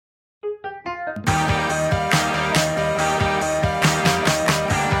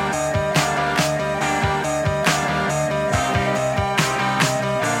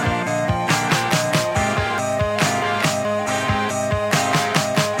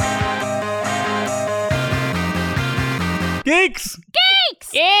Geeks!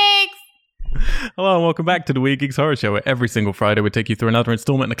 Hello and welcome back to the Weird Geeks Horror Show, where every single Friday we take you through another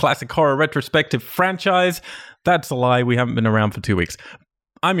installment in the classic horror retrospective franchise. That's a lie, we haven't been around for 2 weeks.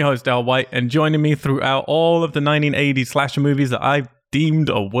 I'm your host, Al White, and joining me throughout all of the 1980s slasher movies that I've deemed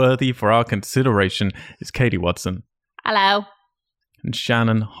are worthy for our consideration is Katie Watson. Hello. And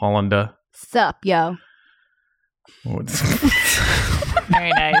Shannon Hollander. Sup, yo. Oh, it's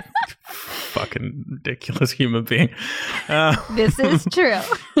Very nice. fucking ridiculous human being. This is true.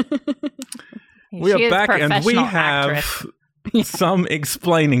 We are back and we have some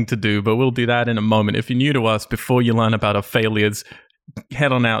explaining to do, but we'll do that in a moment. If you're new to us, before you learn about our failures,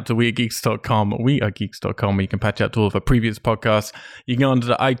 head on out to wearegeeks.com. Wearegeeks.com, where you can patch out to all of our previous podcasts. You can go onto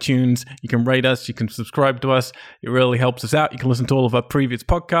the iTunes, you can rate us, you can subscribe to us. It really helps us out. You can listen to all of our previous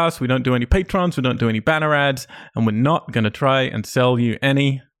podcasts. We don't do any patrons, we don't do any banner ads, and we're not going to try and sell you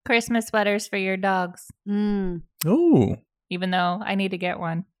any Christmas sweaters for your dogs. Ooh. Even though I need to get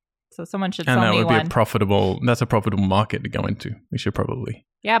one. So someone should And sell that me would be one. that's a profitable market to go into. We should probably.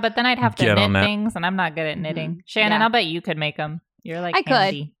 Yeah, but then I'd have to Get on knit that. things, and I'm not good at knitting. Shannon, Yeah. I'll bet you could make them. You're like I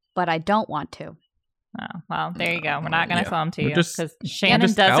handy. could, but I don't want to. Oh, well, there you go. We're not going to Yeah. sell them to We'll you just- because Shannon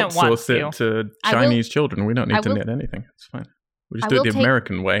just doesn't want outsource to. it to I will- Chinese children. We don't need I to will- knit anything. It's fine. We I just do it will the take-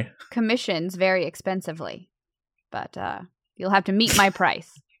 American way. Commissions very expensively, but you'll have to meet my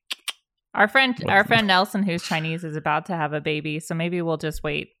price. Our friend Nelson, who's Chinese, is about to have a baby, so maybe we'll just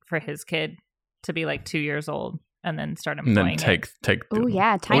wait for his kid to be like 2 years old and then start And employing then take Oh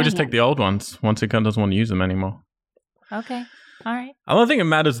yeah, or tiny we just take hands. the old ones once he doesn't want to use them anymore. it. Okay. All right. I don't think it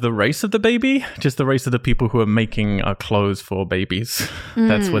matters the race of the baby, just the race of the people who are making clothes for babies.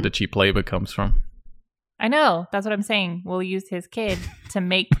 That's where the cheap labor comes from. I know. That's what I'm saying. We'll use his kid to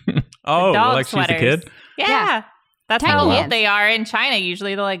make Oh, dog like she's sweaters. a kid? Yeah. Yeah. That's Tiny how old hands. they are in China.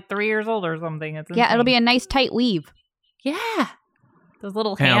 Usually they're like 3 years old or something. It's Yeah, it'll be insane. a nice tight weave. Yeah. Those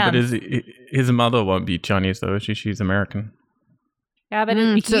little Yeah, but hands. his mother won't be Chinese though. She's American. Yeah, but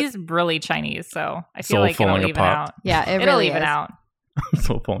so- he's really Chinese, so I It's feel all like it'll falling even apart. out. Yeah, it It'll really even is. out. It's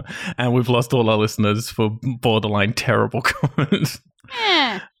all falling. And we've lost all our listeners for borderline terrible comments.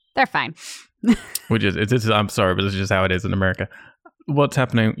 They're fine. I'm sorry, but it's just how it is in America. What's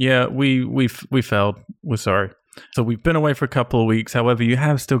happening? Yeah, we failed. We're sorry. So we've been away for a couple of weeks. However, you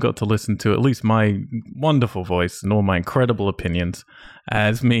have still got to listen to at least my wonderful voice and all my incredible opinions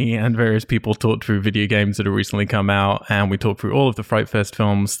as me and various people talk through video games that have recently come out. And we talk through all of the Fright Fest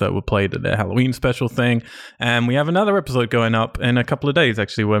films that were played at their Halloween special thing. And we have another episode going up in a couple of days,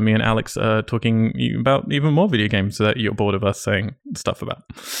 actually, where me and Alex are talking about even more video games that you're bored of us saying stuff about.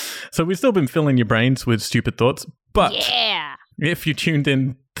 So we've still been filling your brains with stupid thoughts. But Yeah. if you tuned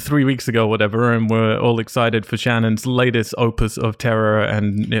in 3 weeks ago or whatever and we're all excited for Shannon's latest opus of terror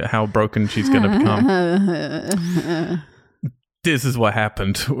and how broken she's going to become, this is what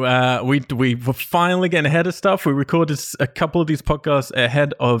happened. We were finally getting ahead of stuff. We recorded a couple of these podcasts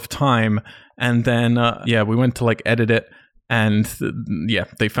ahead of time, and then we went to like edit it, and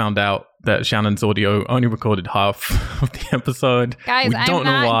they found out that Shannon's audio only recorded half of the episode. Guys, We don't I'm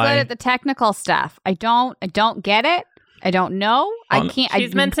know not why. good at the technical stuff. I don't get it. I don't know. I can't.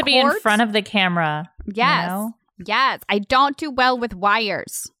 She's meant to be in cords. front of the camera. Yes. You know? Yes. I don't do well with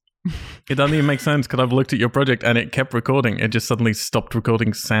wires. It doesn't even make sense because I've looked at your project and it kept recording. It just suddenly stopped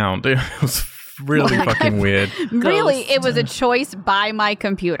recording sound. It was really fucking weird. Really, it was a choice by my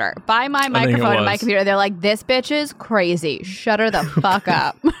computer, by my think it microphone and my was. computer. They're like, this bitch is crazy. Shut her the fuck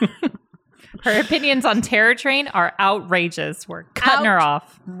up. Her opinions on Terror Train are outrageous. We're cutting her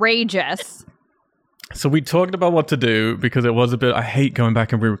off. Outrageous. So we talked about what to do because it was a bit. I hate going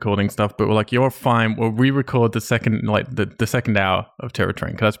back and re-recording stuff, but we're like, you're fine. We'll re-record the second, the second hour of Terror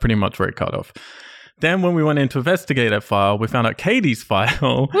Train because that's pretty much where it cut off. Then when we went in to investigate that file, we found out Katie's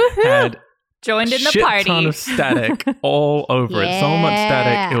file had Joined in the shit party. ton of static all over it. So much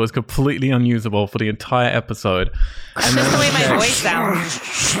static, it was completely unusable for the entire episode. That's just the way my voice sounds.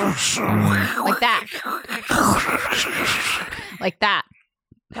 Like that. Like that.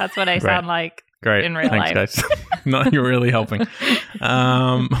 That's what I sound like. Great. In real Thanks, life. guys. No, you're really helping. If they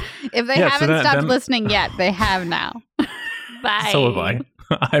Yeah, so haven't then- stopped listening yet, they have now. Bye. So have I.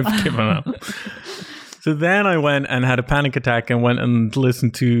 I've given up. So then I went and had a panic attack and went and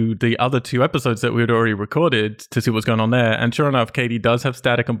listened to the other 2 episodes that we had already recorded to see what's going on there. And sure enough, Katie does have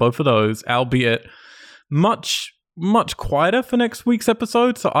static on both of those, albeit much, much quieter for next week's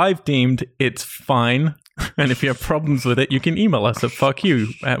episode. So I've deemed it's fine. And if you have problems with it, you can email us at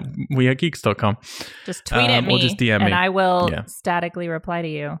fuckyou@wearegeeks.com. Just tweet at me, or just DM me. and I will Yeah. statically reply to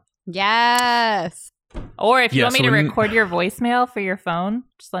you. Yes. Or if you Yeah, want me so to we- record your voicemail for your phone,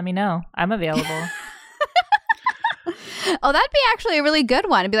 just let me know. I'm available. Oh, that'd be actually a really good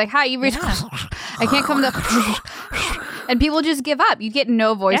one. It'd be like, hi, you reached. I can't come to. And people just give up. You get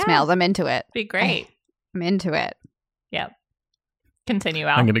no voicemails. Yeah. I'm into it. Be great. I'm into it. Yep. Continue,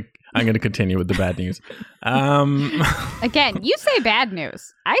 Al. I'm gonna continue with the bad news. Again, you say bad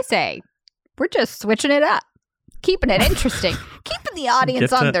news. I say we're just switching it up, keeping it interesting, keeping the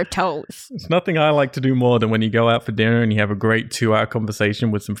audience on their toes. It's nothing I like to do more than when you go out for dinner and you have a great 2-hour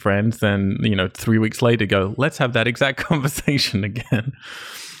conversation with some friends. Then 3 weeks later, go, let's have that exact conversation again.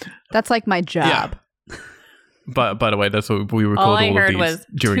 That's like my job. Yeah. But by the way, that's what we record all I all heard of these was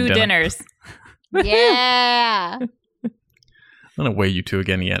during 2 dinner. dinners. Yeah. I don't know where you two are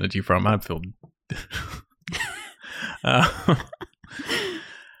getting the energy from. I feel.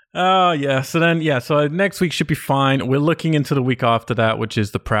 Oh, yeah. So next week should be fine. We're looking into the week after that, which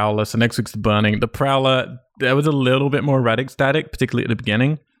is The Prowler. So next week's The Burning. The Prowler, there was a little bit more erratic static, particularly at the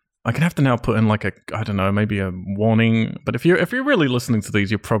beginning. I'm going to have to now put in maybe a warning. But if you're really listening to these,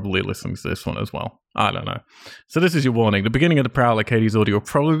 you're probably listening to this one as well. I don't know. So this is your warning. The beginning of The Prowler, Katie's audio will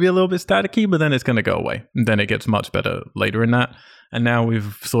probably be a little bit staticky, but then it's going to go away. And then it gets much better later in that. And now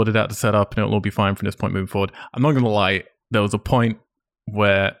we've sorted out the setup and it'll all be fine from this point moving forward. I'm not going to lie. There was a point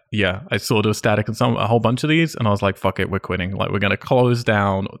where, I saw there was static on a whole bunch of these, and I was like, fuck it, we're quitting. Like, we're going to close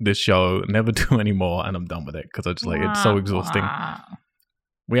down this show, never do any more, and I'm done with it because I just it's so exhausting.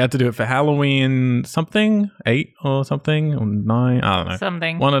 We had to do it for Halloween 8 or something, or 9, I don't know.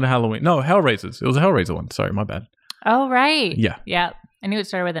 Something. One of the Halloween, no, Hellraisers. It was a Hellraiser one. Sorry, my bad. Oh, right. Yeah. Yeah. I knew it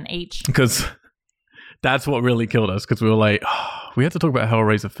started with an H. Because that's what really killed us, because we were like, we had to talk about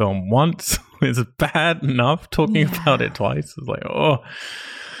Hellraiser film once. It's bad enough talking about it twice. It's like,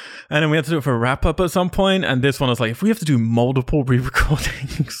 And then we had to do it for a wrap-up at some point, and this one was like, if we have to do multiple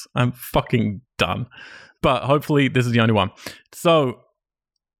re-recordings, I'm fucking done. But hopefully this is the only one. So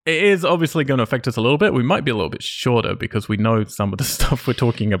it is obviously going to affect us a little bit. We might be a little bit shorter because we know some of the stuff we're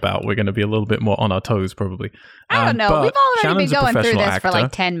talking about. We're going to be a little bit more on our toes, probably. I don't know. We've already been going through this for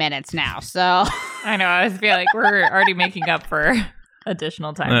like 10 minutes now, so. I know. I feel like we're already making up for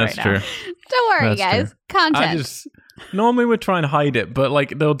additional time That's right true. now. Don't worry, guys. True. Content. Normally we're trying to hide it, but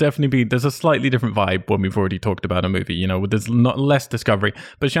like there'll definitely there's a slightly different vibe when we've already talked about a movie, there's not less discovery.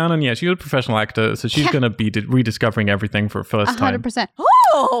 But Shannon, she's a professional actor, so she's going to be rediscovering everything for a first time. 100%.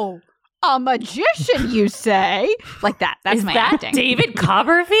 Oh, a magician, you say? Like that. That's Is my that acting. David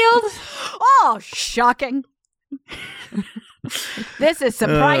Copperfield? Oh, shocking. This is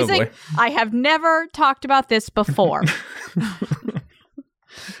surprising. I have never talked about this before.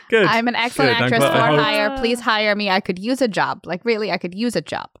 Good. I'm an excellent Good. actress for I hope- hire. Please hire me. I could use a job. Like, really, I could use a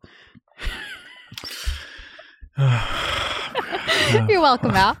job. You're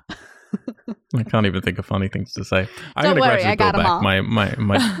welcome, Al. I can't even think of funny things to say. I'm Don't gonna worry, I gradually got build 'em back all.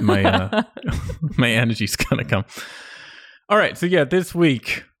 my my energy's gonna come. All right, so this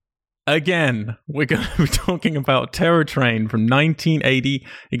week again we're gonna be talking about Terror Train from 1980.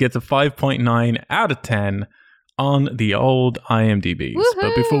 It gets a 5.9 out of 10 on the old IMDb's.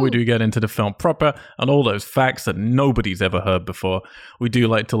 But before we do get into the film proper and all those facts that nobody's ever heard before, we do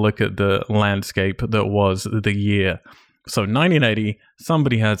like to look at the landscape that was the year. So 1980,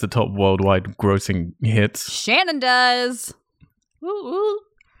 somebody has the top worldwide grossing hits. Shannon does. Ooh.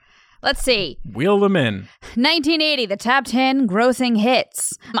 Let's see. Wheel them in. 1980, the top 10 grossing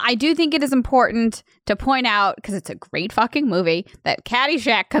hits. I do think it is important to point out, because it's a great fucking movie, that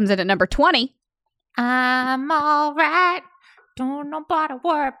Caddyshack comes in at number 20. I'm all right. Don't nobody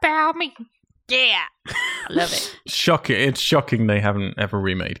worry about me. Yeah. I love it. Shocking! It's shocking they haven't ever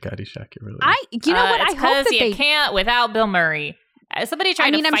remade Caddyshack. It really is. You know what? It's I hope that you can't without Bill Murray. Somebody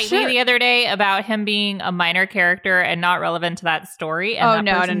tried to fight me the other day about him being a minor character and not relevant to that story. And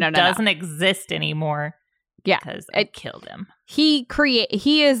that doesn't exist anymore. Yeah, because I killed him. He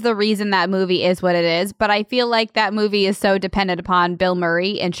is the reason that movie is what it is. But I feel like that movie is so dependent upon Bill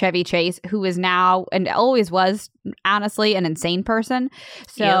Murray and Chevy Chase, who is now and always was, honestly, an insane person.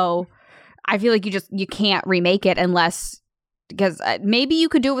 So I feel like you can't remake it unless, because maybe you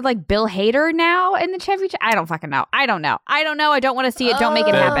could do it with like Bill Hader now in the Chevy Chase. I don't fucking know. I don't know. I don't want to see it. Don't make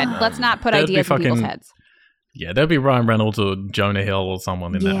it happen. Let's not put ideas in people's heads. Yeah, there'd be Ryan Reynolds or Jonah Hill or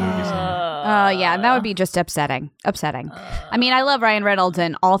someone in that movie somewhere. Yeah, that would be just upsetting. I mean, I love Ryan Reynolds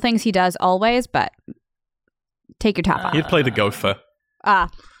and all things he does always, but take your top off. He'd play the gopher.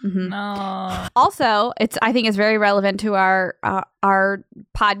 Mm-hmm. No. Also, I think it's very relevant to our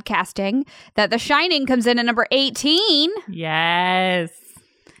podcasting that The Shining comes in at number 18. Yes.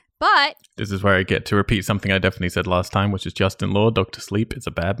 But this is where I get to repeat something I definitely said last time, which is Justin Law, Dr. Sleep. It's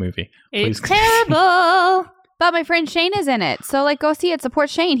a bad movie. It's terrible. But my friend Shane is in it. So, go see it.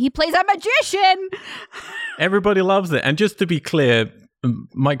 Support Shane. He plays a magician. Everybody loves it. And just to be clear,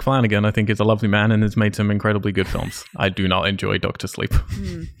 Mike Flanagan, I think, is a lovely man and has made some incredibly good films. I do not enjoy Dr. Sleep.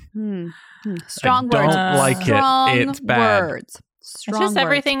 Strong words. Don't like it. It's bad. Words. It's just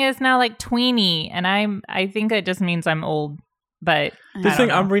everything is now like tweeny, and I think it just means I'm old. But the thing,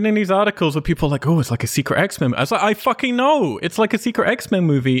 I'm reading these articles where people are like, oh, it's like a secret X-Men. I was like, I fucking know. It's like a secret X-Men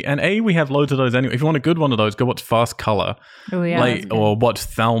movie. And we have loads of those anyway. If you want a good one of those, go watch Fast Color. Oh, yeah. Or watch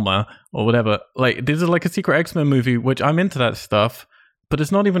Thelma or whatever. Like, this is like a secret X-Men movie, which I'm into that stuff. But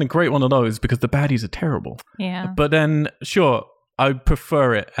it's not even a great one of those because the baddies are terrible. Yeah. But then, sure, I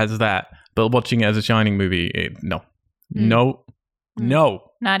prefer it as that. But watching it as a Shining movie, no. No.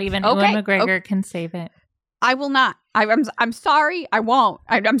 Not even Ewan McGregor can save it. I will not. I'm sorry. I won't.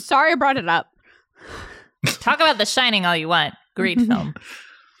 I'm sorry I brought it up. Talk about The Shining all you want. Great film.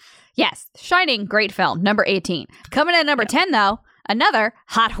 Yes. Shining, great film. Number 18. Coming in at number 10, though, another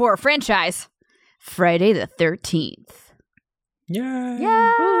hot horror franchise. Friday the 13th. Yay.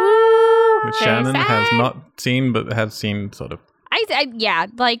 Yeah. Which Shannon has not seen, but has seen sort of. Yeah,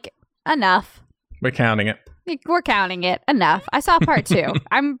 like, enough. We're counting it. We're counting it. Enough. I saw part 2.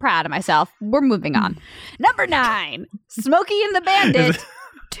 I'm proud of myself. We're moving on. Number 9. Smokey and the Bandit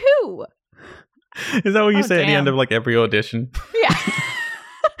 2. Is that what you say at the end of like every audition? Yeah.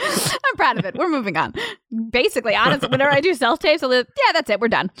 I'm proud of it. We're moving on. Basically, honestly, whenever I do self-tapes, yeah, that's it. We're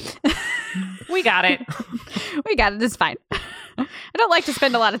done. We got it. We got it. It's fine. I don't like to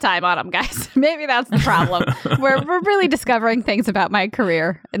spend a lot of time on them, guys. Maybe that's the problem. We're really discovering things about my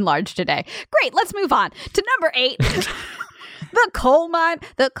career in large today. Great, let's move on to number 8.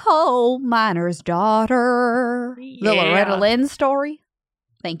 The coal miner's daughter. Yeah. The Loretta Lynn story.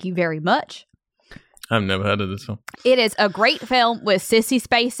 Thank you very much. I've never heard of this film. It is a great film with Sissy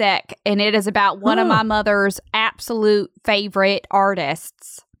Spacek, and it is about one of my mother's absolute favorite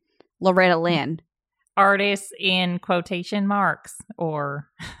artists, Loretta Lynn. Artists in quotation marks, or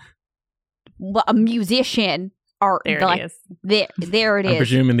a musician. There it is. There it is. I'm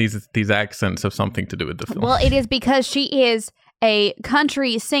presuming these accents have something to do with the film. Well, it is because she is a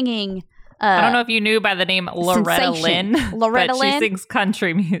country singing. I don't know if you knew by the name Loretta Lynn. Loretta Lynn. She sings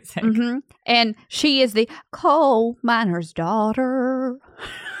country music. Mm-hmm. And she is the coal miner's daughter.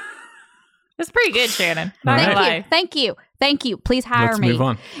 It's pretty good, Shannon. Thank you. Please hire Let's me. Move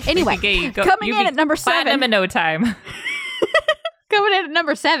on. Anyway, coming in at number 7. Platinum in no time. Coming in at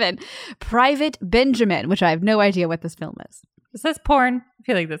number 7, Private Benjamin, which I have no idea what this film is. Is this porn? I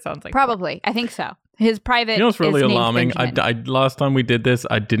feel like this sounds like probably. Porn. I think so. His private. You know what's really alarming? I last time we did this,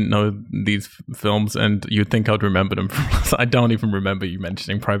 I didn't know these films, and you'd think I'd remember them. I don't even remember you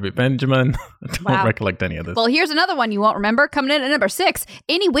mentioning Private Benjamin. I don't recollect any of this. Well, here's another one you won't remember. Coming in at number 6,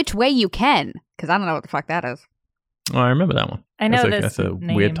 Any Which Way You Can, because I don't know what the fuck that is. Oh, I remember that one. I know that's a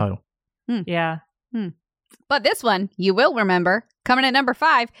weird title. Yeah. But this one you will remember. Coming at number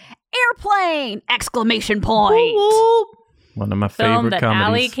 5, Airplane! Exclamation point. Whoop. One of my film favorite that comedies.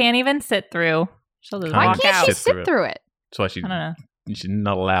 Allie can't even sit through. She'll just Why walk can't out. she sit through it? That's why I don't know. she's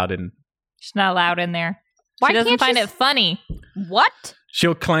not allowed in. She's not allowed in there. Why she doesn't can't find it funny. What?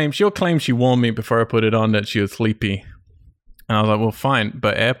 She'll claim she warned me before I put it on that she was sleepy. And I was like, well, fine,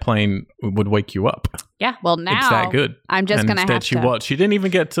 but Airplane would wake you up. Yeah, well now it's that good. I'm just gonna have to. Instead, she didn't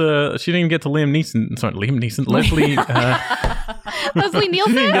even get to Liam Neeson. Sorry, Liam Neeson. Leslie. Leslie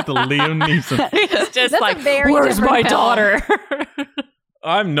Nielsen. She didn't get to Liam Neeson. It's just That's like, where's my daughter?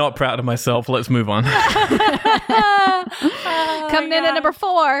 I'm not proud of myself. Let's move on. Coming in at number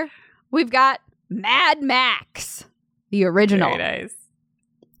 4, we've got Mad Max, the original. Very nice.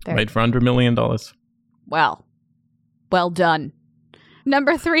 Made for $100 million. Well done.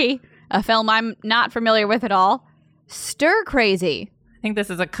 Number 3, a film I'm not familiar with at all, Stir Crazy. I think this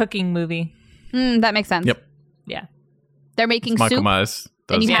is a cooking movie. That makes sense. Yep. Yeah. They're making Michael soup, Myers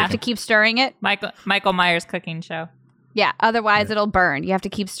and you have to keep stirring it. Michael Myers cooking show. Yeah, otherwise it'll burn. You have to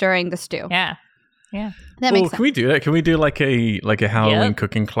keep stirring the stew. Yeah. That makes sense. Can we do that? Can we do like a Halloween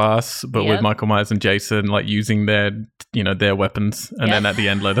cooking class, but with Michael Myers and Jason, like using their weapons, and then at the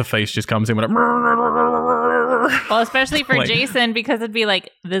end, Leatherface just comes in with a. Well, especially for Jason, because it'd be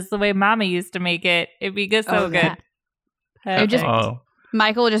like, this is the way Mama used to make it. It'd be good, good.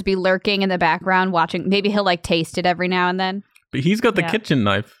 Michael will just be lurking in the background watching. Maybe he'll like taste it every now and then. But he's got the kitchen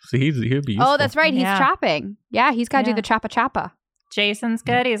knife, so he'll be useful. Oh, that's right. He's chopping. Yeah, he's got to do the choppa. Jason's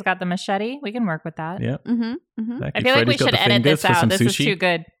good. He's got the machete. We can work with that. Yeah. I feel like we should edit this out. This is too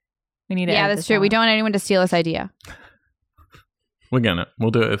good. We need to edit that's true. We don't want anyone to steal this idea.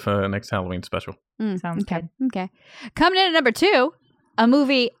 We'll do it for next Halloween special. Sounds good. Okay. Coming in at number 2, a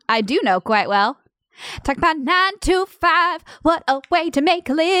movie I do know quite well. Talk about 9 to 5. What a way to make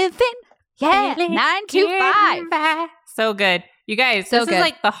a living. Yeah, 925. So good. You guys, this is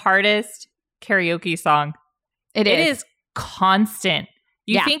like the hardest karaoke song. It is constant.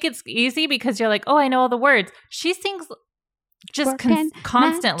 You think it's easy because you're like, oh, I know all the words. She sings just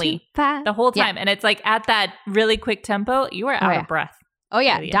constantly the whole time. And it's like at that really quick tempo, you are out of breath. Oh,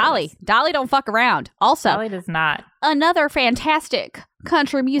 yeah. Dolly don't fuck around. Also, Dolly does not. Another fantastic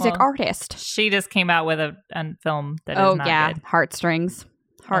country music artist. She just came out with a film that is not good. Heartstrings,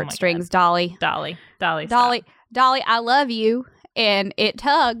 Dolly. Dolly, I love you. And it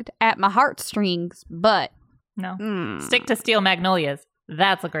tugged at my heartstrings, but... No. Stick to Steel Magnolias.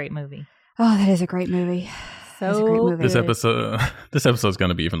 That's a great movie. Oh, that is a great movie. This episode's going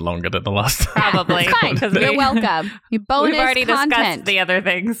to be even longer than the last time. Probably. It's fine, because you're welcome. We've already discussed the other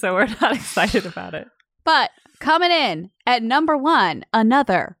things, so we're not excited about it. But coming in at number 1,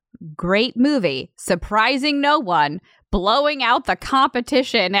 another great movie, surprising no one, blowing out the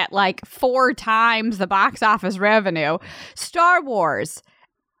competition at like 4 times the box office revenue, Star Wars,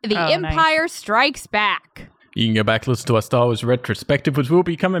 The Empire Strikes Back. You can go back and listen to our Star Wars retrospective, which we'll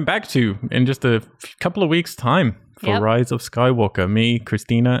be coming back to in just a couple of weeks' time for Rise of Skywalker. Me,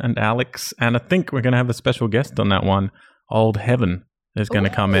 Christina, and Alex. And I think we're going to have a special guest on that one. Old Heaven is going to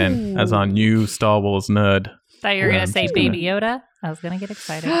come in as our new Star Wars nerd. Thought you were going to say Baby Yoda. I was going to get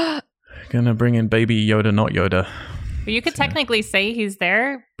excited. Going to bring in Baby Yoda, not Yoda. But you could technically say he's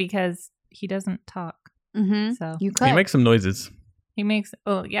there because he doesn't talk. Mm-hmm. So you could. He makes some noises. He makes...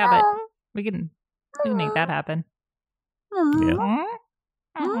 Oh, yeah, but we can make that happen. Yeah.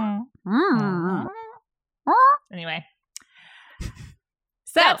 Anyway.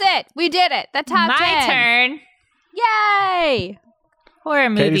 So that's it. We did it. The top 10. My turn. Yay! Horror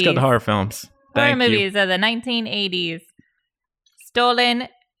movies. Katie's got the horror films. Horror movies of the 1980s. Stolen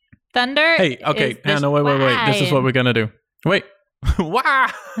Thunder. Hey, okay. Hannah, wait. This is what we're going to do. Wait.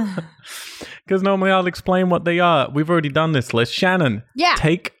 Wow. Because normally I'll explain what they are. We've already done this list. Shannon,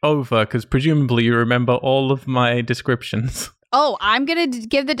 take over, because presumably you remember all of my descriptions. Oh, I'm going to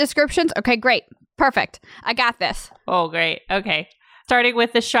give the descriptions? Okay, great. Perfect. I got this. Oh, great. Okay. Starting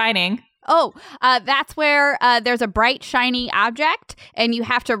with The Shining. Oh, that's where there's a bright, shiny object, and you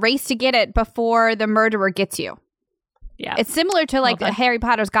have to race to get it before the murderer gets you. Yeah. It's similar to like Harry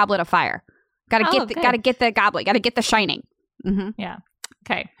Potter's Goblet of Fire. Gotta get the goblet. Gotta get the shining. Mm-hmm. Yeah.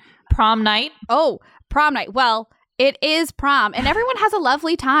 Okay. Prom night. Oh, prom night. Well, it is prom, and everyone has a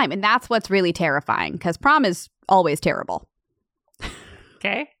lovely time, and that's what's really terrifying, because prom is always terrible.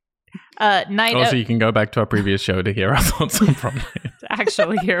 Okay. Night. Also, you can go back to our previous show to hear our thoughts on prom night.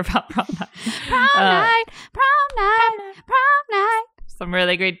 Actually hear about prom night. Prom night. Some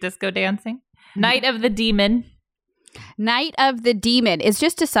really great disco dancing. Night of the Demon. Night of the Demon is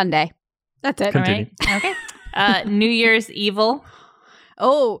just a Sunday. That's it. Continue. Right? Okay. New Year's Evil.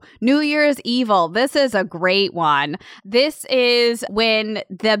 Oh, New Year's Evil. This is a great one. This is when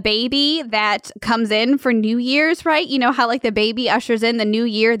the baby that comes in for New Year's, right? You know how like the baby ushers in the new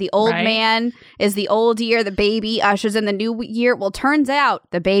year, the old man is the old year, the baby ushers in the new year. Well, turns out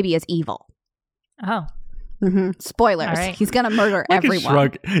the baby is evil. Oh. Mm-hmm. Spoilers. Right. He's going to murder everyone.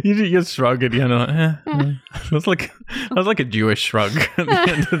 Shrug. You just shrug at the end. That's like a Jewish shrug at the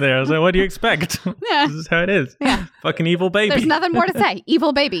end of there. I was like, what do you expect? Yeah. This is how it is. Yeah. Fucking evil baby. There's nothing more to say.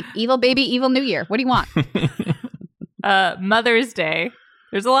 Evil baby. Evil baby, evil New Year. What do you want? Mother's Day.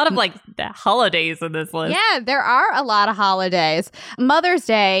 There's a lot of like holidays in this list. Yeah, there are a lot of holidays. Mother's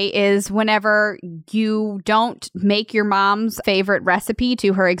Day is whenever you don't make your mom's favorite recipe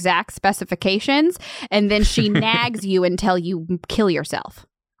to her exact specifications, and then she nags you until you kill yourself.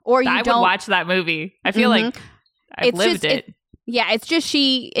 Or I would watch that movie. I feel like I've lived it. It's just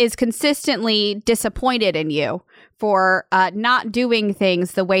she is consistently disappointed in you for not doing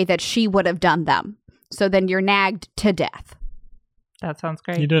things the way that she would have done them. So then you're nagged to death. That sounds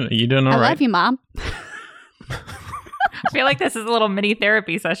great. You doing all right? I love you, Mom. I feel like this is a little mini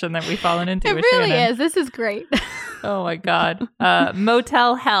therapy session that we've fallen into. It really is. This is great. Oh my God.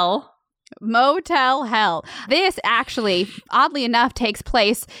 Motel Hell. Motel Hell. This actually, oddly enough, takes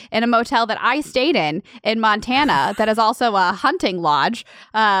place in a motel that I stayed in Montana that is also a hunting lodge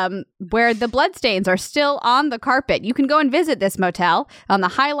where the bloodstains are still on the carpet. You can go and visit this motel on the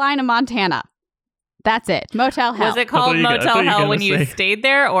High Line of Montana. That's it. Motel Hell. Was it called Motel Hell when you stayed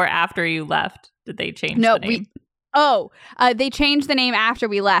there or after you left? Did they change the name? They changed the name after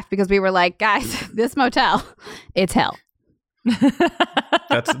we left because we were like, guys, this motel, it's hell.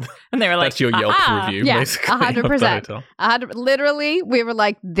 And they were like, that's your Yelp review, basically. 100%. Literally, we were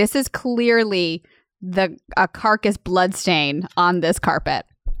like, this is clearly a carcass blood stain on this carpet.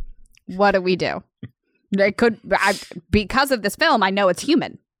 What do we do? Because of this film, I know it's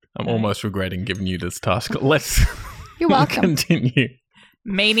human. I'm almost regretting giving you this task. Let's You're welcome. Continue.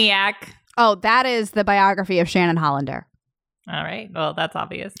 Maniac. Oh, that is the biography of Shannon Hollander. All right. Well, that's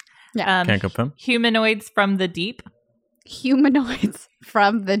obvious. Yeah. Can't confirm. Humanoids from the Deep. Humanoids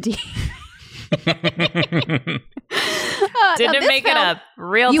from the Deep. Didn't make it up.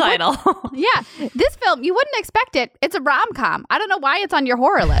 Real title. Yeah. This film, you wouldn't expect it. It's a rom-com. I don't know why it's on your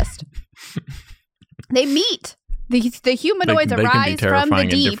horror list. They meet. The humanoids arise from the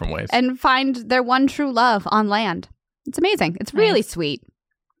deep and find their one true love on land. It's amazing. It's really sweet.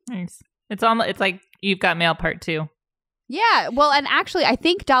 Nice. It's like You've Got Mail Part 2. Yeah. Well, and actually, I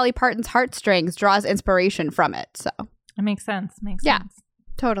think Dolly Parton's Heartstrings draws inspiration from it. So it makes sense. Sense.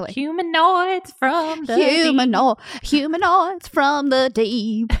 Totally. Humanoids from the deep. Humanoids from the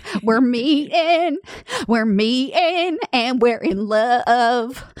deep. We're meeting, and we're in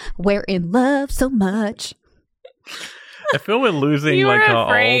love. We're in love so much. I feel we're losing you like were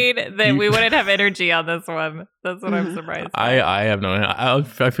afraid that we wouldn't have energy on this one. That's what I'm surprised by. I have no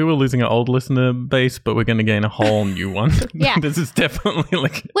I feel we're losing an old listener base, but we're going to gain a whole new one. Yeah. This is definitely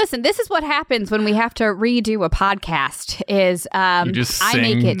like... Listen, this is what happens when we have to redo a podcast is I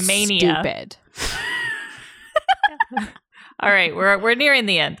make it stupid. All right, we're nearing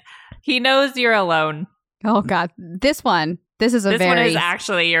the end. He Knows You're Alone. Oh, God. This one is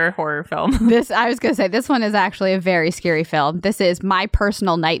actually your horror film. I was going to say, this one is actually a very scary film. This is my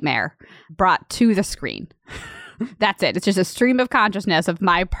personal nightmare brought to the screen. That's it. It's just a stream of consciousness of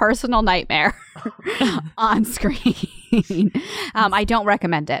my personal nightmare on screen. I don't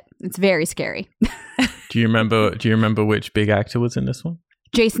recommend it. It's very scary. Do you remember which big actor was in this one?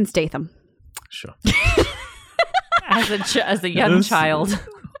 Jason Statham. Sure. As a young child.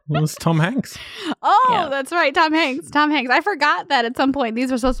 It was Tom Hanks. Oh, yeah. That's right. Tom Hanks. I forgot that at some point these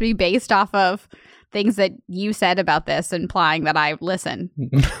were supposed to be based off of things that you said about this, implying that I listen.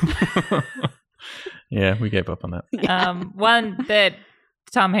 Yeah, we gave up on that. Yeah. One that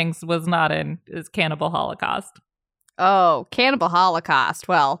Tom Hanks was not in is Cannibal Holocaust. Oh, Cannibal Holocaust.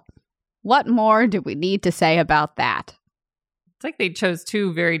 Well, what more do we need to say about that? It's like they chose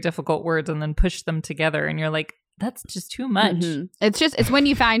two very difficult words and then pushed them together, and you're like, that's just too much. Mm-hmm. It's when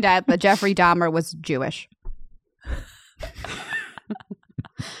you find out that Jeffrey Dahmer was Jewish.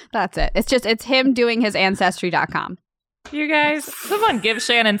 That's it. It's him doing his Ancestry.com. You guys, someone give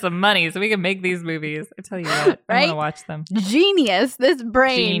Shannon some money so we can make these movies. I tell you what, right? I want to watch them. Genius, this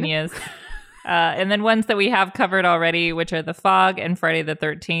brain. Genius. And then ones that we have covered already, which are The Fog and Friday the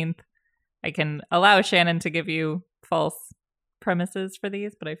 13th. I can allow Shannon to give you false premises for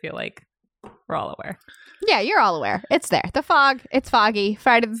these, but I feel like we're all aware. Yeah, you're all aware. It's there. The Fog. It's foggy.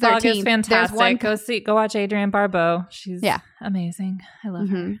 Friday the 13th. Fog is fantastic. Go watch Adrienne Barbeau. She's amazing. I love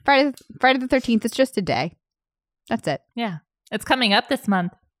her. Friday the 13th. It's just a day. That's it. Yeah. It's coming up this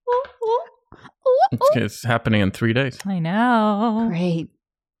month. It's happening in 3 days. I know. Great.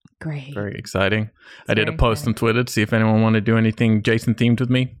 Very exciting. I did a post on Twitter to see if anyone wanted to do anything Jason themed with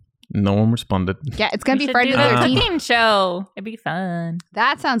me. No one responded. Yeah, it's going to be Friday the 13th. Cooking show. It'd be fun.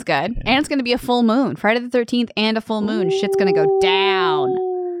 That sounds good. And it's going to be a full moon. Friday the 13th and a full moon. Shit's going to go down.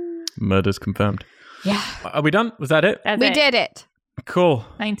 Murder's confirmed. Yeah. Are we done? Was that it? We did it. Cool.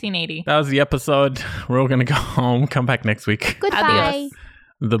 1980. That was the episode. We're all going to go home. Come back next week. Goodbye. Adios.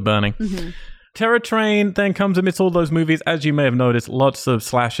 The Burning. Mm-hmm. Terror Train then comes amidst all those movies. As you may have noticed, lots of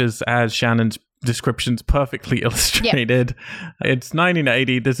slashes, as Shannon's descriptions perfectly illustrated. Yep. It's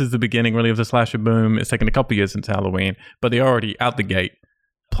 1980. This is the beginning, really, of the slasher boom. It's taken a couple years since Halloween, but they're already out the gate.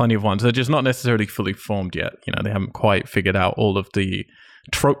 Plenty of ones. They're just not necessarily fully formed yet. You know, they haven't quite figured out all of the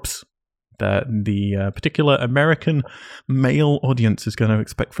tropes that the particular American male audience is going to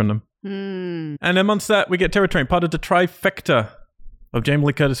expect from them. And then amongst that, we get Terror Train, part of the trifecta of Jamie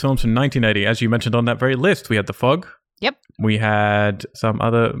Lee Curtis films from 1980. As you mentioned on that very list, we had The Fog. Yep. We had some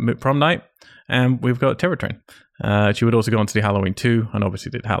other Prom Night, and we've got Terror Train. She would also go on to do Halloween 2, and obviously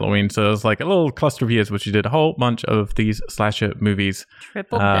did Halloween. So it was like a little cluster of years where she did a whole bunch of these slasher movies.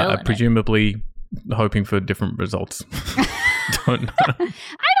 Triple bill presumably hoping for different results. Don't know. I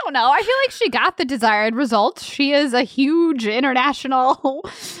don't know. I feel like she got the desired results. She is a huge international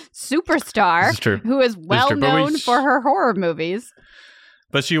superstar who is well known for her horror movies.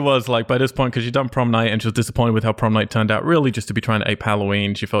 But she was like, by this point, because she'd done Prom Night and she was disappointed with how Prom Night turned out, really just to be trying to ape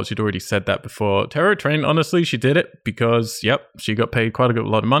Halloween. She felt she'd already said that before. Terror Train, honestly, she did it because, she got paid quite a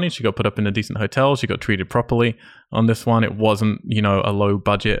lot of money. She got put up in a decent hotel. She got treated properly. On this one, it wasn't, a low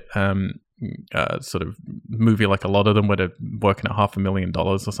budget sort of movie like a lot of them where they're working at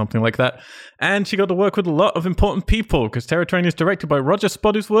 $500,000 or something like that. And she got to work with a lot of important people because Terror Train is directed by Roger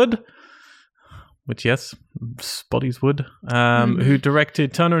Spottiswoode, which, yes, Spotties would, who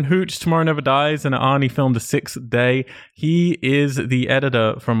directed Turner and Hooch, Tomorrow Never Dies, and Arnie film The Sixth Day. He is the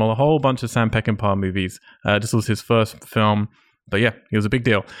editor from a whole bunch of Sam Peckinpah movies. This was his first film, but yeah, he was a big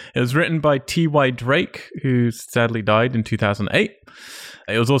deal. It was written by T.Y. Drake, who sadly died in 2008.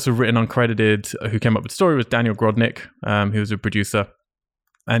 It was also written uncredited. Who came up with the story was Daniel Grodnick, who was a producer,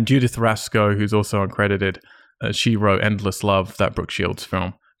 and Judith Rasco, who's also uncredited. She wrote Endless Love, that Brooke Shields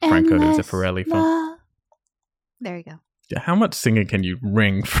film. Franco Zeffirelli film. There you go. Yeah, how much singing can you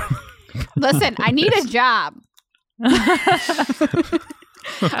wring from? Listen, I need a job. I'm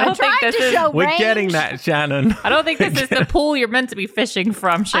trying to show range. We're getting that, Shannon. I don't think this is the pool you're meant to be fishing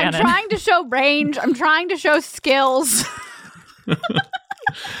from, Shannon. I'm trying to show range. I'm trying to show skills.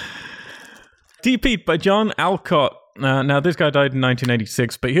 DP'd by John Alcott. Now, this guy died in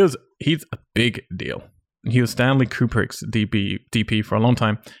 1986, but he's a big deal. He was Stanley Kubrick's DP for a long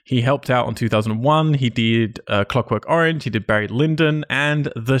time. He helped out in 2001. He did Clockwork Orange. He did Barry Lyndon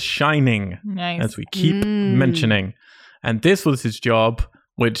and The Shining, as we keep mentioning. And this was his job,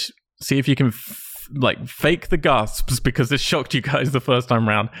 which, see if you can fake the gasps, because this shocked you guys the first time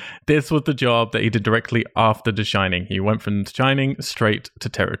around. This was the job that he did directly after The Shining. He went from The Shining straight to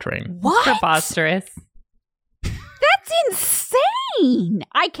Terror Train. What? Preposterous. That's insane.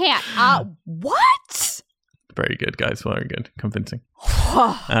 I can't. What? Very good, guys. Very good. Convincing.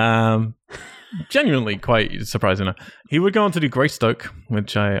 Genuinely quite surprising. He would go on to do Greystoke,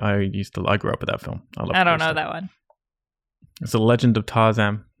 which I grew up with that film. I don't know that one. It's The Legend of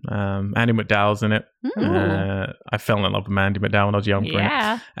Tarzan. Andie MacDowell's in it. I fell in love with Andie MacDowell when I was younger.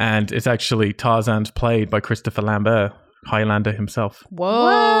 Yeah. And it's actually Tarzan's played by Christopher Lambert, Highlander himself.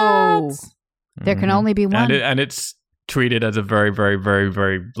 Whoa. What? There can only be one. And it's treated as a very, very, very,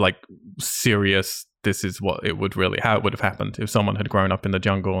 very serious. This is how it would have happened if someone had grown up in the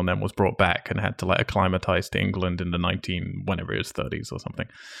jungle and then was brought back and had to acclimatize to England in the 30s or something.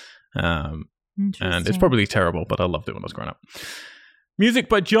 And it's probably terrible, but I loved it when I was growing up. Music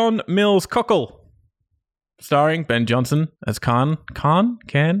by John Mills Cockle, starring Ben Johnson as Khan?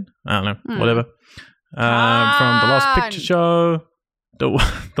 I don't know, whatever. From The Lost Picture Show,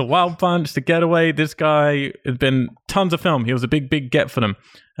 The Wild Bunch, The Getaway. This guy has been tons of film. He was a big, big get for them.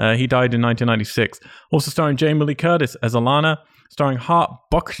 He died in 1996. Also starring Jamie Lee Curtis as Alana, starring Hart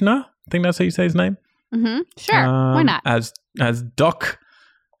Bochner. I think that's how you say his name. Mm-hmm. Sure, why not? As Doc.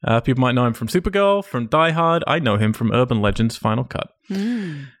 People might know him from Supergirl, from Die Hard. I know him from Urban Legends Final Cut.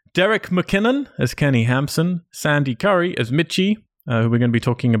 Derek McKinnon as Kenny Hampson. Sandy Curry as Mitchie, who we're going to be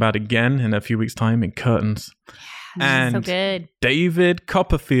talking about again in a few weeks' time in Curtains. And so good. David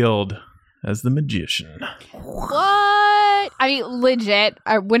Copperfield as the magician. What? I mean, legit.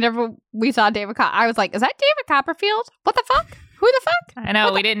 Whenever we saw David, I was like, "Is that David Copperfield? What the fuck? Who the fuck?" I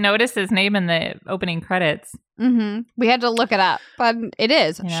know we didn't notice his name in the opening credits. We had to look it up, but it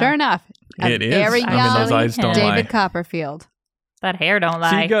is sure enough. It is. Very young those eyes don't David lie. Copperfield. That hair don't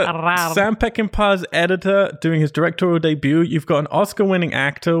lie. So you got Sam Peckinpah's editor doing his directorial debut. You've got an Oscar-winning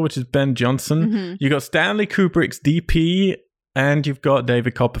actor, which is Ben Johnson. You got Stanley Kubrick's DP, and you've got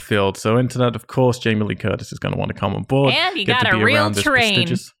David Copperfield. So into that, of course, Jamie Lee Curtis is going to want to come on board. And you got a real train.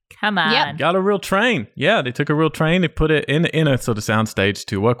 Come on. Yep. Got a real train. Yeah, they took a real train. They put it in a sort of soundstage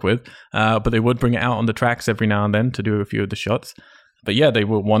to work with, but they would bring it out on the tracks every now and then to do a few of the shots. But yeah, they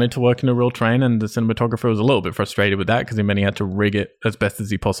wanted to work in a real train, and the cinematographer was a little bit frustrated with that because he meant he had to rig it as best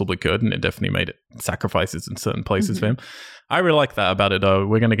as he possibly could, and it definitely made it sacrifices in certain places for him. I really like that about it, though.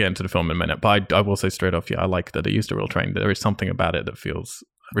 We're going to get into the film in a minute, but I will say straight off, I like that they used a real train. There is something about it that feels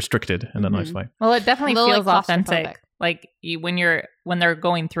restricted in a nice way. Well, it definitely feels authentic. Like when they're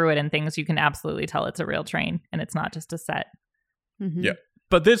going through it and things, you can absolutely tell it's a real train and it's not just a set. Yeah.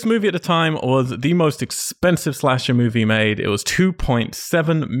 But this movie at the time was the most expensive slasher movie made. It was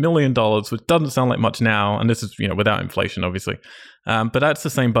 $2.7 million, which doesn't sound like much now. And this is, without inflation, obviously. But that's the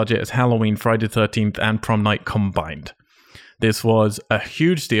same budget as Halloween, Friday the 13th, and Prom Night combined. This was a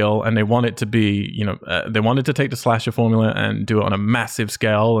huge deal, and they wanted to be, they wanted to take the slasher formula and do it on a massive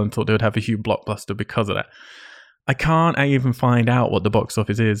scale and thought they would have a huge blockbuster because of that. I can't even find out what the box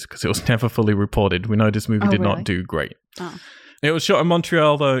office is because it was never fully reported. We know this movie did not do great. It was shot in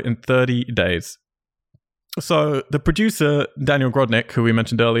Montreal, though, in 30 days. So the producer, Daniel Grodnick, who we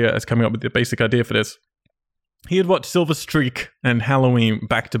mentioned earlier as coming up with the basic idea for this, he had watched Silver Streak and Halloween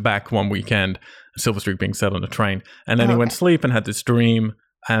back-to-back one weekend, Silver Streak being set on a train. And then he went to sleep and had this dream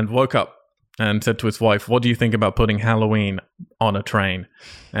and woke up and said to his wife, "What do you think about putting Halloween on a train?"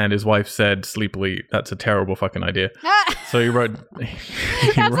 And his wife said sleepily, "That's a terrible fucking idea." So he wrote.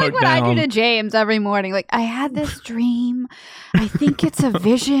 That's like what I do to James every morning. Like, I had this dream. I think it's a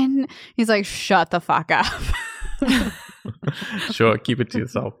vision. He's like, "Shut the fuck up." Sure, keep it to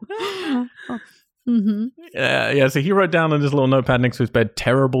yourself. Mm-hmm. So he wrote down on his little notepad next to his bed,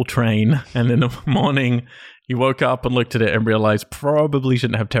 "Terrible train." And in the morning, he woke up and looked at it and realized probably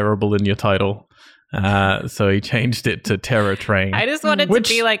shouldn't have terrible in your title. So he changed it to Terror Train. I just wanted to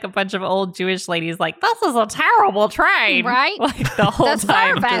be like a bunch of old Jewish ladies like, "This is a terrible train." Right? Like the whole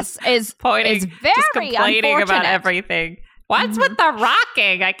time is pointing, is very just complaining about everything. What's with the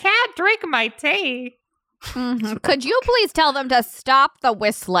rocking? I can't drink my tea. Mm-hmm. Could you please tell them to stop the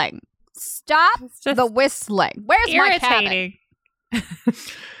whistling? Stop the whistling. Where's irritating. my cabin?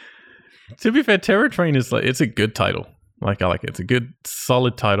 To be fair, Terror Train is like, it's a good title. Like, I like it. It's a good,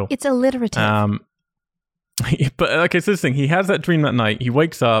 solid title. It's alliterative. But okay, so this thing, he has that dream that night. He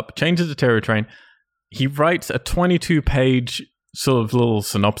wakes up, changes to Terror Train. He writes a 22-page sort of little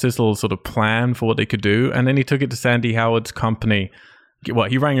synopsis, little sort of plan for what they could do. And then he took it to Sandy Howard's company.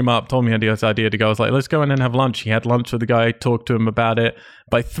 He rang him up, told me he had this idea to go. I was like, let's go in and have lunch. He had lunch with the guy, talked to him about it.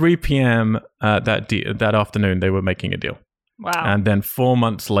 By 3 p.m. That afternoon, they were making a deal. Wow. And then 4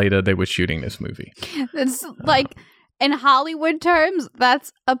 months later, they were shooting this movie. It's like, in Hollywood terms,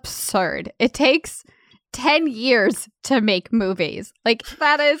 that's absurd. It takes 10 years to make movies. Like,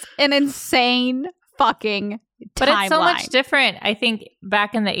 that is an insane fucking But timeline. It's so much different, I think,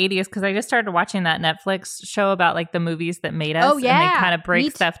 back in the 80s, because I just started watching that Netflix show about like the movies that made us. Oh, yeah. And they kind of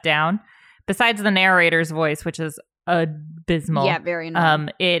break stuff down. Besides the narrator's voice, which is abysmal. Yeah, very annoying.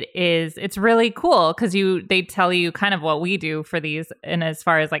 It's really cool because they tell you kind of what we do for these, and as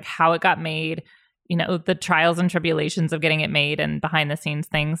far as like how it got made, you know, the trials and tribulations of getting it made and behind the scenes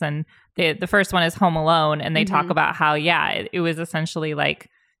things. And the first one is Home Alone, and they talk about how, it was essentially like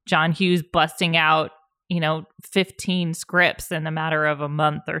John Hughes busting out, 15 scripts in a matter of a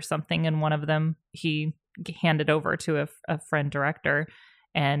month or something. And one of them he handed over to a friend director.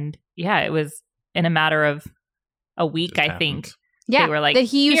 And it was in a matter of a week, I think. Yeah, they were like, that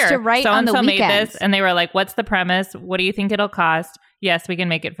he used to write on the weekends. Made this, and they were like, "What's the premise? What do you think it'll cost? Yes, we can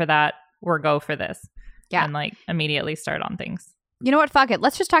make it for that. We're go for this." Yeah, and like immediately start on things. You know what? Fuck it.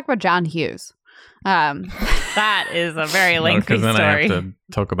 Let's just talk about John Hughes. That is a very lengthy story. Because then I have to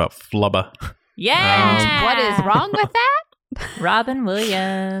talk about Flubber. Yeah, what is wrong with that? Robin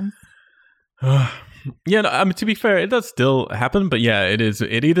Williams. To be fair, it does still happen, but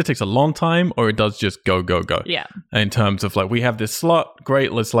it either takes a long time or it does just go. Yeah. In terms of like, we have this slot,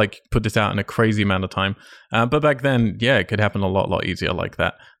 great, let's like put this out in a crazy amount of time. But back then, it could happen a lot easier like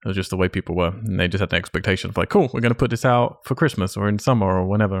that. It was just the way people were. And they just had an expectation of like, cool, we're going to put this out for Christmas or in summer or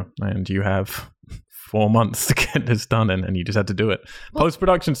whenever. And you have 4 months to get this done, and you just had to do it.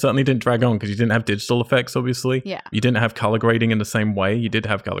 Post-production certainly didn't drag on because you didn't have digital effects, obviously. Yeah. You didn't have color grading in the same way. You did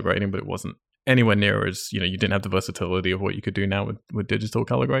have color grading, but it wasn't anywhere near as, you didn't have the versatility of what you could do now with digital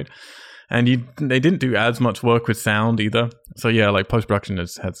color grade. And they didn't do as much work with sound either. So like post-production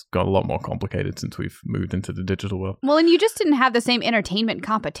has got a lot more complicated since we've moved into the digital world. Well, and you just didn't have the same entertainment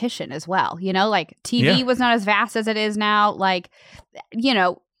competition as well. Like TV was not as vast as it is now. Like,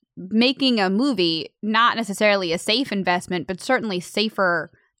 making a movie, not necessarily a safe investment, but certainly safer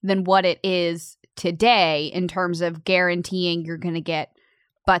than what it is today in terms of guaranteeing you're going to get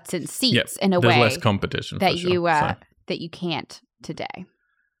butts and seats in a way. There's less competition that you can't today.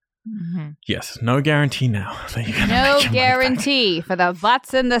 Mm-hmm. Yes, no guarantee now. No guarantee for the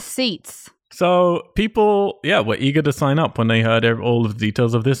butts and the seats. So people, were eager to sign up when they heard all of the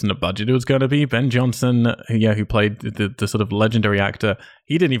details of this and the budget it was going to be. Ben Johnson, who played the sort of legendary actor,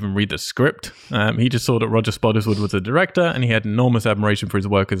 he didn't even read the script. He just saw that Roger Spottiswoode was the director, and he had enormous admiration for his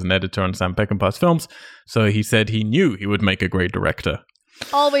work as an editor on Sam Peckinpah's films. So he said he knew he would make a great director.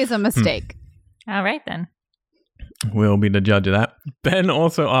 Always a mistake. All right, then. We'll be the judge of that. Ben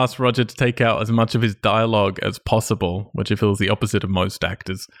also asked Roger to take out as much of his dialogue as possible, which he feels the opposite of most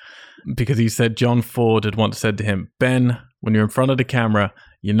actors. Because he said John Ford had once said to him, "Ben, when you're in front of the camera,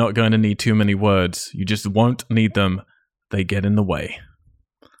 you're not going to need too many words. You just won't need them. They get in the way."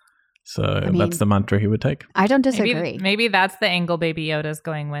 So that's the mantra he would take. I don't disagree. Maybe that's the angle Baby Yoda's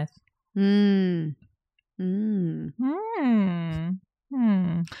going with. And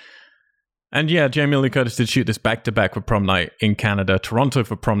Jamie Lee Curtis did shoot this back-to-back for prom night in Canada, Toronto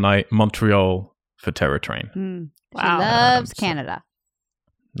for prom night, Montreal for Terror Train. Wow. She loves Canada.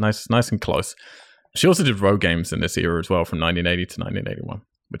 Nice and close. She also did Road Games in this era as well, from 1980 to 1981,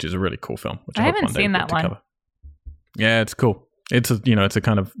 which is a really cool film. Which I haven't seen that one. Yeah, it's cool. It's a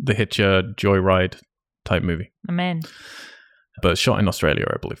kind of the Hitcher Joyride type movie. Amen. But shot in Australia,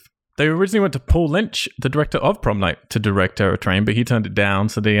 I believe. They originally went to Paul Lynch, the director of Prom Night, to direct Terror Train, but he turned it down,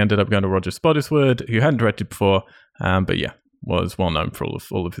 so they ended up going to Roger Spottiswoode, who hadn't directed before, but was well known for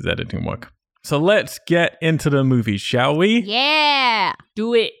all of his editing work. So let's get into the movie, shall we? Yeah!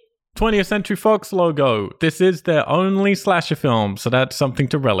 Do it. 20th Century Fox logo. This is their only slasher film, so that's something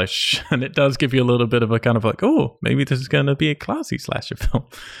to relish. And it does give you a little bit of a kind of like, oh, maybe this is going to be a classy slasher film.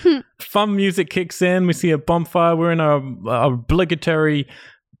 Fun music kicks in. We see a bonfire. We're in our obligatory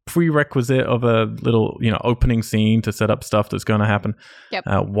prerequisite of a little, opening scene to set up stuff that's going to happen. Yep.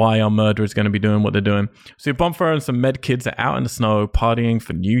 Why our murderer is going to be doing what they're doing. So a bonfire and some med kids are out in the snow partying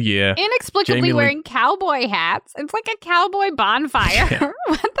for New Year. Inexplicably wearing cowboy hats. It's like a cowboy bonfire. Yeah.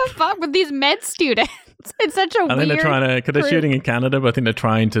 What the fuck with these med students? It's such a weird... I think they're trying to... Because they're shooting in Canada, but I think they're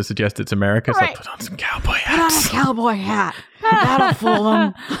trying to suggest it's America. Right. So put on some cowboy hats. Put on a cowboy hat. That'll fool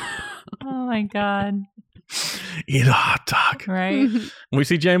them. Oh my God. Eat a hot dog. Right. We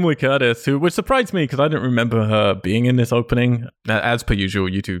see Jamie Lee Curtis, which surprised me because I didn't remember her being in this opening. As per usual,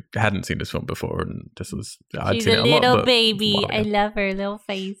 you two hadn't seen this film before, and this was... She's a little baby. I love her little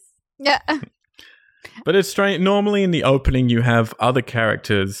face. Yeah. But it's strange. Normally in the opening, you have other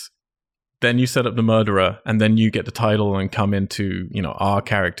characters, then you set up the murderer, and then you get the title and come into, our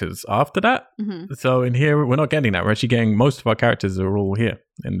characters after that. Mm-hmm. So in here, we're not getting that. We're actually getting most of our characters are all here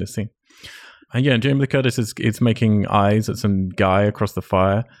in this scene. And Jamie Lee Curtis is making eyes at some guy across the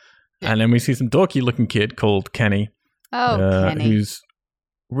fire. And then we see some dorky looking kid called Kenny. Kenny. Who's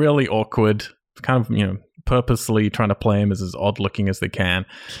really awkward, kind of, purposely trying to play him as odd looking as they can.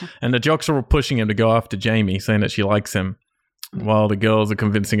 And the jocks are all pushing him to go after Jamie, saying that she likes him, while the girls are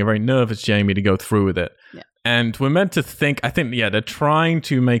convincing a very nervous Jamie to go through with it. Yeah. And we're meant to think, they're trying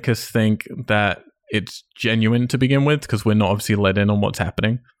to make us think that it's genuine to begin with, because we're not obviously let in on what's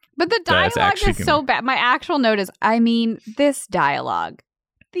happening. But the dialogue is so bad. My actual note is, this dialogue,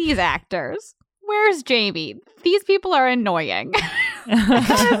 these actors, where's Jamie? These people are annoying.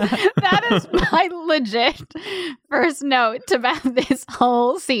 that is my legit first note about this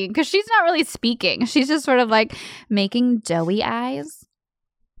whole scene. Because she's not really speaking. She's just sort of like making doughy eyes.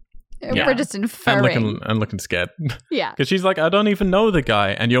 Yeah. We're just inferring. And looking scared. Yeah. Because she's like, I don't even know the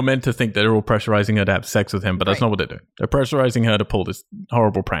guy. And you're meant to think that they're all pressurizing her to have sex with him, but that's not what they do. They're pressurizing her to pull this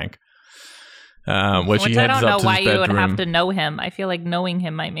horrible prank. Which I don't know why you would have to know him. I feel like knowing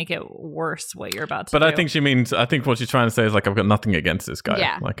him might make it worse what you're about to do. But I think what she's trying to say is like, I've got nothing against this guy.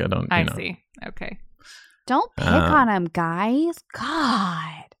 Yeah. Like, I don't, I see. Okay. Don't pick on him, guys.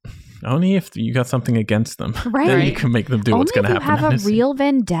 God. Only if you got something against them. Right. Then you can make them do what's going to happen. Only if you have a real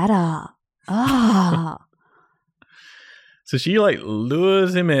vendetta. Ah. So she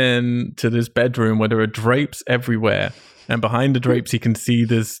lures him in to this bedroom where there are drapes everywhere. And behind the drapes, he can see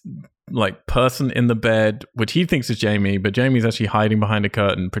this person in the bed, which he thinks is Jamie, but Jamie's actually hiding behind a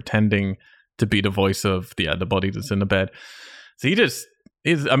curtain, pretending to be the voice of the body that's in the bed. So he just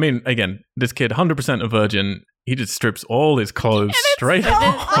is, again, this kid, 100% a virgin. He just strips all his clothes straight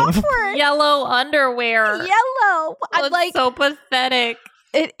off. Yellow underwear. Yellow. It's so pathetic.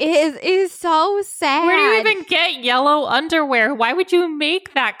 It is so sad. Where do you even get yellow underwear? Why would you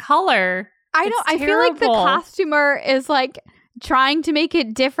make that color? I feel like the costumer is trying to make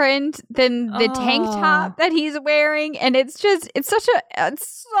it different than the tank top that he's wearing, and it's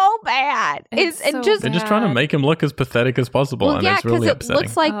so bad. They're just trying to make him look as pathetic as possible, and it's really upsetting. It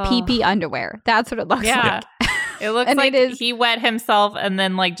looks like pee-pee underwear. That's what it looks like. It looks like he wet himself and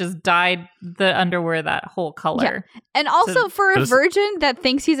then just dyed the underwear that whole color. Yeah. And also for a virgin that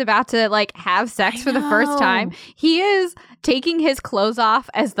thinks he's about to have sex for the first time, he is taking his clothes off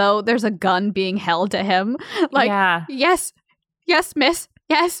as though there's a gun being held to him. Yes, miss.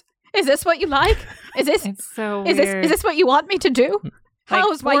 Yes. Is this what you like? Is this it's so weird. Is this what you want me to do?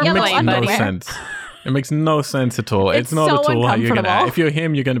 How's my yellow underwear? No sense. It makes no sense at all. It's not at all how you're going to... If you're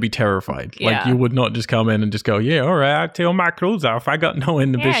him, you're going to be terrified. Yeah. You would not just come in and just go, yeah, all right, I'll take my clothes off. I got no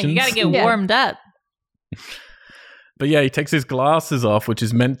inhibitions. Yeah, you got to get warmed up. But yeah, he takes his glasses off, which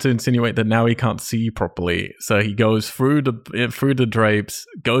is meant to insinuate that now he can't see properly. So he goes through the drapes,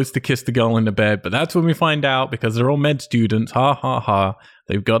 goes to kiss the girl in the bed. But that's when we find out, because they're all med students, ha ha ha,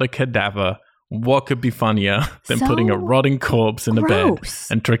 they've got a cadaver. What could be funnier than putting a rotting corpse in the bed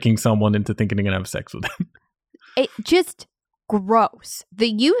and tricking someone into thinking they're going to have sex with them? It just gross. The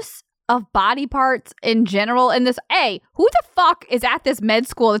use of body parts in general in this. Hey, who the fuck is at this med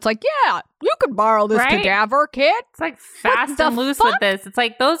school? It's yeah, you could borrow this cadaver, kid. It's fast and loose with this. It's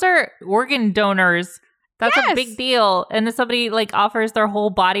those are organ donors That's a big deal. And if somebody like offers their whole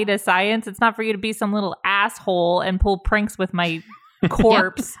body to science, it's not for you to be some little asshole and pull pranks with my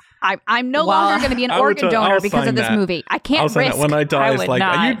corpse. I'm no longer going to be an organ donor because of this movie. I can't risk. When I die, it's like,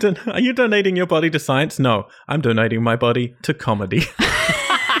 are you donating your body to science? No, I'm donating my body to comedy.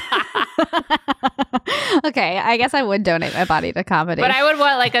 Okay, I guess I would donate my body to comedy. But I would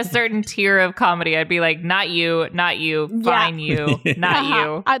want like a certain tier of comedy. I'd be like, not you, fine you, not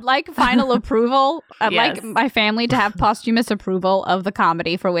you. I'd like final approval. I'd like my family to have posthumous approval of the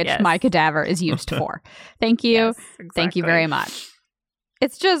comedy for which my cadaver is used for. Thank you. Yes, exactly. Thank you very much.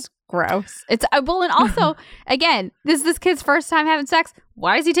 It's just gross. It's well, and also, again, this kid's first time having sex.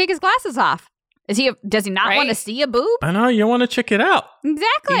 Why does he take his glasses off? Does he not want to see a boob? I know, you want to check it out.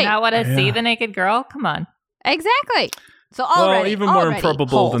 Exactly. Do you not want to see the naked girl? Come on. Exactly. So even more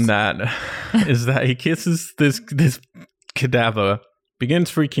improbable than that is that he kisses this cadaver,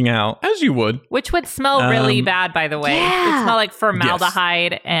 begins freaking out, as you would. Which would smell really bad, by the way. Yeah. It would smell like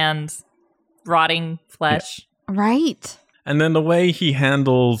formaldehyde and rotting flesh. Yeah. Right. And then the way he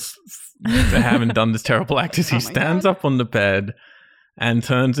handles having done this terrible act is he stands up on the bed and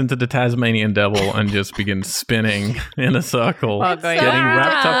turns into the Tasmanian devil and just begins spinning in a circle, getting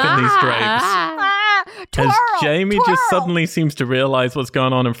wrapped up in these drapes. As Jamie just suddenly seems to realize what's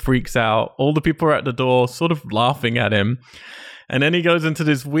going on and freaks out. All the people are at the door sort of laughing at him. And then he goes into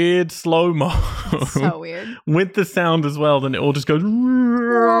this weird slow-mo. So weird. With the sound as well. Then it all just goes...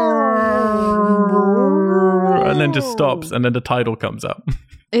 And then just stops. And then the title comes up.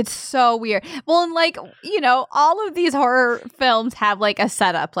 It's so weird. Well, and like, all of these horror films have like a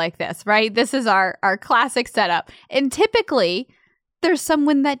setup like this, right? This is our classic setup. And typically, there's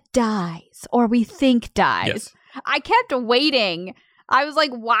someone that dies or we think dies. Yes. I kept waiting. I was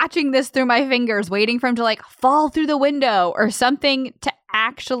like watching this through my fingers, waiting for him to like fall through the window or something to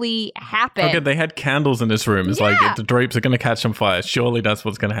actually happen. Okay, they had candles in this room. It's like if the drapes are going to catch on fire. Surely that's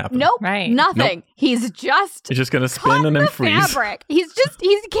what's going to happen. Nope, nothing. Nope. He's just going to spin and then freeze. Fabric. He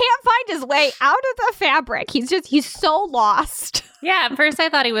can't find his way out of the fabric. He's so lost. Yeah, at first I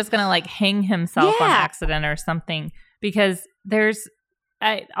thought he was going to like hang himself on accident or something because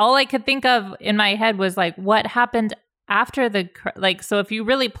all I could think of in my head was like what happened after so if you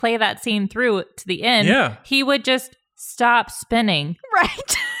really play that scene through to the end, he would just stop spinning.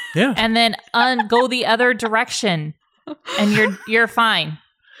 Right. Yeah. And then go the other direction and you're fine.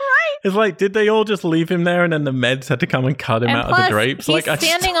 Right. It's like, did they all just leave him there and then the meds had to come and cut him out of the drapes? He's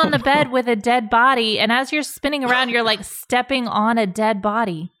standing on the bed with a dead body, and as you're spinning around, you're like stepping on a dead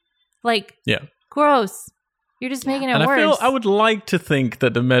body. Like, gross. You're just making it worse. I would like to think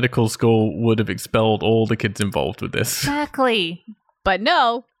that the medical school would have expelled all the kids involved with this. Exactly. But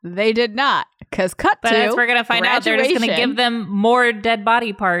no, they did not. Because as we're going to find out, they're just going to give them more dead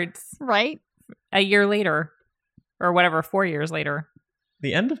body parts. Right. A year later. Or whatever, 4 years later.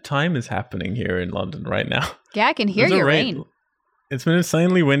 The end of time is happening here in London right now. Yeah, I can hear your rain. It's been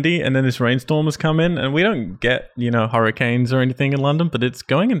insanely windy, and then this rainstorm has come in, and we don't get, hurricanes or anything in London, but it's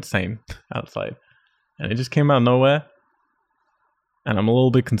going insane outside. And it just came out of nowhere. And I'm a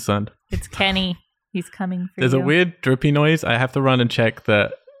little bit concerned. It's Kenny. He's coming for There's a weird drippy noise. I have to run and check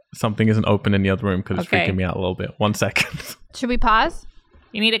that something isn't open in the other room because it's freaking me out a little bit. 1 second. Should we pause?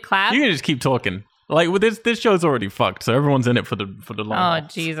 You need a clap? You can just keep talking. Like, this show's already fucked, so everyone's in it for the long haul.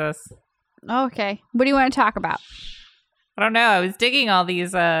 Jesus. Okay. What do you want to talk about? I don't know. I was digging all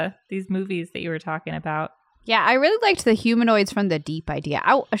these movies that you were talking about. Yeah, I really liked the humanoids from the Deep idea.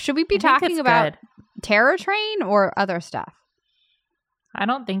 Should we be talking about Terror Train or other stuff? I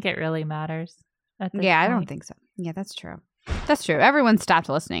don't think it really matters. I don't think so. Yeah, that's true. That's true. Everyone stopped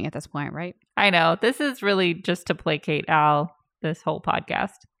listening at this point, right? I know. This is really just to placate Al, this whole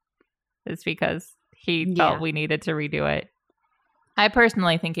podcast. It's because he felt we needed to redo it. I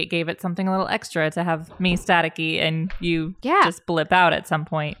personally think it gave it something a little extra to have me staticky and you just blip out at some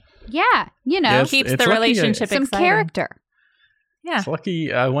point. Yeah, keeps the relationship some exciting. Character. Yeah. It's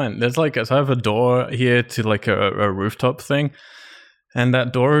lucky I went. There's so I have a door here to like a rooftop thing. And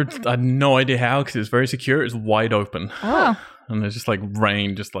that door, I had no idea how because it's very secure. It's wide open. Oh. And there's just like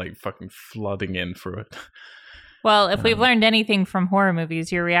rain just like fucking flooding in through it. Well, if we've learned anything from horror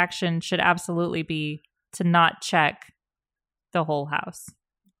movies, your reaction should absolutely be to not check the whole house.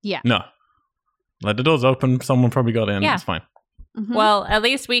 Yeah. No. Let the doors open. Someone probably got in. Yeah. It's fine. Mm-hmm. Well, at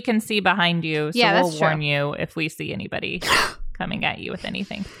least we can see behind you. So we'll warn true. You if we see anybody coming at you with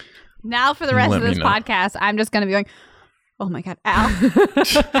anything. Now for the rest of this podcast, I'm just going to be going, oh my God, Al.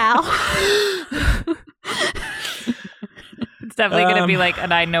 Al. It's definitely going to be like,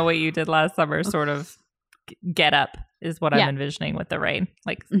 and I know what you did last summer sort of get up is what I'm envisioning with the rain.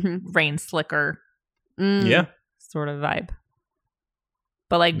 Like rain slicker Yeah. Sort of vibe.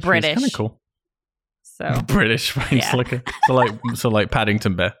 But like Which British. Kind of cool. So British rain slicker. So like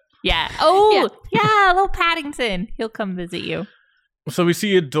Paddington Bear. Yeah. Oh, yeah, little Paddington. He'll come visit you. So we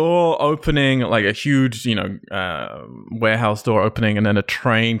see a door opening, like a huge, warehouse door opening, and then a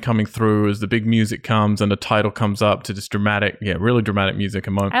train coming through as the big music comes and the title comes up to this dramatic, really dramatic music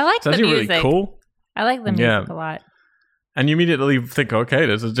and moment. I like the music. Really cool. I like the music a lot. And you immediately think, okay,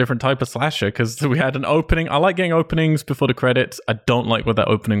 there's a different type of slasher because we had an opening. I like getting openings before the credits. I don't like what that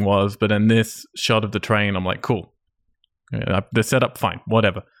opening was, but then this shot of the train, I'm like, cool. Yeah, the setup, fine,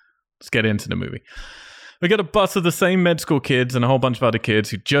 whatever. Let's get into the movie. We get a bus of the same med school kids and a whole bunch of other kids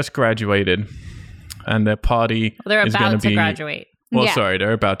who just graduated, and their party they're is going about to be graduate. Well, sorry,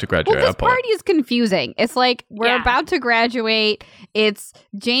 they're about to graduate. Well, this party is confusing. It's like we're about to graduate. It's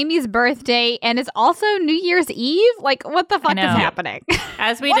Jamie's birthday, and it's also New Year's Eve. Like, what the fuck is happening?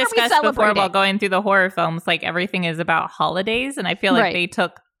 As we discussed before about going through the horror films, like everything is about holidays, and I feel like they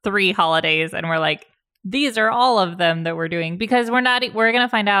took 3 holidays and we're like, these are all of them that we're doing because we're going to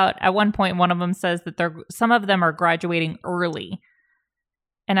find out at one point. One of them says that some of them are graduating early,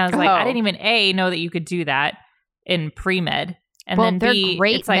 and I was like, I didn't even know that you could do that in pre-med. And then B,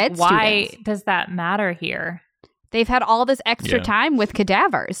 it's like, why does that matter here? They've had all this extra time with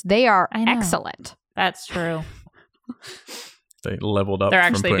cadavers. They are excellent. That's true. They leveled up. They're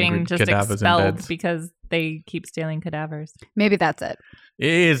actually being just expelled because they keep stealing cadavers. Maybe that's it.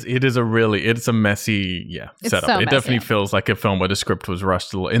 It's a messy, setup. So it definitely feels like a film where the script was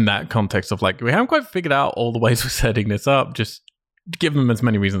rushed in that context of like, we haven't quite figured out all the ways we're setting this up. Just give them as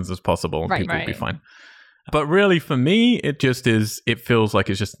many reasons as possible and people will be fine. But really, for me, it feels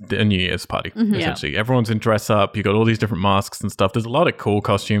like it's just a New Year's party, essentially. Everyone's in dress up. You got all these different masks and stuff. There's a lot of cool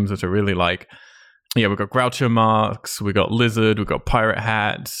costumes that are really like, we've got Groucho masks, we got Lizard, we got pirate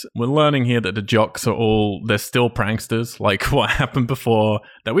hats. We're learning here that the jocks they're still pranksters, like what happened before.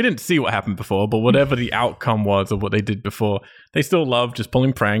 That we didn't see what happened before, but whatever the outcome was of what they did before, they still love just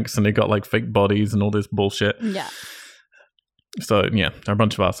pulling pranks, and they got like fake bodies and all this bullshit. Yeah. So, they're a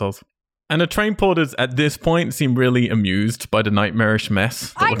bunch of assholes. And the train porters at this point seem really amused by the nightmarish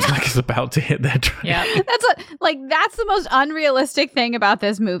mess that looks like it's about to hit their train. Yeah, that's the most unrealistic thing about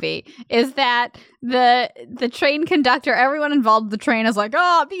this movie is that the train conductor, everyone involved with the train is like,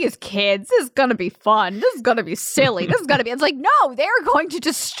 oh, these kids, this is gonna be fun. This is gonna be silly. This is gonna be. It's like, no, they're going to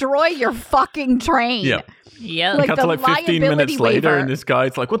destroy your fucking train. Yeah. Yeah, like cut to 15 minutes later, and this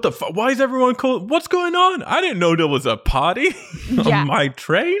guy's like, "What the fuck? Why is everyone called? What's going on? I didn't know there was a party on my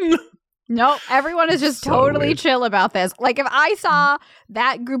train." No, everyone is just totally chill about this. Like, if I saw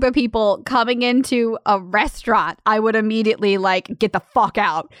that group of people coming into a restaurant, I would immediately, get the fuck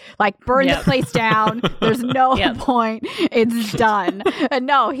out. Like, burn the place down. There's no point. It's done. And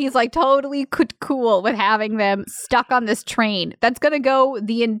no, he's, totally cool with having them stuck on this train. That's going to go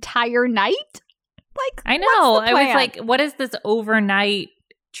the entire night? I know. I was like, what is this overnight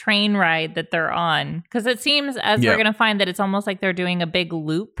train ride that they're on? Because it seems, as we're going to find, that it's almost like they're doing a big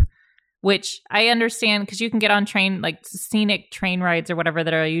loop. Which I understand because you can get on train, scenic train rides or whatever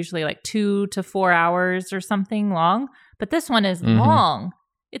that are usually 2 to 4 hours or something long. But this one is long.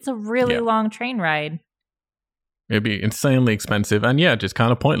 It's a really long train ride. It'd be insanely expensive and just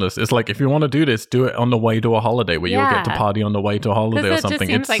kind of pointless. It's like if you want to do this, do it on the way to a holiday where you'll get to party on the way to a holiday or something.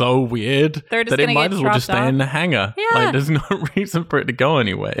 It's so weird that it might as well just stay in the hangar. Yeah. There's no reason for it to go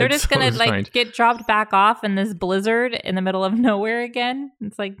anywhere. They're just going to get dropped back off in this blizzard in the middle of nowhere again.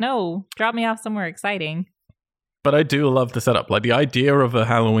 It's like, no, drop me off somewhere exciting. But I do love the setup. The idea of a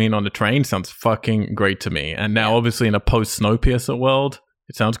Halloween on the train sounds fucking great to me. And now obviously in a post-Snowpiercer world,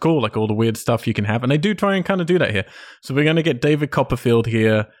 it sounds cool, all the weird stuff you can have. And they do try and kind of do that here. So we're going to get David Copperfield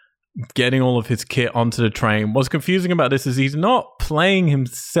here, getting all of his kit onto the train. What's confusing about this is he's not playing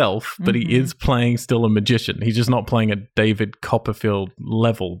himself, but he is playing still a magician. He's just not playing a David Copperfield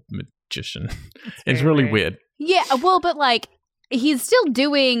level magician. It's really weird. Yeah, well, but he's still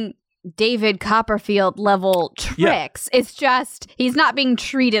doing David Copperfield level tricks. Yeah. It's just he's not being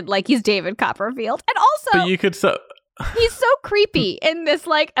treated like he's David Copperfield. And also, but you could he's so creepy in this,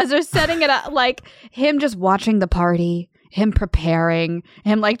 as they're setting it up, him just watching the party, him preparing,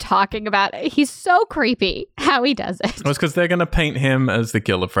 him talking about it. He's so creepy how he does it. Well, it's because they're going to paint him as the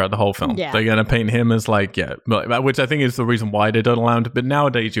killer throughout the whole film. Yeah. They're going to paint him as which I think is the reason why they don't allow him to. But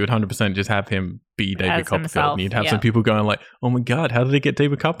nowadays you would 100% just have him be David Copperfield. Himself, and you'd have some people going oh my God, how did they get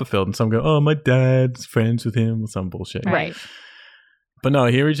David Copperfield? And some go, oh, my dad's friends with him or some bullshit. Right. But no,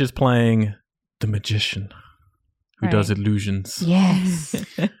 here he's just playing the magician. Who does illusions. Yes.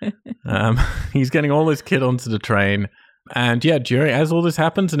 He's getting all his kid onto the train. And yeah, as all this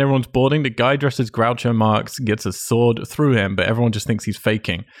happens and everyone's boarding, the guy dressed as Groucho Marx gets a sword through him, but everyone just thinks he's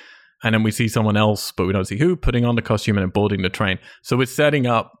faking. And then we see someone else, but we don't see who, putting on the costume and boarding the train. So we're setting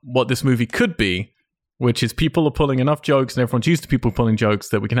up what this movie could be, which is people are pulling enough jokes and everyone's used to people pulling jokes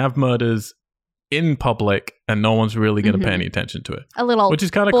that we can have murders in public and no one's really going to pay any attention to it. A little which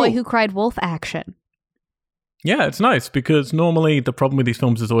is kind of boy cool. who cried wolf action. Yeah, it's nice because normally the problem with these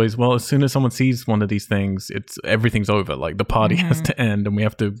films is always, well, as soon as someone sees one of these things, everything's over. Like the party has to end and we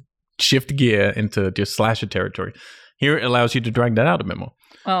have to shift gear into just slasher territory. Here it allows you to drag that out a bit more.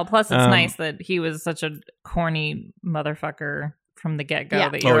 Well, plus it's nice that he was such a corny motherfucker from the get-go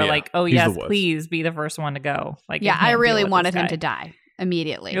that you were like, oh, yes, please be the first one to go. Like, yeah, I really wanted him to die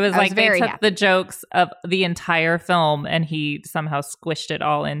immediately. It was like they took the jokes of the entire film and he somehow squished it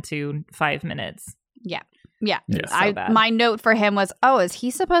all into 5 minutes. Yeah. My note for him was, oh, is he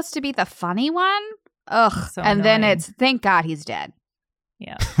supposed to be the funny one? Ugh. So and annoying. Then it's, thank God he's dead.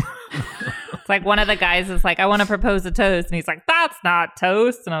 Yeah. It's like one of the guys is like, I want to propose a toast. And he's like, that's not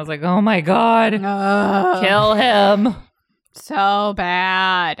toast. And I was like, oh my God. Kill him. So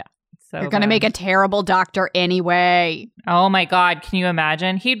bad. You're going to make a terrible doctor anyway. Oh my God. Can you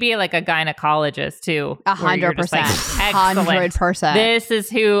imagine? He'd be like a gynecologist too. 100%. Like, 100%. This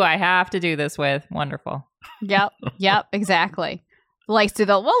is who I have to do this with. Wonderful. Yep, exactly. Likes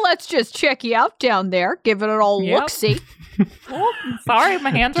to let's just check you out down there. Give it an old look-see. Oh, sorry,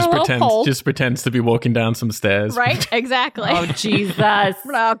 my hands are a little cold. Just pretends to be walking down some stairs. Right, exactly. Oh, Jesus. I'm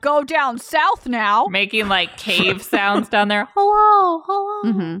gonna go down south now. Making like cave sounds down there. Hello.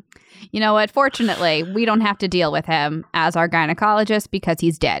 Mm-hmm. You know what? Fortunately, we don't have to deal with him as our gynecologist because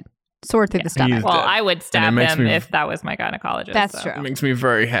he's dead. Sword through the stomach. Well, I would stab him if that was my gynecologist. That's true. It makes me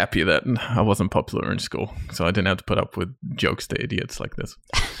very happy that I wasn't popular in school, so I didn't have to put up with jokes to idiots like this.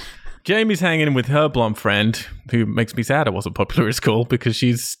 Jamie's hanging with her blonde friend, who makes me sad I wasn't popular at school because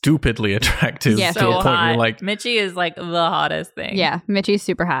she's stupidly attractive. Yeah, so to a point where like Mitchie is like the hottest thing. Yeah, Mitchie's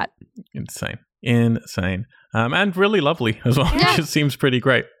super hot. Insane. And really lovely as well. Yeah. She seems pretty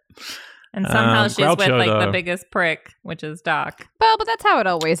great. And somehow she's Groucho, with like the biggest prick, which is Doc. Well, but that's how it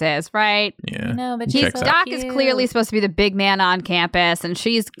always is, right? Yeah. No, but Doc is clearly supposed to be the big man on campus, and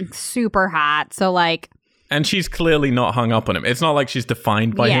she's super hot. So like, and she's clearly not hung up on him. It's not like she's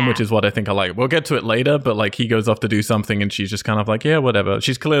defined by him, which is what I think I like. We'll get to it later, but like he goes off to do something, and she's just kind of like, yeah, whatever.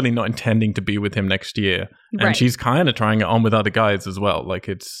 She's clearly not intending to be with him next year, and she's kind of trying it on with other guys as well. Like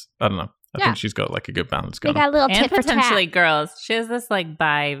it's, I don't know. I think she's got like a good balance going. They got a little tit for tat. Potentially girls. She has this like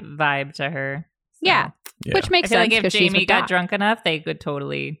vibe to her. So. Yeah, which makes sense. Like if Jamie got drunk enough, they could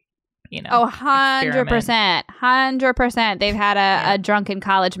totally, 100%. 100%. They've had a drunken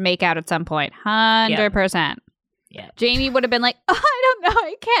college makeout at some point. 100%. Yeah. Jamie would have been like, oh, I don't know,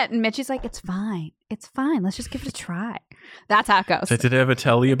 I can't. And Mitchie's like, it's fine. Let's just give it a try. That's how it goes. So did I ever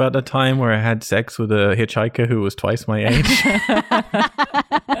tell you about the time where I had sex with a hitchhiker who was twice my age?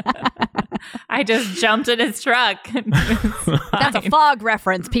 I just jumped in his truck. That's a fog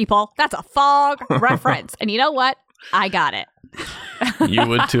reference, people. That's a fog reference. And you know what? I got it. You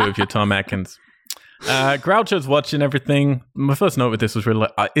would too if you're Tom Atkins. Groucho's watching everything. My first note with this was really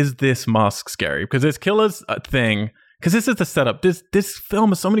like, is this mask scary? Because this killer's thing, because this is the setup. This film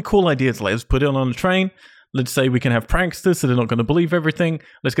has so many cool ideas. Let's put it on a train. Let's say we can have pranksters so they're not going to believe everything.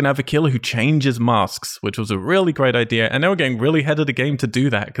 Let's going to have a killer who changes masks, which was a really great idea. And they were getting really ahead of the game to do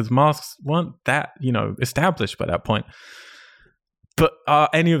that because masks weren't that, established by that point. But are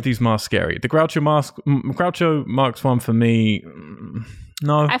any of these masks scary? The Groucho Marx one for me,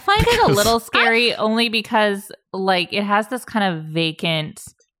 no. I find it a little scary only because like it has this kind of vacant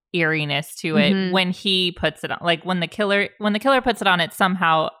eeriness to it when he puts it on. Like when the killer puts it on, it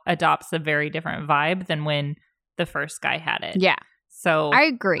somehow adopts a very different vibe than when the first guy had it. Yeah. So I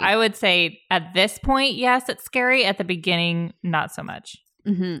agree. I would say at this point, yes, it's scary. At the beginning, not so much.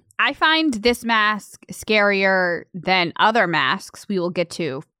 Mm-hmm. I find this mask scarier than other masks we will get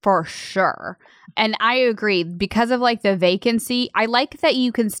to for sure. And I agree because of like the vacancy. I like that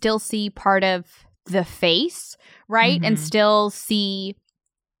you can still see part of the face, right? And still see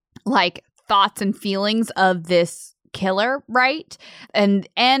like thoughts and feelings of this killer, right? And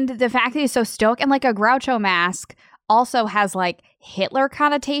the fact that he's so stoic and like a Groucho mask also has like Hitler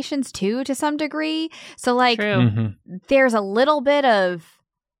connotations too to some degree. So like there's a little bit of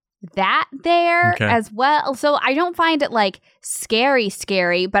that there as well. So I don't find it like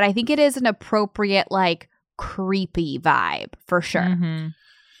scary, but I think it is an appropriate like creepy vibe for sure.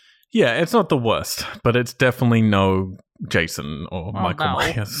 Yeah, it's not the worst, but it's definitely no Jason or Michael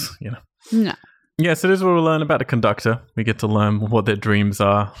Myers, No. Yeah, so this is where we learn about the conductor. We get to learn what their dreams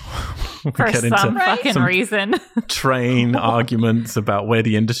are. For some fucking reason. Train arguments about where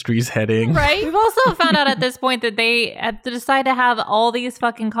the industry's heading. Right. We've also found out at this point that they had to decide to have all these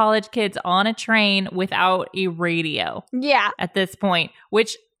fucking college kids on a train without a radio. Yeah. At this point,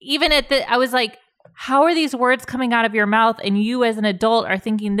 which even I was like, how are these words coming out of your mouth and you as an adult are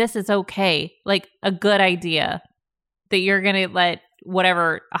thinking this is okay, like a good idea that you're going to let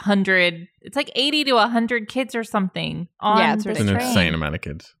whatever 100, it's like 80 to 100 kids or something on this train. It's an insane amount of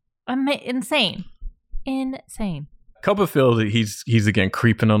kids. Insane. Copperfield, he's again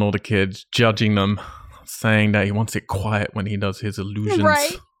creeping on all the kids, judging them, saying that he wants it quiet when he does his illusions.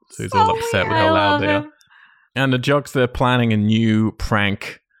 Right. So he's all upset with how loud they are. And the jocks, they're planning a new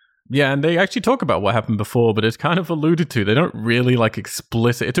prank. Yeah, and they actually talk about what happened before, but it's kind of alluded to. They don't really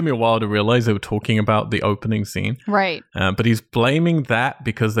explicit. It took me a while to realize they were talking about the opening scene. Right. But he's blaming that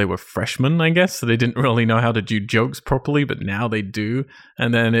because they were freshmen, I guess. So they didn't really know how to do jokes properly, but now they do.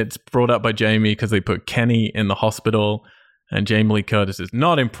 And then it's brought up by Jamie because they put Kenny in the hospital. And Jamie Lee Curtis is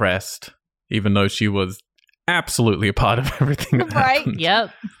not impressed, even though she was absolutely a part of everything that happened.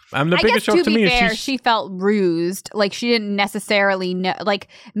 Yep. The biggest shock to me is she felt rused. Like, she didn't necessarily know. Like,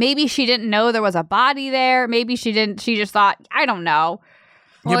 maybe she didn't know there was a body there. Maybe she didn't. She just thought, I don't know.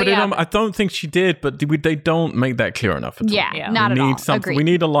 I don't think she did, but they don't make that clear enough at all. Yeah, not at all. Agreed. We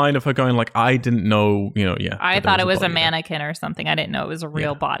need a line of her going like, I didn't know, I thought it was a mannequin or something. I didn't know it was a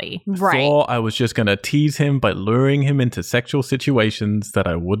real body. Right. Or I was just going to tease him by luring him into sexual situations that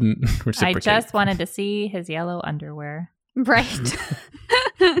I wouldn't reciprocate. I just wanted to see his yellow underwear. Right.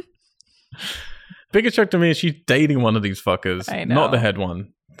 Biggest shock to me is she's dating one of these fuckers. I know. Not the head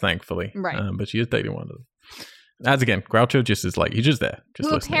one, thankfully. Right. But she is dating one of them. As again, Groucho just is he's just there. Just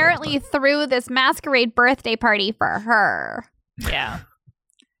who apparently threw this masquerade birthday party for her. Yeah.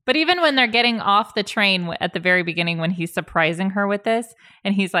 But even when they're getting off the train at the very beginning, when he's surprising her with this,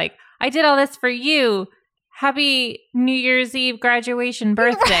 and he's like, I did all this for you. Happy New Year's Eve graduation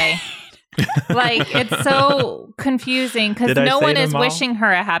birthday. It's so confusing because no one is wishing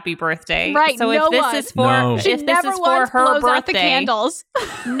her a happy birthday. Right. So if this is for her birthday, the candles.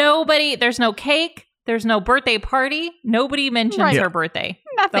 there's no cake. There's no birthday party. Nobody mentions her birthday.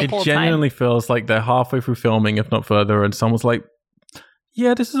 Nothing. It genuinely feels like they're halfway through filming, if not further, and someone's like,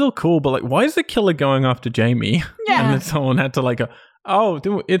 yeah, this is all cool, but why is the killer going after Jamie? Yeah. And then someone had to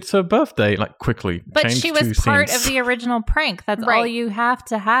it's her birthday, quickly. But she was part of the original prank. That's all you have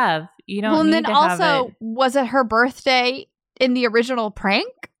to have. You don't need to have it. And then also, was it her birthday in the original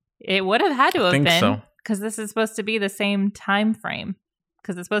prank? It would have had to have been. So. Because this is supposed to be the same time frame.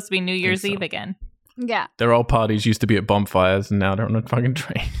 Because it's supposed to be New Year's Eve again. Yeah. Their old parties used to be at bonfires, and now they're on a fucking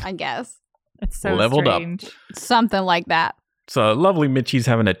train. I guess. It's so leveled strange. up. Something like that. So lovely Mitchie's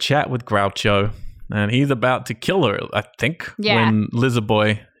having a chat with Groucho, and he's about to kill her, I think, when Lizard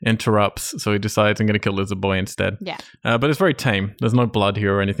Boy interrupts. So he decides I'm going to kill Lizard Boy instead. Yeah. But it's very tame. There's no blood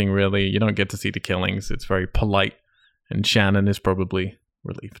here or anything, really. You don't get to see the killings. It's very polite, and Shannon is probably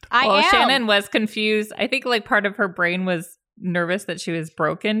relieved. Shannon was confused. I think part of her brain was nervous that she was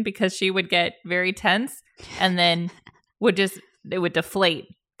broken because she would get very tense and then it would deflate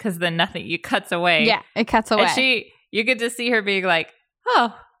because then it cuts away. Yeah, it cuts away. And you get to see her being like,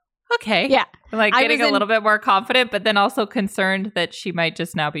 oh, okay. Yeah. Getting a little bit more confident, but then also concerned that she might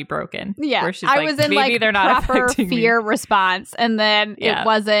just now be broken. Yeah. Where she's I was in maybe they're not proper fear response, and then it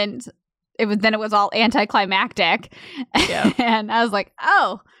wasn't. Then it was all anticlimactic. Yeah. And I was like,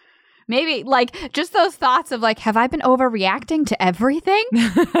 oh. Maybe, just those thoughts of, have I been overreacting to everything?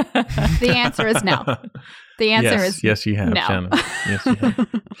 The answer is no. The answer is yes, you have, no. Shannon. Yes, you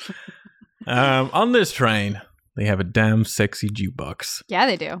have. On this train, they have a damn sexy jukebox. Yeah,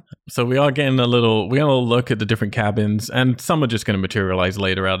 they do. So we are getting a little look at the different cabins, and some are just going to materialize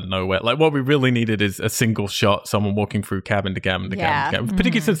later out of nowhere. What we really needed is a single shot, someone walking through cabin to cabin to cabin to cabin,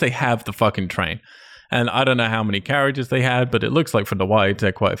 particularly since they have the fucking train. And I don't know how many carriages they had, but it looks like from the wide, there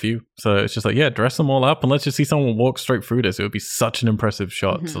are quite a few. So it's just dress them all up and let's just see someone walk straight through this. It would be such an impressive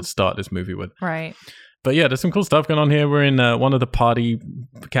shot to start this movie with. Right. But yeah, there's some cool stuff going on here. We're in one of the party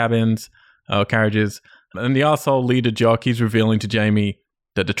cabins, carriages. And the arsehole leader jock, he's revealing to Jamie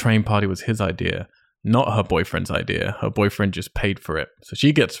that the train party was his idea, not her boyfriend's idea. Her boyfriend just paid for it. So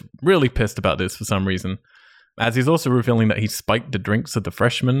she gets really pissed about this for some reason. As he's also revealing that he spiked the drinks of the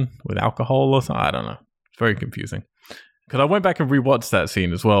freshmen with alcohol or something. I don't know. It's very confusing. Because I went back and rewatched that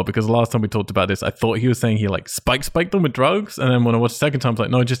scene as well, because the last time we talked about this, I thought he was saying he spiked them with drugs. And then when I watched the second time, I was like,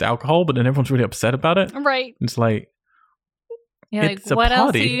 no, just alcohol. But then everyone's really upset about it. Right. It's You're like, what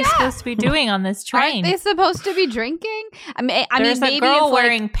else are you supposed to be doing on this train? Aren't they supposed to be drinking? I mean, there's maybe a girl it's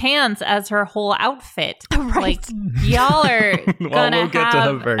wearing pants as her whole outfit. Right. Like, y'all are gonna get have to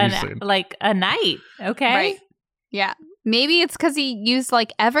her very soon. Like a night, okay? Right. Yeah. Maybe it's because he used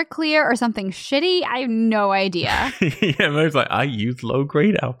like Everclear or something shitty. I have no idea. Yeah, maybe it's like, I use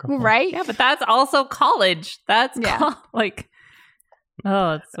low-grade alcohol. Right? Yeah, but that's also college. That's like...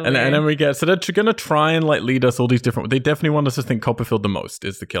 Oh, it's so and then we get, so they're going to try and like lead us all these different, they definitely want us to think Copperfield the most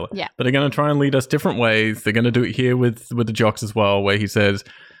is the killer. Yeah. But they're going to try and lead us different ways. They're going to do it here with the jocks as well, where he says,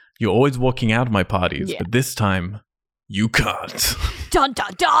 you're always walking out of my parties, but this time you can't. Dun,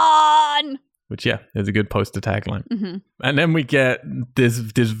 dun, dun! Which, yeah, is a good poster tagline. Mm-hmm. And then we get this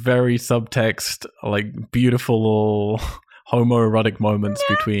very subtext, like beautiful homoerotic moments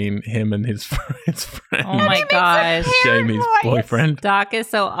between him and his friend. Oh my gosh. Jamie's boyfriend. Doc is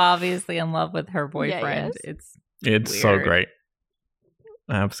so obviously in love with her boyfriend. Yeah, it's weird. so great.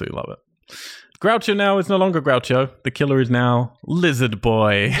 I absolutely love it. Groucho now is no longer Groucho. The killer is now Lizard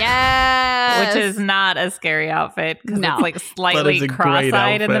Boy. Yes. Which is not a scary outfit because No. it's like slightly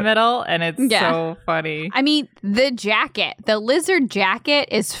cross-eyed in the middle and it's so funny. I mean, the jacket, the lizard jacket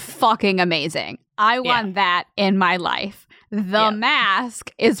is fucking amazing. I want that in my life. The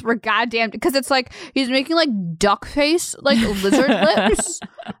mask is for goddamn, because it's like he's making like duck face, like lizard lips.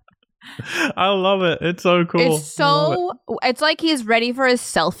 I love it. It's so cool. It's like he's ready for his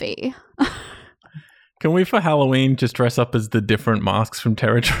selfie. Can we, for Halloween, just dress up as the different masks from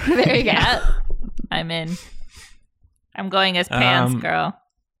Territory? There you go. I'm in. I'm going as Pants Girl.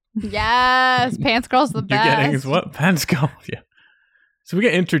 Yes, Pants Girl's the best. You're getting as what? Pants Girl? Yeah. So we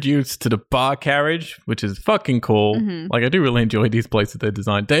get introduced to the bar carriage, which is fucking cool. Mm-hmm. Like, I do really enjoy these places they're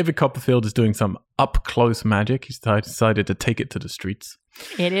designed. David Copperfield is doing some up-close magic. He's decided to take it to the streets.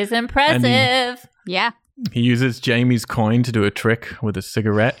 It is impressive. He uses Jamie's coin to do a trick with a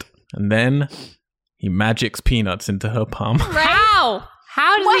cigarette, and then he magics peanuts into her palm. How?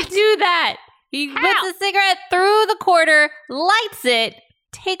 How does he do that? He puts the cigarette through the quarter, lights it,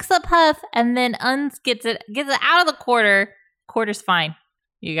 takes a puff, and then gets it out of the quarter. Quarter's fine,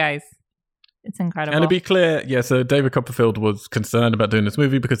 you guys. It's incredible. And to be clear, so David Copperfield was concerned about doing this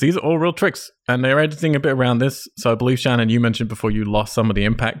movie because these are all real tricks, and they're editing a bit around this. So I believe, Shannon, you mentioned before you lost some of the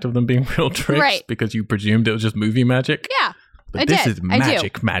impact of them being real tricks because you presumed it was just movie magic. Yeah, but this is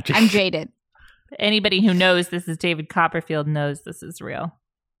magic. I'm jaded. Anybody who knows this is David Copperfield knows this is real.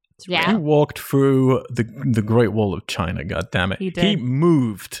 It's real. He walked through the Great Wall of China, goddammit. He did. He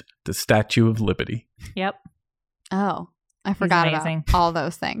moved the Statue of Liberty. Yep. Oh, I forgot about all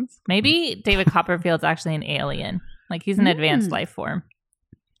those things. Maybe David Copperfield's actually an alien. Like, he's an advanced life form.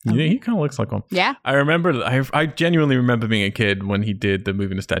 Yeah, he kind of looks like one. Yeah. I remember, I genuinely remember being a kid when he did the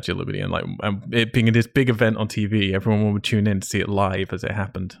movie The Statue of Liberty, and like it being this big event on TV. Everyone would tune in to see it live as it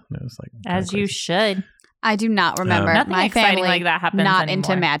happened. And it was like, as you should. I do not remember. Nothing My exciting family like that happens not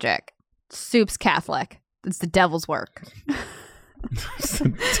anymore. into magic. Soup's Catholic. It's the devil's work. It's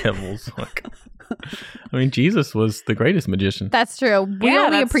the devil's work. I mean, Jesus was the greatest magician. That's true. We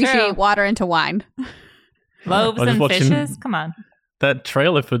only appreciate water into wine. Loaves and fishes? Come on. That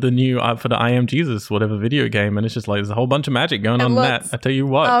trailer for the new, for the I Am Jesus, whatever video game, and it's just like, there's a whole bunch of magic going on in that. I tell you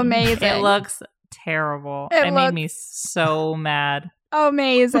what. Amazing. It looks terrible. It made me so mad.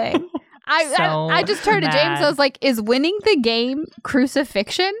 Amazing. I just turned to James. I was like, is winning the game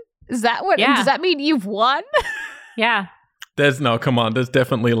crucifixion? Is that what? Does that mean you've won? Yeah. There's definitely there's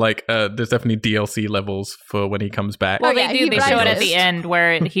definitely DLC levels for when he comes back. Well, they do. They show it at the end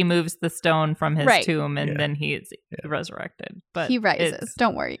where he moves the stone from his tomb and then he is resurrected. But he rises.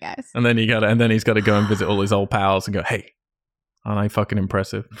 Don't worry, guys. And then he's got to go and visit all his old pals and go, hey, aren't I fucking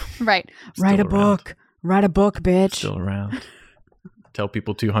impressive? Right. Write a book. Write a book, bitch. Still around. Tell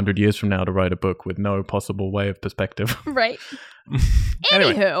people 200 years from now to write a book with no possible way of perspective. Right.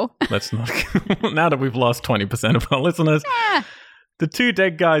 Anyway, Anywho. Let's not. Now that we've lost 20% of our listeners, the two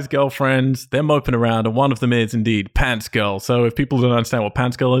dead guys' girlfriends, they're moping around, and one of them is indeed Pants Girl. So if people don't understand what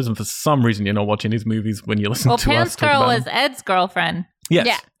Pants Girl is, and for some reason you're not watching these movies when you listen to us Pants talk Girl about is Ed's girlfriend. Yes.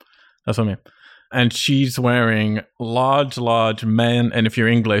 Yeah. That's what I mean. And she's wearing large men, and if you're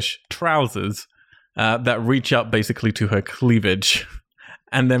English, trousers that reach up basically to her cleavage.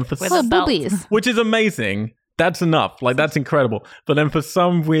 And then for boobies, which is amazing. That's enough. Like, that's incredible. But then for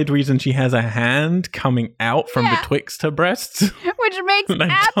some weird reason, she has a hand coming out from betwixt her breasts. Which makes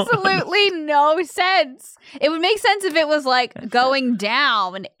absolutely no sense. It would make sense if it was like going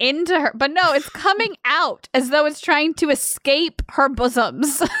down into her. But no, it's coming out as though it's trying to escape her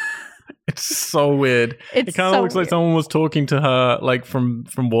bosoms. It's so weird. It kind of looks like someone was talking to her like from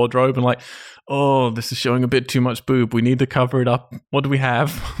wardrobe and like, this is showing a bit too much boob. We need to cover it up. What do we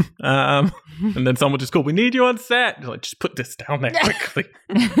have? And then someone just called, we need you on set. Like, just put this down there quickly.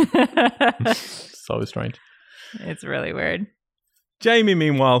 So strange. It's really weird. Jamie,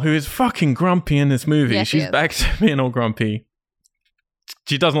 meanwhile, who is fucking grumpy in this movie. Yeah, she's back to being all grumpy.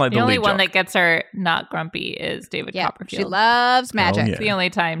 She doesn't like the lead only one jock. that gets her not grumpy is David Copperfield. She loves magic. Yeah. It's the only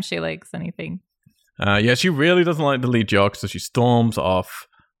time she likes anything. She really doesn't like the lead jock, so she storms off.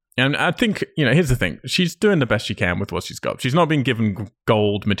 And I think, here's the thing. She's doing the best she can with what she's got. She's not being given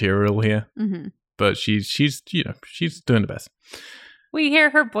gold material here, but she's doing the best. We hear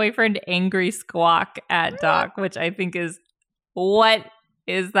her boyfriend angry squawk at Doc, which I think is, what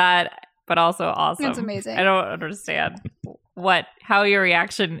is that? But also awesome. It's amazing. I don't understand how your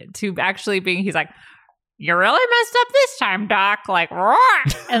reaction to actually being, he's like, you really messed up this time, Doc. Like, roar.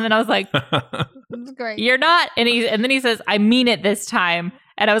 And then I was like, that's great. You're not. And then he says, I mean it this time.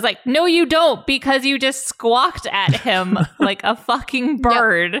 And I was like, no, you don't, because you just squawked at him like a fucking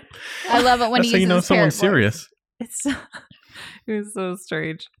bird. Yep. I love it when he uses someone's serious. It was so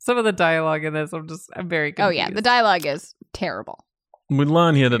strange. Some of the dialogue in this, I'm very confused. Oh, yeah. The dialogue is terrible. We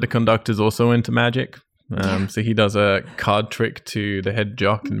learn here that the conductor's also into magic. So he does a card trick to the head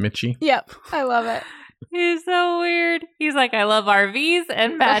jock and Mitchie. Yep. I love it. He's so weird. He's like, I love RVs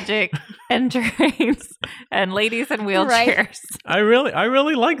and magic and trains and ladies in wheelchairs. Right. I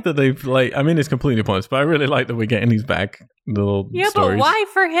really like that they've it's completely pointless, but I really like that we're getting these back little stories. But why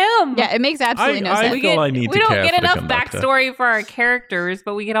for him? Yeah, it makes absolutely no sense. I feel I need to care for the conductor. We don't get enough backstory for our characters,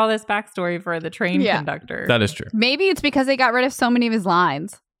 but we get all this backstory for the train conductor. That is true. Maybe it's because they got rid of so many of his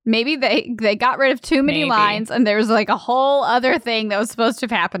lines. Maybe they got rid of too many lines, and there's like a whole other thing that was supposed to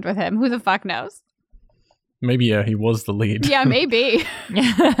have happened with him. Who the fuck knows? Maybe he was the lead. Yeah, maybe.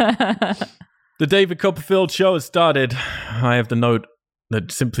 The David Copperfield show has started. I have the note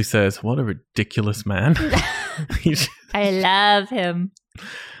that simply says, what a ridiculous man. I love him.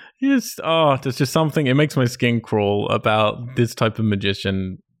 There's just something, it makes my skin crawl about this type of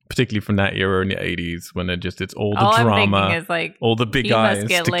magician, particularly from that era in the 80s, when it's all the drama, I'm thinking is like, all the big eyes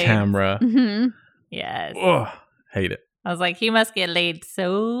to laid. camera. Mm-hmm. Yes. Oh, hate it. I was like, he must get laid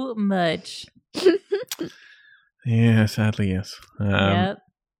so much. Yeah, sadly, yes. Yep.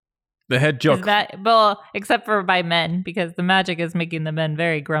 The head jock. Except for by men, because the magic is making the men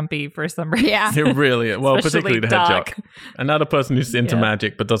very grumpy for some reason. Yeah. It really is. Well, particularly the head jock. Another person who's into Yeah.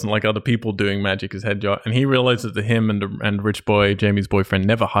 magic but doesn't like other people doing magic is head jock. And he realizes that him and Rich Boy, Jamie's boyfriend,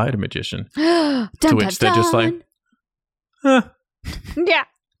 never hired a magician. Dun, to which they're just like, yeah,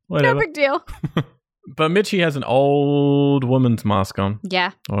 whatever. no big deal. But Mitchie has an old woman's mask on.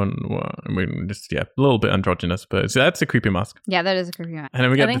 Yeah. A little bit androgynous, but that's a creepy mask. Yeah, that is a creepy mask. And then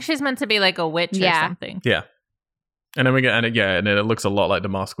we get I think she's meant to be like a witch or something. Yeah. And then and it looks a lot like the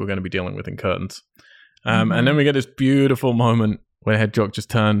mask we're going to be dealing with in Curtains. And then we get this beautiful moment where Head Jock just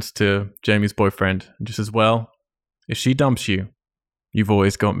turns to Jamie's boyfriend and just says, well, if she dumps you, you've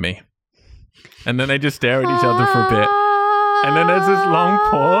always got me. And then they just stare at each other for a bit. And then there's this long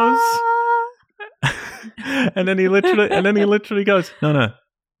pause. and then he literally goes, no,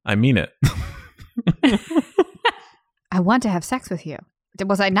 I mean it. I want to have sex with you.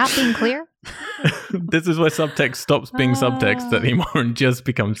 Was I not being clear? This is where subtext stops being subtext anymore and just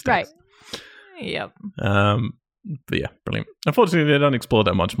becomes text. Right. Yep. But yeah, brilliant. Unfortunately, they don't explore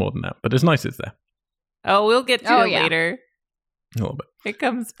that much more than that, but it's nice it's there. Oh, we'll get to it later. A little bit. It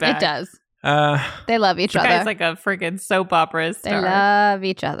comes back. It does. They love each other. The guy's like a freaking soap opera star. They love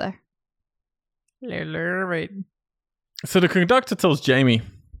each other. Right. So the conductor tells Jamie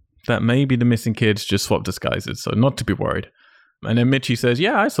that maybe the missing kids just swapped disguises, so not to be worried. And then Mitchie says,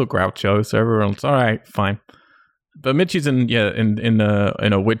 yeah, I saw Groucho, so everyone's all right, fine. But Mitchie's in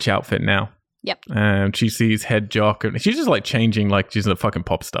a witch outfit now. Yep. And she sees Head Jock, and she's just like changing like she's a fucking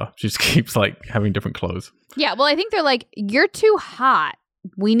pop star. She just keeps like having different clothes. Yeah, well, I think they're like, you're too hot.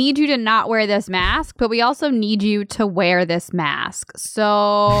 We need you to not wear this mask, but we also need you to wear this mask.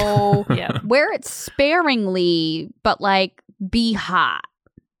 So wear it sparingly, but like be hot.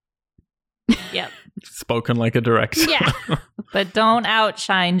 Yep. Spoken like a director. Yeah. But don't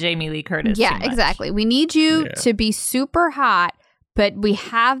outshine Jamie Lee Curtis. Yeah, exactly. We need you to be super hot, but we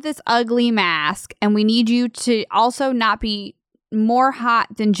have this ugly mask, and we need you to also not be more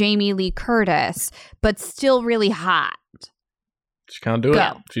hot than Jamie Lee Curtis, but still really hot. She can't do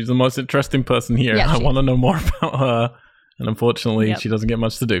it. She's the most interesting person here. I want to know more about her. And unfortunately, she doesn't get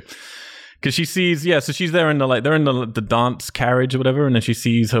much to do. Because she sees, so she's there in they're in the dance carriage or whatever. And then she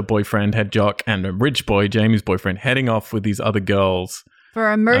sees her boyfriend, Head Jock, and a Rich Boy, Jamie's boyfriend, heading off with these other girls.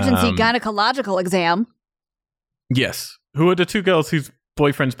 For emergency gynecological exam. Yes. Who are the two girls whose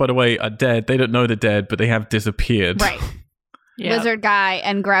boyfriends, by the way, are dead. They don't know they're dead, but they have disappeared. Right. Yep. Lizard guy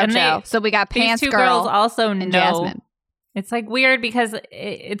and Groucho. So we got Pants Girl. These two girl girls also and know. Jasmine. It's like weird because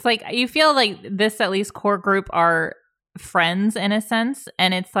it's like you feel like this at least core group are friends in a sense,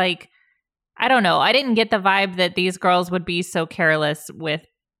 and it's like I don't know. I didn't get the vibe that these girls would be so careless with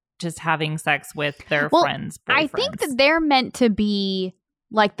just having sex with their friends. Boyfriends. I think that they're meant to be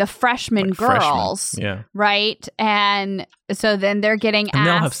like the freshman girls, right? And so then they're getting asked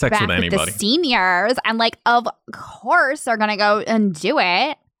they'll have sex back with the seniors, and like, of course, they're gonna go and do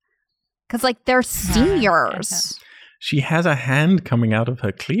it because like they're seniors. She has a hand coming out of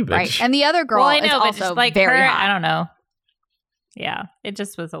her cleavage, right? And the other girl is also like very her, hot. I don't know. Yeah, it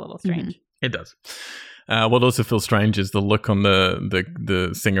just was a little strange. It does. What also feels strange is the look on the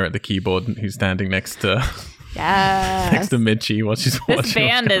singer at the keyboard who's standing next to. Next to Mitchie while she's watching. This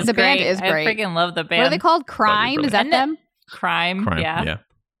band is the great. Band is great. I freaking love the band. What are they called? Crime? Is that them? Crime. Yeah.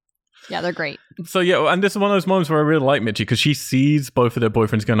 Yeah, they're great. So yeah, and this is one of those moments where I really like Mitchie because she sees both of their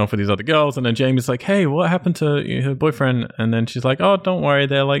boyfriends going off with these other girls, and then Jamie's like, "Hey, what happened to her boyfriend?" And then she's like, "Oh, don't worry,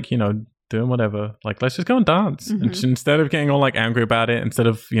 they're like, doing whatever. Like, let's just go and dance." Mm-hmm. And she, instead of getting all like angry about it, instead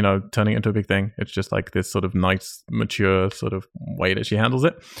of turning it into a big thing, it's just like this sort of nice, mature sort of way that she handles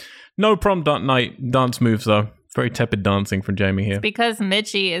it. No prom night dance moves though. Very tepid dancing from Jamie here. It's because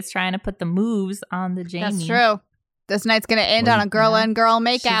Mitchie is trying to put the moves on the Jamie. That's true. This night's going to end on a girl-on-girl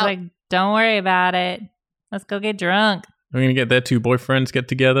makeout. She's like, don't worry about it. Let's go get drunk. We're going to get their two boyfriends get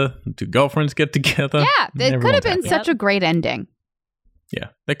together, two girlfriends get together. Yeah, it could have been such a great ending. Yeah,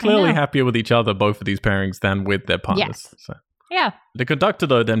 they're clearly happier with each other, both of these pairings, than with their partners. Yes. So. Yeah. The conductor,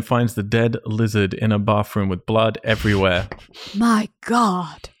 though, then finds the dead lizard in a bathroom with blood everywhere. My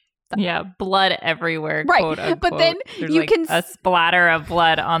God. Yeah, blood everywhere, right? Quote, unquote. But then There's can a splatter of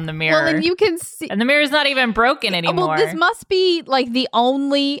blood on the mirror. Well, and you can see, and the mirror's not even broken anymore. Well, this must be like the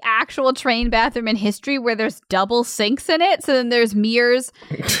only actual train bathroom in history where there's double sinks in it. So then there's mirrors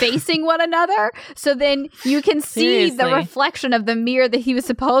facing one another. So then you can see the reflection of the mirror that he was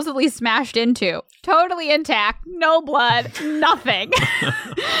supposedly smashed into, totally intact, no blood, nothing.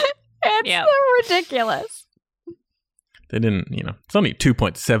 It's ridiculous. They didn't, it's only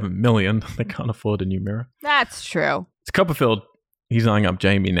 $2.7 million. They can't afford a new mirror. That's true. It's Copperfield. He's eyeing up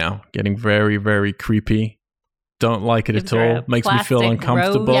Jamie now, getting very, very creepy. Don't like it at all. Makes me feel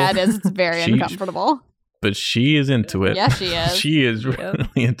uncomfortable. Rose. Yeah, it is. It's very uncomfortable. But she is into it. Yeah, she is. She is really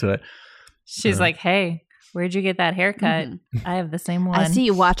into it. She's like, hey, where'd you get that haircut? Mm-hmm. I have the same one. I see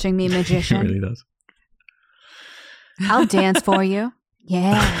you watching me, magician. She really does. I'll dance for you.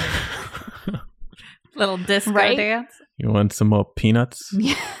 Yeah. Little disco dance. You want some more peanuts?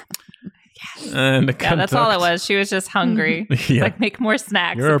 Yeah. Yes. And that's all it was. She was just hungry. Yeah. Like, make more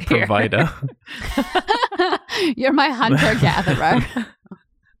snacks. You're a provider. You're my hunter-gatherer.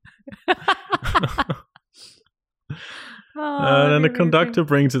 And the conductor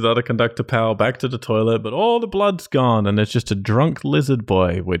brings his other conductor pal back to the toilet, but all the blood's gone, and there's just a drunk lizard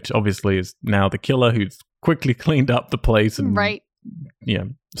boy, which obviously is now the killer, who's quickly cleaned up the place and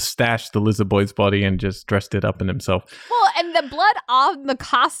stashed the lizard boy's body and just dressed it up in himself. Well, and the blood on the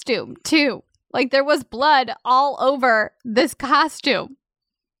costume too. Like, there was blood all over this costume.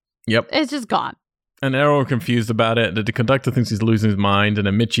 Yep. It's just gone. And they're all confused about it. The conductor thinks he's losing his mind, and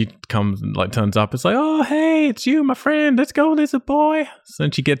then Mitchie comes and turns up. It's like, oh, hey, it's you, my friend. Let's go, lizard boy. So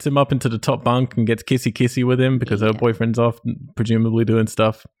then she gets him up into the top bunk and gets kissy with him because her boyfriend's off, presumably doing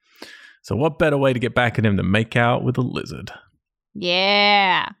stuff. So what better way to get back at him than make out with a lizard?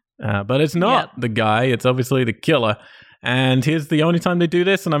 Yeah. But it's not the guy. It's obviously the killer. And here's the only time they do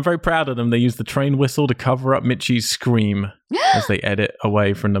this, and I'm very proud of them. They use the train whistle to cover up Mitchie's scream as they edit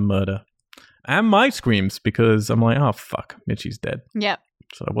away from the murder. And my screams, because I'm like, oh, fuck, Mitchie's dead. Yep.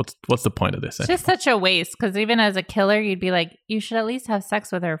 So what's the point of this? It's just such a waste, because even as a killer, you'd be like, you should at least have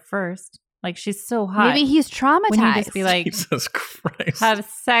sex with her first. Like, she's so hot. Maybe he's traumatized. When you just be like, Jesus Christ. Have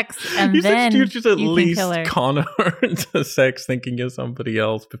sex, and then you just at least kill her. Con her into sex thinking you're somebody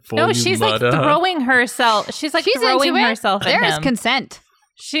else before you murder her. No, she's like throwing herself. She's like throwing herself at him. There is consent.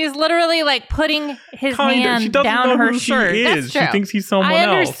 She's literally like putting his hand she doesn't down know her who shirt. She is. She thinks he's someone else. I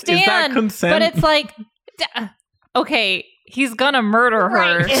understand, is that consent? But it's like, okay, he's gonna murder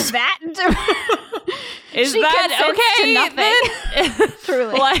her. Right. Is that okay? Then,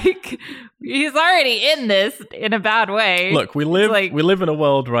 truly, like, he's already in this in a bad way. Look, we live in a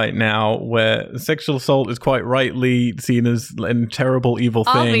world right now where sexual assault is quite rightly seen as a terrible, evil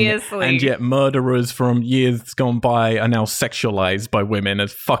thing. Obviously. And yet murderers from years gone by are now sexualized by women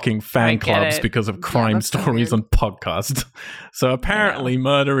as fucking fan clubs because of crime stories on podcasts. So apparently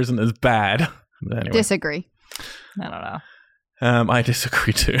murder isn't as bad. Anyway. Disagree. I don't know. I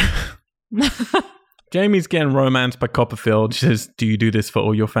disagree too. Jamie's getting romanced by Copperfield. She says, "Do you do this for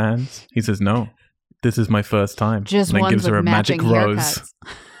all your fans?" He says, "No, this is my first time." Just and then gives her a magic rose. Haircuts.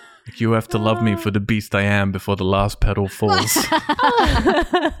 You have to love me for the beast I am before the last petal falls.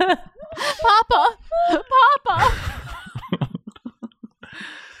 Papa.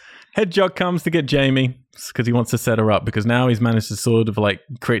 Hedgehog comes to get Jamie because he wants to set her up, because now he's managed to sort of like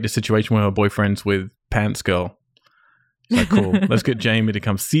create the situation where her boyfriend's with Pants Girl. He's like, cool, let's get Jamie to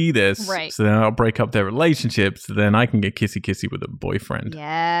come see this. Right. So then I'll break up their relationship, so then I can get kissy with a boyfriend.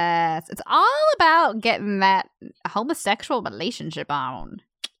 Yes. It's all about getting that homosexual relationship on.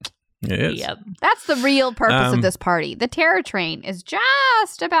 It is. Yep. That's the real purpose of this party. The Terror Train is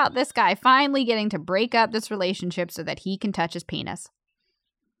just about this guy finally getting to break up this relationship so that he can touch his penis.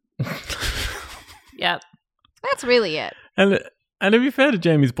 Yep. That's really it. And to be fair to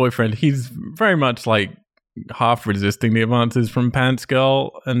Jamie's boyfriend, he's very much like half resisting the advances from Pants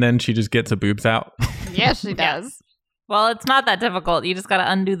Girl, and then she just gets her boobs out. Yes, she does. Well, it's not that difficult. You just got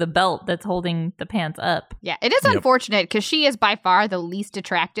to undo the belt that's holding the pants up. Yeah, it is unfortunate because she is by far the least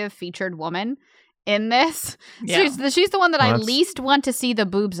attractive featured woman in this. Yeah. She's the one that I least want to see the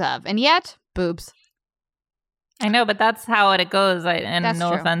boobs of, and yet, boobs. I know, but that's how it goes. And That's no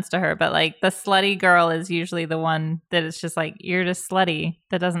true. offense to her, but like the slutty girl is usually the one that is just like, you're just slutty.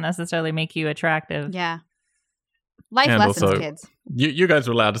 That doesn't necessarily make you attractive. Yeah. Life And lessons, also, kids. You guys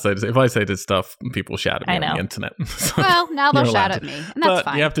are allowed to say this. If I say this stuff, people shout at me on the internet. So Well, now they'll you're shout allowed at to. me, and that's But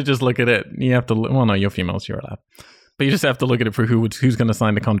fine. you have to just look at it. You have to. Well, no, you're females. You're allowed. But you just have to look at it for who's going to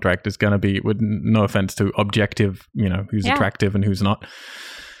sign the contract. Is going to be, with no offense to objective, who's attractive and who's not.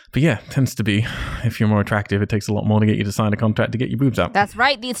 But yeah, it tends to be, if you're more attractive, it takes a lot more to get you to sign a contract to get your boobs out. That's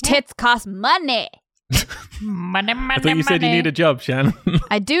right. These tits cost money. Money, I thought you said you need a job, Shannon.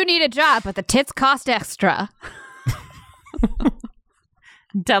 I do need a job, but the tits cost extra.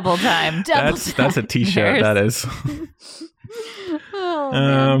 Double time. That's a t-shirt. That is. Oh,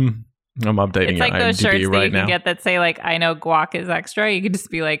 man. I'm updating It's like those IMDb shirts that right you can now. get that say like, I know guac is extra. You can just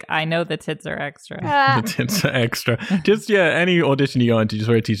be like, I know the tits are extra. The tits are extra. Just any audition you go into, just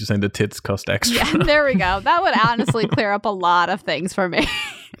wear a t-shirt saying the tits cost extra. Yeah, there we go. That would honestly clear up a lot of things for me.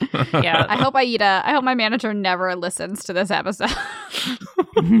 Yeah. I hope I hope my manager never listens to this episode.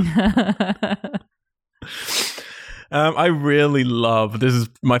 I really love, this is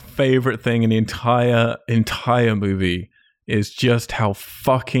my favorite thing in the entire movie, is just how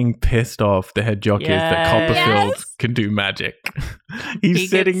fucking pissed off the hedgehog is that Copperfield can do magic. He's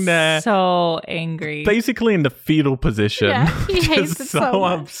sitting there so angry, basically in the fetal position. Yeah, he hates just it so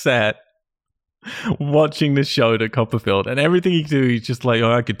much. upset watching the show to Copperfield, and everything he do, he's just like,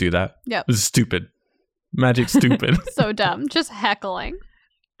 oh, I could do that. Yep. This is stupid. Magic's stupid. So dumb. Just heckling.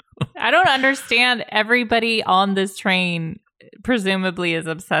 I don't understand. Everybody on this train presumably is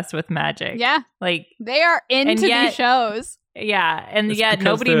obsessed with magic. Yeah. Like, They are into these shows. yeah, and It's yet because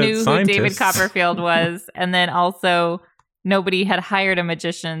nobody they're knew who David scientists. Copperfield was, and then also nobody had hired a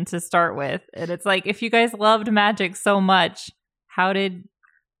magician to start with. And it's like, if you guys loved magic so much, how did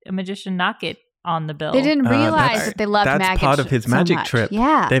a magician not get on the bill? They didn't realize that's- that they loved that's magic. part of his so magic much. trip.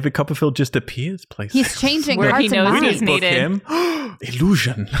 Yeah. David Copperfield just appears places. He's changing Where hearts he knows and he's minds. needed. him.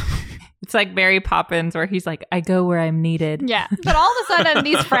 Illusion. It's like Mary Poppins, where he's like, I go where I'm needed. Yeah. But all of a sudden,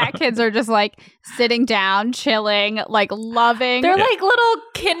 these frat kids are just like sitting down, chilling, like loving. They're like little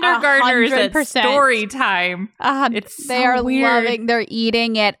kindergartners at 100%. story time. It's they so are weird. loving. They're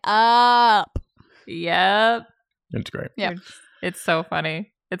eating it up. Yep. It's great. Yeah. It's so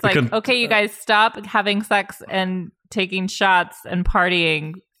funny. It's The like, okay, you guys stop having sex and taking shots and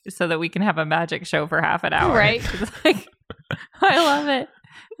partying so that we can have a magic show for half an hour. Right. It's like, I love it.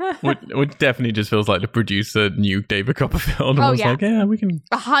 Which definitely just feels like the producer knew David Copperfield and Oh, was yeah. like, yeah, we can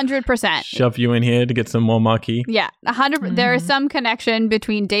 100%. shove you in here to get some more marquee. Yeah, 100. There is some connection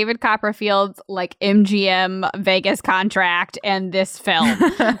between David Copperfield's like MGM Vegas contract and this film,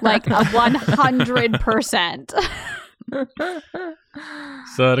 like 100%.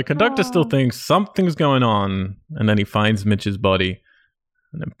 So the conductor still thinks something's going on, and then he finds Mitch's body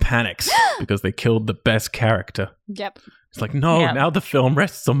and then panics because they killed the best character. Yep. It's like, no, Yep. now the film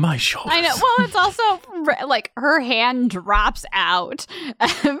rests on my shoulders. I know. Well, it's also like her hand drops out.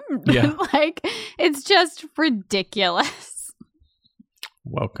 Yeah. Like it's just ridiculous.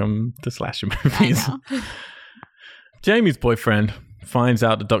 Welcome to slasher I movies. know. Jamie's boyfriend finds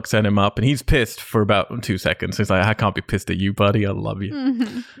out the doc set him up, and he's pissed for about 2 seconds. He's like, I can't be pissed at you, buddy. I love you.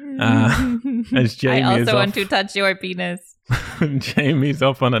 As Jamie I is also off, want to touch your penis. Jamie's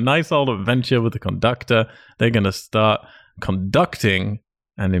off on a nice old adventure with the conductor. They're going to start conducting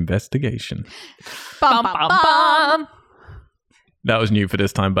an investigation. Bum, bum, bum. That was new for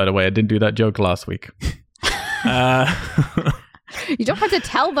this time, by the way. I didn't do that joke last week. You don't have to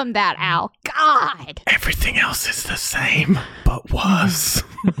tell them that, Al. God. Everything else is the same, but worse.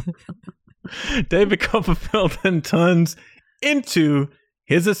 David Copperfield then turns into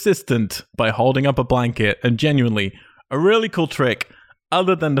his assistant by holding up a blanket, and genuinely a really cool trick,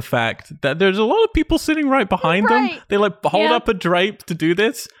 other than the fact that there's a lot of people sitting right behind them. They hold up a drape to do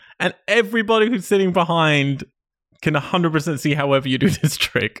this, and everybody who's sitting behind can 100% see however you do this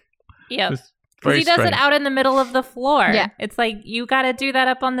trick. Yep. Because he does it out in the middle of the floor. Yeah. It's like, you got to do that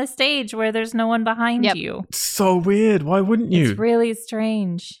up on the stage where there's no one behind you. It's so weird. Why wouldn't you? It's really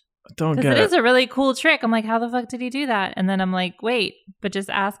strange. I don't get it. Because it is a really cool trick. I'm like, how the fuck did he do that? And then I'm like, wait, but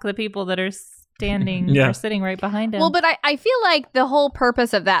just ask the people that are standing or sitting right behind him. Well, but I feel like the whole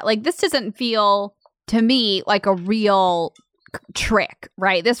purpose of that, like, this doesn't feel to me like a real trick,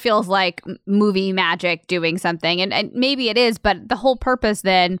 right? This feels like movie magic doing something. And maybe it is, but the whole purpose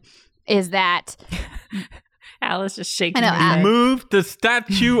then is that Alice just shaking. Move the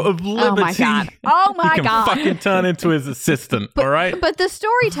Statue of Liberty. Oh my god! Oh my god! He can fucking turn into his assistant. All right. But the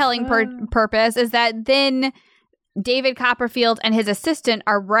storytelling purpose is that then David Copperfield and his assistant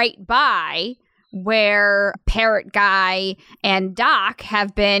are right by where Parrot Guy and Doc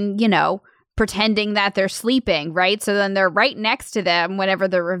have been, pretending that they're sleeping, right? So then they're right next to them whenever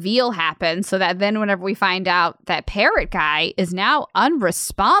the reveal happens, so that then whenever we find out that Parrot Guy is now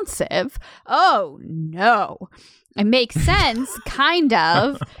unresponsive, oh no. It makes sense, kind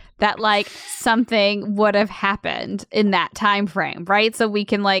of, that like something would have happened in that time frame, right? So we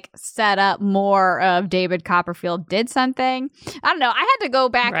can like set up more of David Copperfield did something. I don't know. I had to go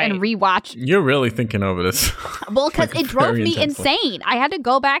back and rewatch. You're really thinking over this. Well, because it drove me insane. I had to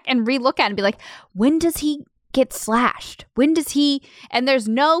go back and relook at it and be like, when does he get slashed? When does he? And there's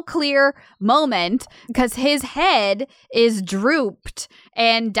no clear moment because his head is drooped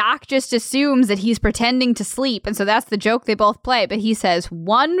and Doc just assumes that he's pretending to sleep. And so that's the joke they both play. But he says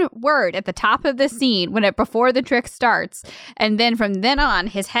one word at the top of the scene before the trick starts. And then from then on,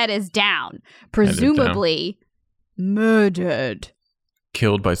 his head is down, presumably murdered.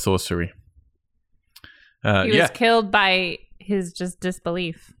 Killed by sorcery. He was killed by his just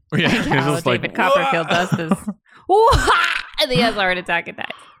disbelief. Yeah, how David Copperfield does this. And he has a heart attack and dies.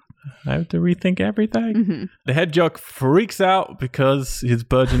 I have to rethink everything. Mm-hmm. The hedgehog freaks out because his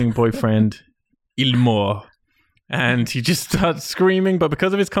burgeoning boyfriend, Ilmor, and he just starts screaming, but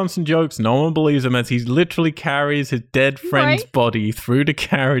because of his constant jokes, no one believes him as he literally carries his dead friend's body through the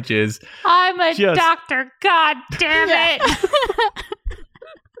carriages. I'm a doctor, god damn it!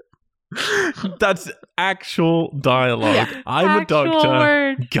 That's actual dialogue. Yeah. I'm a doctor.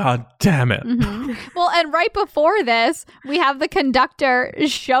 Word. God damn it. Mm-hmm. Well, and right before this, we have the conductor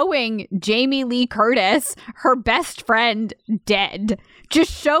showing Jamie Lee Curtis, her best friend, dead.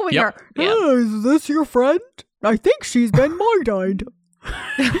 Just showing her. Oh, is this your friend? I think she's been murdered.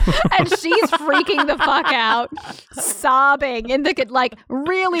 And she's freaking the fuck out, sobbing in the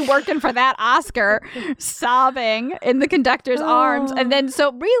really working for that Oscar, sobbing in the conductor's arms. And then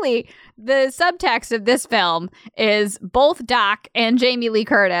so really the subtext of this film is both Doc and Jamie Lee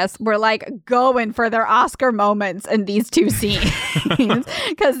Curtis were like going for their Oscar moments in these two scenes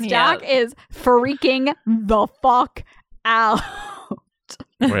because Doc is freaking the fuck out.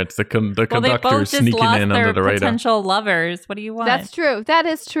 Where it's the conductor sneaking in under the radar. Potential lovers. What do you want? That's true. That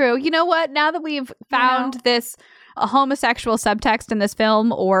is true. You know what? Now that we've found this a homosexual subtext in this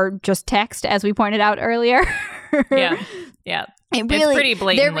film, or just text, as we pointed out earlier. Yeah. It really, it's pretty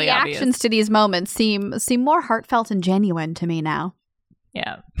blatantly their reactions obvious to these moments seem more heartfelt and genuine to me now.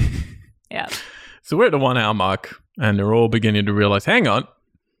 Yeah. So we're at the 1 hour mark, and they're all beginning to realize, hang on,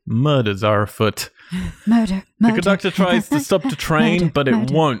 murders are afoot. Murder. The conductor tries to stop the train, but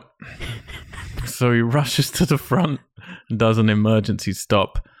it won't. So he rushes to the front and does an emergency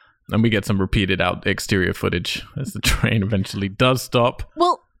stop. And we get some repeated out exterior footage as the train eventually does stop.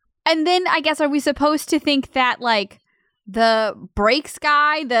 Well, and then I guess, are we supposed to think that like the brakes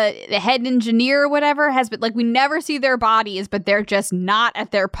guy, the head engineer or whatever, has been like, we never see their bodies, but they're just not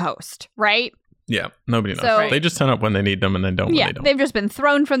at their post, right? Yeah, nobody knows. So, they just turn up when they need them and then don't when they don't. They've just been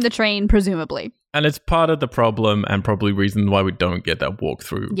thrown from the train, presumably. And it's part of the problem and probably reason why we don't get that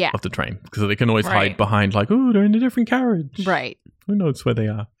walkthrough of the train. Because they can always hide behind like, oh, they're in a different carriage. Right. Who knows where they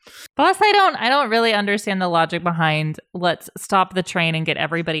are? Plus, I don't really understand the logic behind let's stop the train and get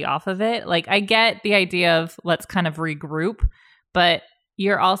everybody off of it. Like, I get the idea of let's kind of regroup, but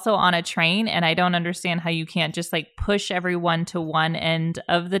you're also on a train, and I don't understand how you can't just like push everyone to one end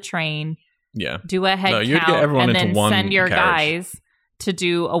of the train. Yeah. Do a head count and then send your guys to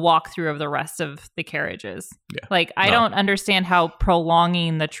do a walkthrough of the rest of the carriages. Yeah. Like, I don't understand how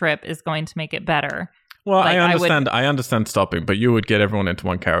prolonging the trip is going to make it better. Well, like, I understand stopping, but you would get everyone into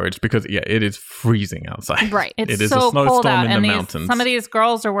one carriage because, it is freezing outside. Right. It is so a snowstorm in the mountains. Some of these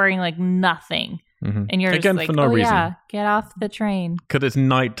girls are wearing like nothing. Mm-hmm. And you're again, just like, for no reason. Yeah, get off the train. Because it's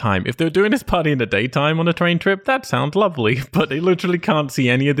nighttime. If they're doing this party in the daytime on a train trip, that sounds lovely. But they literally can't see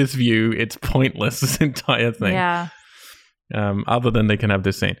any of this view. It's pointless, this entire thing. Yeah. Other than they can have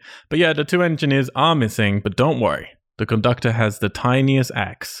this scene. But yeah, the 2 engineers are missing, but don't worry. The conductor has the tiniest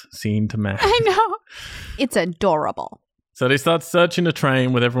axe seen to man. I know. It's adorable. So they start searching the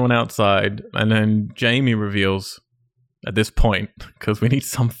train with everyone outside, and then Jamie reveals at this point, because we need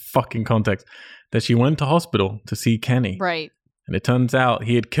some fucking context, that she went to hospital to see Kenny. Right. And it turns out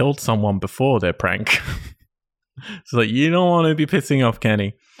he had killed someone before their prank. So like, you don't want to be pissing off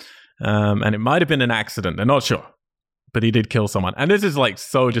Kenny. And it might have been an accident. They're not sure. But he did kill someone. And this is like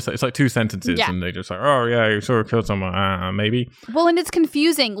it's like 2 sentences. Yeah. And they just like, oh yeah, you sort of killed someone. Maybe. Well, and it's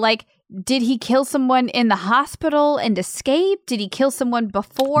confusing. Like, did he kill someone in the hospital and escape? Did he kill someone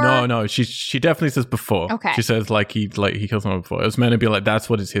before? No. She definitely says before. Okay. She says like he killed someone before. It was meant to be like that's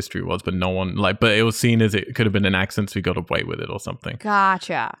what his history was, but no one but it was seen as it could have been an accident, so he got away with it or something.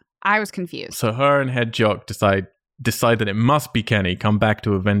 Gotcha. I was confused. So her and Head Jock decide that it must be Kenny, come back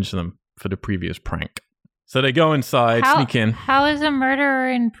to avenge them for the previous prank. So they go inside, sneak in. How is a murderer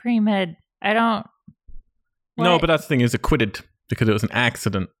in pre-med? I don't... What? No, but that's the thing, is acquitted because it was an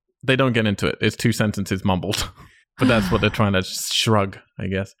accident. They don't get into it. It's 2 sentences mumbled. But that's what they're trying to shrug, I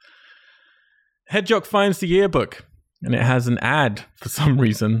guess. Head Jock finds the yearbook, and it has an ad for some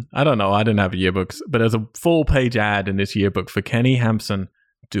reason. I don't know, I didn't have yearbooks, but there's a full-page ad in this yearbook for Kenny Hampson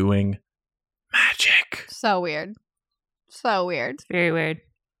doing magic. So weird. It's very weird.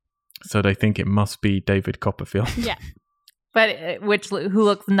 So they think it must be David Copperfield. Yeah. But who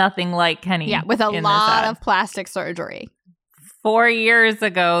looks nothing like Kenny. Yeah, with a lot of plastic surgery. 4 years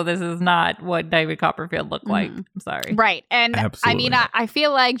ago, this is not what David Copperfield looked like. I'm sorry. Right. And absolutely. I mean, I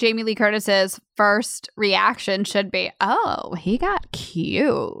feel like Jamie Lee Curtis's first reaction should be, oh, he got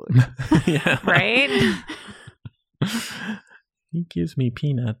cute. Yeah. Right? He gives me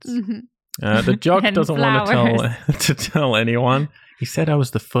peanuts. Mm-hmm. The jock doesn't want to tell anyone. He said I was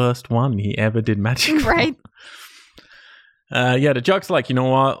the first one he ever did magic for. Right. The jock's like, you know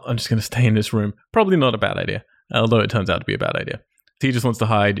what? I'm just going to stay in this room. Probably not a bad idea. Although it turns out to be a bad idea. He just wants to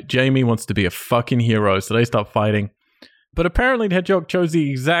hide. Jamie wants to be a fucking hero, so they start fighting. But apparently the Head Jock chose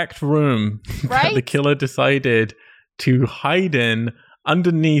the exact room that the killer decided to hide in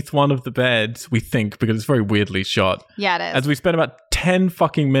underneath one of the beds, we think, because it's very weirdly shot. Yeah, it is. As we spent about 10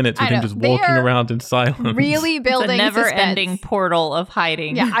 fucking minutes with him just walking around in silence. Really building it's a never-ending portal of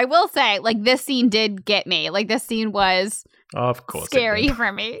hiding. Yeah, I will say, like, this scene did get me. Like, this scene was of course scary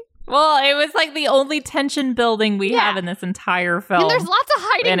for me. Well, it was like the only tension building we have in this entire film. And there's lots of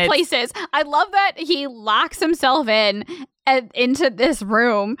hiding places. I love that he locks himself into this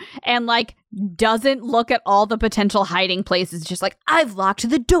room and like doesn't look at all the potential hiding places. Just like, I've locked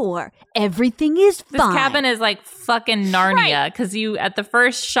the door. Everything is fine. This cabin is like fucking Narnia because you at the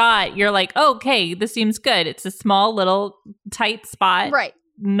first shot you're like, okay, this seems good. It's a small little tight spot. Right.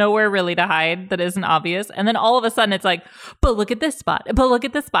 Nowhere really to hide that isn't obvious. And then all of a sudden it's like, but look at this spot. But look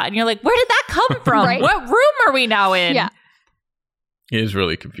at this spot. And you're like, where did that come from? Right? What room are we now in? Yeah. It is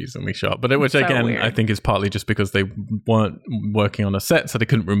really confusingly shot. But which again, weird. I think is partly just because they weren't working on a set, so they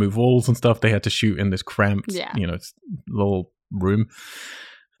couldn't remove walls and stuff. They had to shoot in this cramped, little room.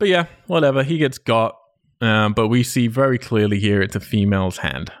 But yeah, whatever. He gets got. But we see very clearly here it's a female's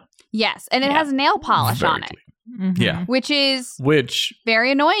hand. Yes. And it has nail polish on it. Mm-hmm. Yeah. Which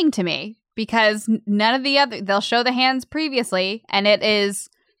very annoying to me because none of the other, they'll show the hands previously and it is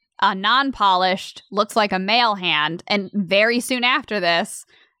a non-polished, looks like a male hand. And very soon after this,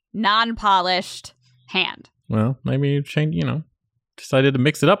 non-polished hand. Well, maybe you decided to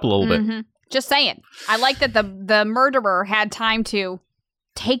mix it up a little bit. Just saying. I like that the murderer had time to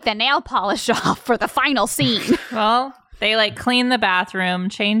take the nail polish off for the final scene. Well, they like cleaned the bathroom,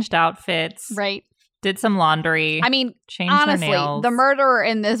 changed outfits. Right. Did some laundry. I mean, changed honestly, their nails. The murderer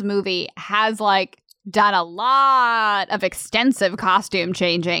in this movie has like done a lot of extensive costume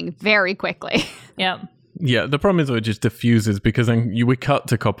changing very quickly. Yep. Yeah, the problem is it just diffuses because then we cut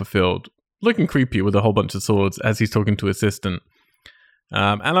to Copperfield looking creepy with a whole bunch of swords as he's talking to assistant.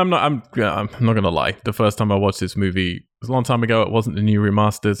 And I'm not gonna lie. The first time I watched this movie it was a long time ago. It wasn't the new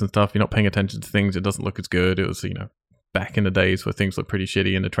remasters and stuff. You're not paying attention to things. It doesn't look as good. It was back in the days where things looked pretty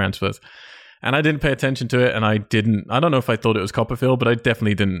shitty in the transfers. And I didn't pay attention to it, and I don't know if I thought it was Copperfield, but I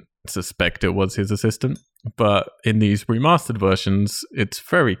definitely didn't suspect it was his assistant. But in these remastered versions, it's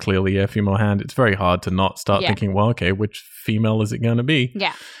very clearly a female hand. It's very hard to not start thinking, well, okay, which female is it going to be?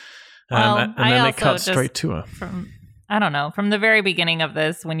 Yeah. And then they cut straight to her. I don't know. From the very beginning of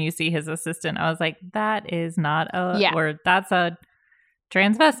this, when you see his assistant, I was like, that is not or that's a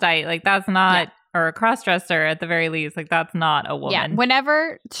transvestite. Like, that's not, or a cross-dresser at the very least. Like, that's not a woman. Yeah,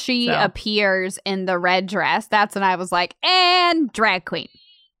 whenever she appears in the red dress, that's when I was like, and drag queen.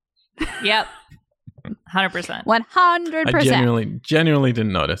 Yep. 100%. 100%. I genuinely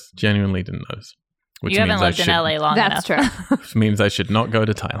didn't notice. Which you haven't lived in LA long enough. That's true. Which means I should not go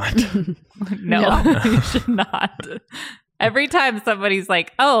to Thailand. No, you should not. Every time somebody's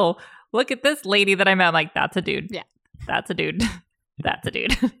like, oh, look at this lady that I met, I'm like, that's a dude. Yeah. That's a dude. That's a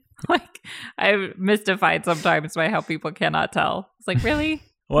dude. Like, I'm mystified sometimes by how people cannot tell. It's like, really?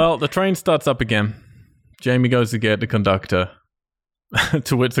 Well, the train starts up again. Jamie goes to get the conductor.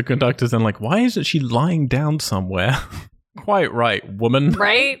 To which the conductor's then like, why isn't she lying down somewhere? Quite right, woman.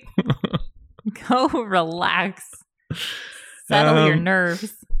 Right? Go relax. Settle your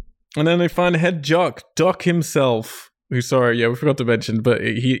nerves. And then they find head jock, Doc himself. Who, sorry, we forgot to mention, but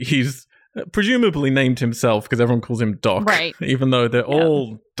he's presumably named himself because everyone calls him Doc. Right. Even though they're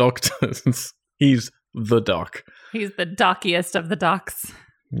all doctors. He's the Doc. He's the dockiest of the docs.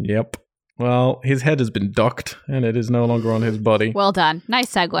 Yep. Well, his head has been docked, and it is no longer on his body. Well done.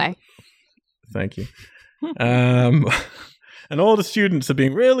 Nice segue. Thank you. And all the students are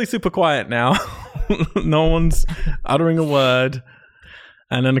being really super quiet now. No one's uttering a word.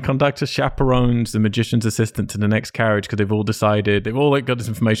 And then the conductor chaperones the magician's assistant to the next carriage because they've all decided, they've all got this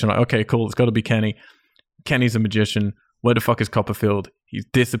information like, okay, cool, it's got to be Kenny. Kenny's a magician. Where the fuck is Copperfield? He's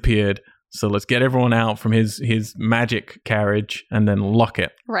disappeared. So let's get everyone out from his magic carriage and then lock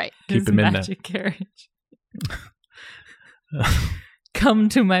it. Right. Keep him in there. Magic carriage. Come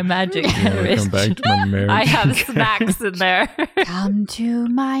to my magic carriage. Come back to my marriage. I have snacks in there. Come to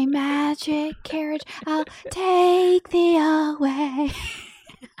my magic carriage. I'll take thee away.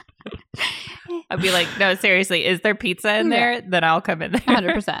 I'd be like, no, seriously, is there pizza in there? Then I'll come in there.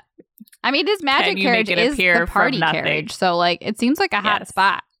 100%. I mean, this magic carriage is the party carriage. So, like, it seems like a hot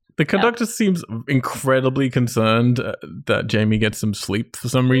spot. The conductor seems incredibly concerned that Jamie gets some sleep for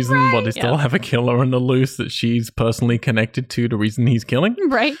some reason, while they still have a killer on the loose that she's personally connected to the reason he's killing.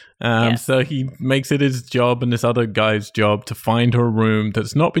 Right. So he makes it his job and this other guy's job to find her room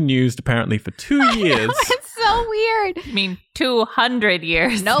that's not been used apparently for 2 years. It's so weird. I mean, 200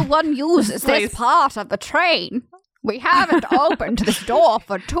 years. No one uses this part of the train. We haven't opened this door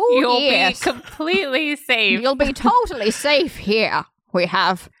for 2 years. You'll be completely safe. You'll be totally safe here. We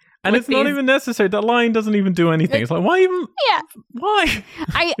have... And it's not even necessary. That line doesn't even do anything. It's like, why even? Yeah. Why?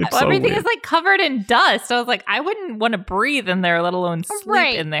 Everything is like covered in dust. I was like, I wouldn't want to breathe in there, let alone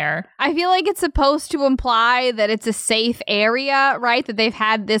sleep in there. I feel like it's supposed to imply that it's a safe area, right? That they've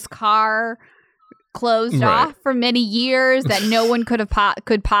had this car closed off for many years, that no one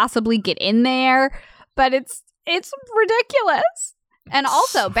could possibly get in there. But it's ridiculous. And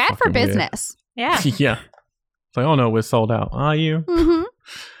also bad for business. Weird. Yeah. Yeah. It's like, oh no, we're sold out. Are you? Mm-hmm.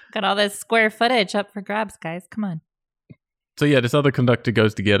 Got all this square footage up for grabs, guys. Come on. So yeah, this other conductor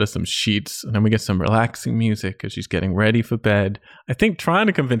goes to get her some sheets, and then we get some relaxing music as she's getting ready for bed. I think trying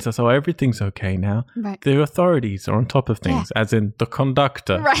to convince us, everything's okay now. Right. The authorities are on top of things, as in the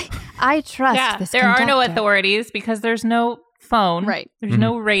conductor. Right. I trust this there conductor. are no authorities because there's no phone. Right. There's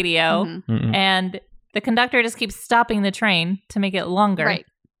no radio. Mm-hmm. And the conductor just keeps stopping the train to make it longer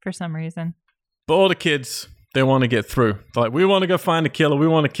for some reason. But all the kids... they want to get through. They're like, we want to go find a killer. We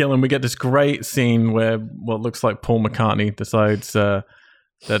want to kill him. We get this great scene where what looks like Paul McCartney decides that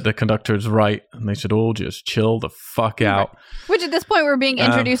the conductor is right and they should all just chill the fuck out. Which at this point we're being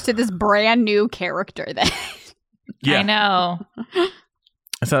introduced to this brand new character then. Yeah. I know.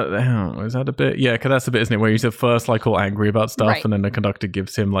 Is that a bit? Yeah, because that's a bit, isn't it? Where he's at first like all angry about stuff and then the conductor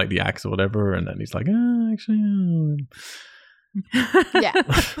gives him like the axe or whatever and then he's like, actually... Yeah.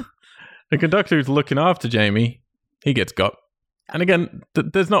 The conductor who's looking after Jamie, he gets got. And again,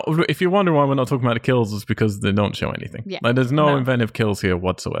 there's not. If you're wondering why we're not talking about the kills, it's because they don't show anything. Yeah. Like there's no inventive kills here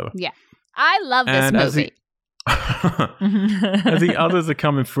whatsoever. Yeah, I love this movie. As the others are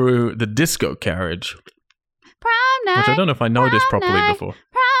coming through the disco carriage, prom night, which I don't know if I noticed properly before.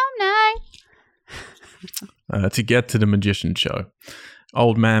 Prom night. To get to the magician show,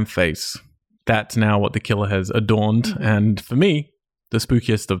 old man face. That's now what the killer has adorned, and for me. The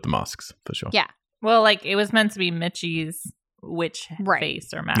spookiest of the masks, for sure. Yeah. Well, like, it was meant to be Mitchie's witch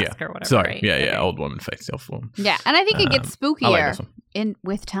face or mask or whatever. Sorry. Right? Yeah. Old woman face. Yeah. And I think it gets spookier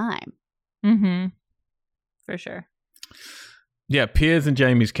with time. Mm-hmm. For sure. Yeah, Piers in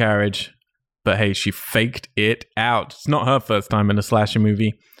Jamie's carriage. But hey, she faked it out. It's not her first time in a slasher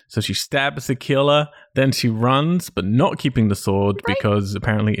movie. So she stabs the killer, then she runs, but not keeping the sword because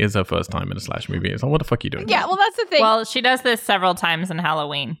apparently it is her first time in a slasher movie. It's like, what the fuck are you doing? Yeah, well, that's the thing. Well, she does this several times in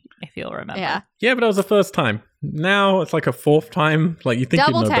Halloween, if you'll remember. Yeah, but that was the first time. Now it's like a fourth time. Like, you think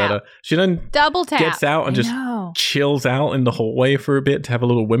Double you'd know tap. better. She then Double tap. gets out and just chills out in the hallway for a bit to have a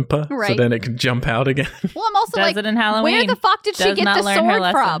little whimper. So Right. then it can jump out again. Well, I'm also Does like, it in Halloween. where the fuck did she Does get not the learn her sword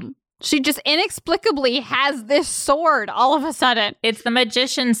lesson. from? She just inexplicably has this sword all of a sudden. It's the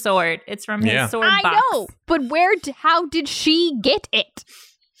magician sword. It's from his sword box. I know, but how did she get it?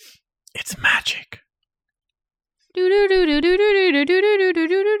 It's magic.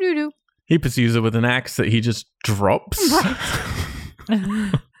 Do-do-do-do-do-do-do-do-do-do-do-do-do. He pursues her with an axe that he just drops.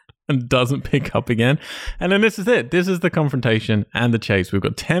 And doesn't pick up again. And then this is it. This is the confrontation and the chase. We've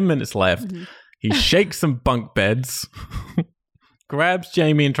got 10 minutes left. Mm-hmm. He shakes some bunk beds, grabs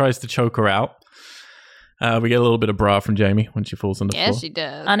Jamie and tries to choke her out. We get a little bit of bra from Jamie when she falls on the floor. Yeah, she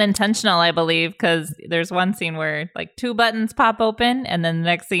does. Unintentional, I believe, because there's one scene where like 2 buttons pop open, and then the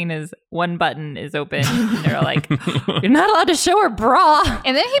next scene is 1 button is open. And they're like, "You're not allowed to show her bra."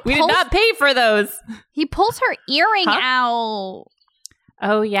 And then we did not pay for those. He pulls her earring out.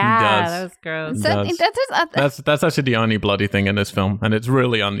 Oh yeah, He does. that was gross. That's actually the only bloody thing in this film, and it's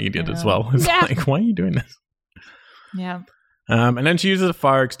really unneeded as well. It's like, why are you doing this? Yeah. And then she uses a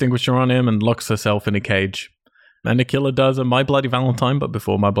fire extinguisher on him and locks herself in a cage. And the killer does a My Bloody Valentine, but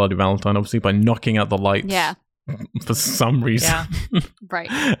before My Bloody Valentine, obviously, by knocking out the lights. Yeah. For some reason. Yeah. Right.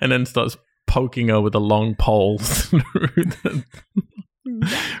 And then starts poking her with a long pole through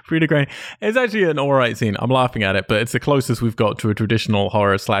the grain. It's actually an alright scene. I'm laughing at it, but it's the closest we've got to a traditional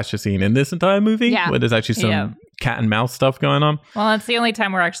horror slasher scene in this entire movie, where there's actually some cat and mouse stuff going on. Well, it's the only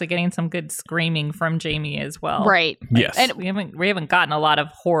time we're actually getting some good screaming from Jamie as well. Right. Yes. And we haven't gotten a lot of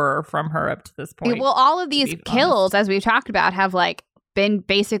horror from her up to this point. Well, all of these kills, as we've talked about, have like been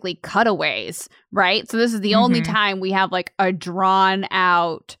basically cutaways, right? So this is the only time we have like a drawn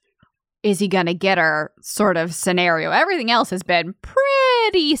out, is he gonna get her sort of scenario. Everything else has been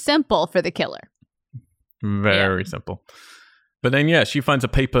pretty simple for the killer. Very simple. But then, she finds a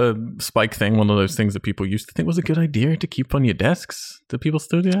paper spike thing, one of those things that people used to think was a good idea to keep on your desks. Do people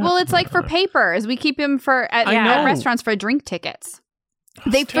still do that? Well, it's like for papers. We keep them at restaurants for drink tickets.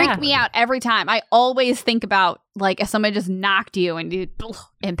 They freak me out every time. I always think about like if somebody just knocked you and you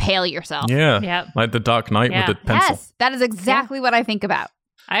impale yourself. Yeah. Like the Dark Knight with the pencil. Yes, that is exactly what I think about.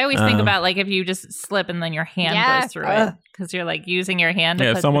 I always think about like if you just slip and then your hand goes through it because you're like using your hand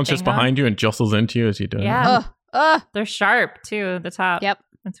to put someone's the just thing behind you and jostles into you as you do it. Yeah. They're sharp too, the top. Yep.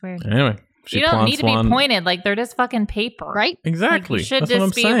 That's weird. Anyway, you don't need to be pointed. Like they're just fucking paper. Right? Exactly. Like, That's what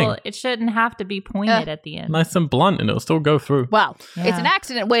I'm saying. It shouldn't have to be pointed at the end. Nice and blunt and it'll still go through. Well, it's an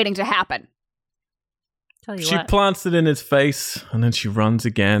accident waiting to happen. She plants it in his face and then she runs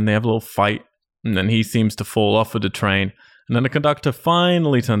again. They have a little fight and then he seems to fall off of the train. And then the conductor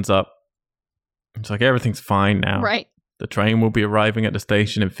finally turns up. It's like, everything's fine now. Right. The train will be arriving at the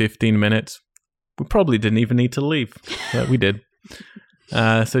station in 15 minutes. We probably didn't even need to leave. But we did.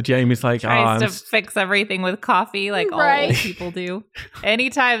 So Jamie's like, tries to fix everything with coffee, like all old people do.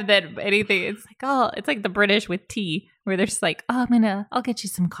 Anytime that anything, it's like the British with tea, where they're just like, I'll get you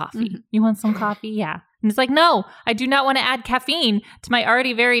some coffee. Mm-hmm. You want some coffee? Yeah. And it's like, no, I do not want to add caffeine to my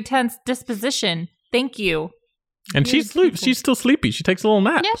already very tense disposition. Thank you. And she's still sleepy. She takes a little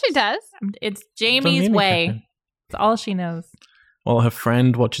nap. Yeah, she does. It's Jamie's way. It's all she knows. Well, her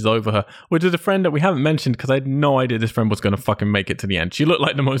friend watches over her, which is a friend that we haven't mentioned because I had no idea this friend was going to fucking make it to the end. She looked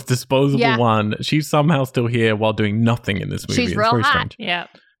like the most disposable one. She's somehow still here while doing nothing in this movie. She's real hot. Strange. Yeah.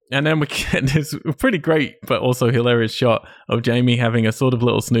 And then we get this pretty great but also hilarious shot of Jamie having a sort of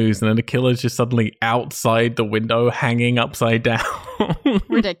little snooze, and then the killer's just suddenly outside the window hanging upside down.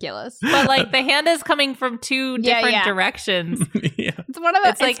 Ridiculous. But like the hand is coming from 2 different directions. It's one of the.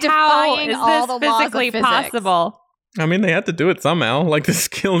 It's like, how is all this the laws physically of physics. possible? I mean, they had to do it somehow. Like the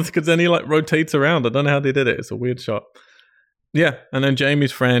skills, because then he like rotates around. I don't know how they did it. It's a weird shot. Yeah, and then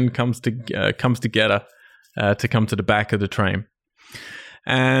Jamie's friend comes to get her to come to the back of the train.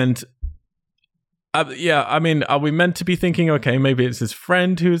 And I mean, are we meant to be thinking, okay, maybe it's his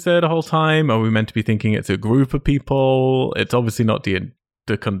friend who's there the whole time? Are we meant to be thinking it's a group of people? It's obviously not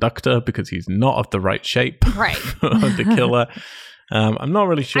the conductor because he's not of the right shape. Right. The killer. I'm not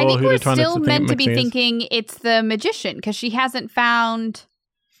really sure who they're trying to think. I think we're still meant to be thinking it's the magician because she hasn't found.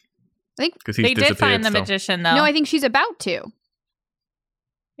 I think because they did find the magician though. No, I think she's about to.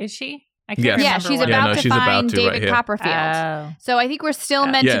 Is she? I can't remember. Yeah, she's about to find David Copperfield. Oh. So I think we're still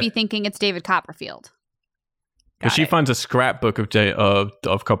meant to be thinking it's David Copperfield. Because she finds a scrapbook of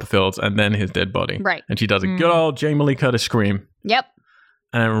Copperfield's and then his dead body. Right. And she does a good old Jamie Lee Curtis scream. Yep.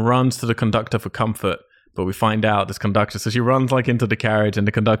 And then runs to the conductor for comfort. But we find out this conductor, so she runs like into the carriage and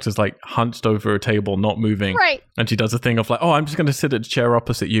the conductor's like hunched over a table, not moving. Right. And she does a thing of like, oh, I'm just going to sit at the chair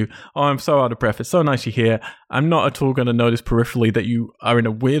opposite you. Oh, I'm so out of breath. It's so nice you're here. I'm not at all going to notice peripherally that you are in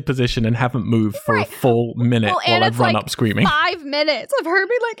a weird position and haven't moved for a full minute while I've run up screaming. 5 minutes of her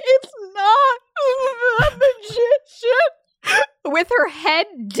being like, it's not a magician. With her head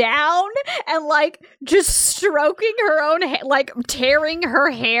down and like just stroking her own like tearing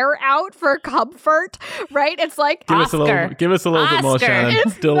her hair out for comfort, right? It's like give us a little bit more, Shannon.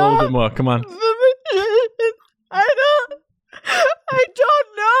 It's still a little bit more. Come on. I don't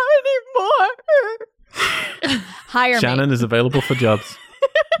know anymore. Hire Shannon me. is available for jobs,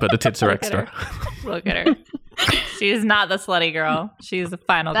 but the tits are extra. Look at her. She's not the slutty girl. She's the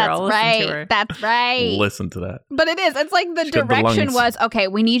final girl. Listen to her. That's right. Listen to that. But it is. It's like the direction was, okay,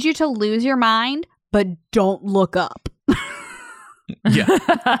 we need you to lose your mind, but don't look up. Yeah.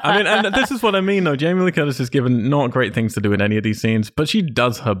 I mean, and this is what I mean, though. Jamie Lee Curtis is given not great things to do in any of these scenes, but she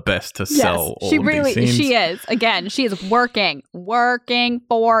does her best to sell all of these scenes. She is. Again, she is working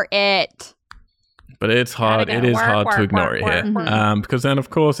for it. But it's hard. It is hard to ignore it here. Because then,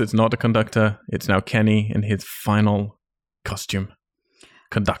 of course, it's not the conductor. It's now Kenny in his final costume.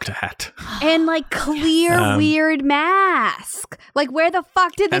 Conductor hat. And like clear, weird mask. Like where the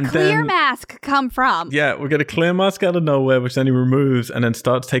fuck did the clear mask come from? Yeah, we get a clear mask out of nowhere, which then he removes and then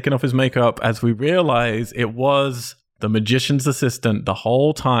starts taking off his makeup as we realize it was the magician's assistant the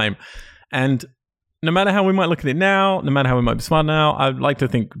whole time. And no matter how we might look at it now, no matter how we might be smart now, I'd like to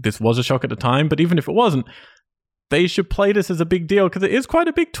think this was a shock at the time. But even if it wasn't, they should play this as a big deal because it is quite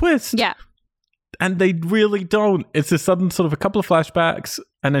a big twist. Yeah. And they really don't. It's a sudden sort of a couple of flashbacks.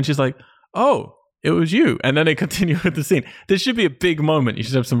 And then she's like, oh, it was you. And then they continue with the scene. This should be a big moment. You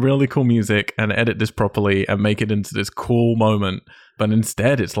should have some really cool music and edit this properly and make it into this cool moment. But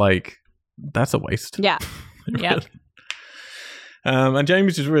instead, it's like, that's a waste. Yeah. Yeah. And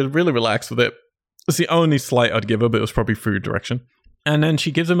Jamie's just really relaxed with it. It's the only slight I'd give her, but it was probably food direction. And then she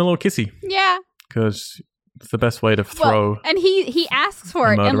gives him a little kissy. Yeah. Because it's the best way to throw. And he asks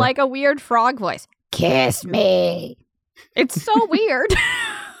for it in like a weird frog voice. Kiss me. It's so weird.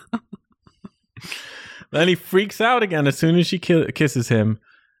 Then he freaks out again as soon as she kisses him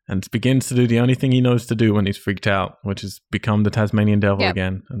and begins to do the only thing he knows to do when he's freaked out, which is become the Tasmanian devil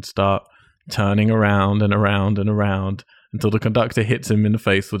again and start turning around and around and around until the conductor hits him in the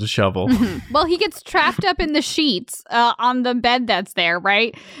face with a shovel. Well, he gets trapped up in the sheets on the bed that's there,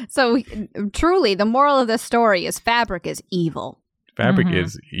 right? So truly, the moral of this story is fabric is evil. Fabric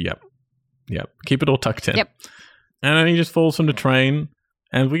is, yep. Keep it all tucked in. Yep. And then he just falls from the train,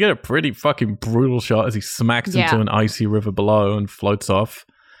 and we get a pretty fucking brutal shot as he smacks into an icy river below and floats off.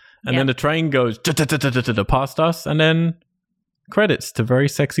 And then the train goes past us, and then credits to very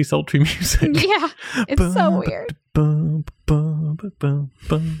sexy, sultry music. Yeah, it's so weird. But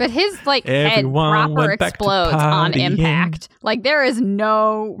his like head proper explodes on impact. Like there is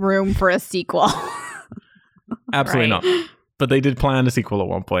no room for a sequel. Absolutely not. But they did plan a sequel at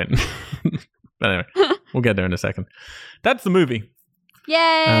one point. But anyway, we'll get there in a second. That's the movie.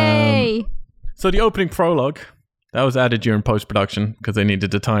 Yay! So the opening prologue, that was added during post-production because they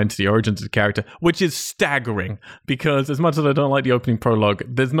needed to tie into the origins of the character, which is staggering because as much as I don't like the opening prologue,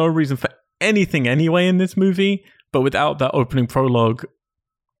 there's no reason for anything anyway in this movie, but without that opening prologue,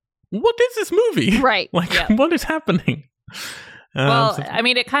 what is this movie? Right. Like, what is happening? I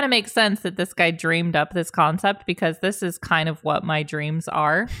mean, it kind of makes sense that this guy dreamed up this concept because this is kind of what my dreams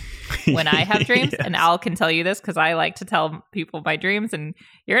are when I have dreams. Yes. And Al can tell you this because I like to tell people my dreams and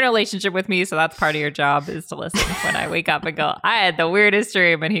you're in a relationship with me. So that's part of your job is to listen when I wake up and go, I had the weirdest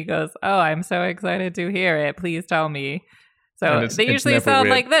dream. And he goes, oh, I'm so excited to hear it. Please tell me. So they usually sound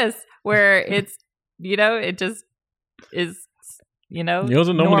like this where it's, it just is. Yours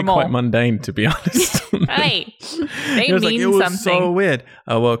are normally quite mundane, to be honest. Hey, they mean it was something. So weird.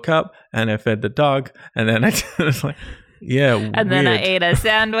 I woke up and I fed the dog, and then I was like, "Yeah." And weird. then I ate a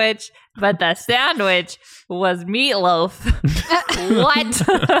sandwich, but the sandwich was meatloaf. What?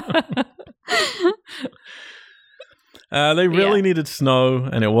 They really needed snow,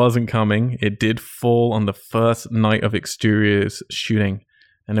 and it wasn't coming. It did fall on the first night of Exterior's shooting,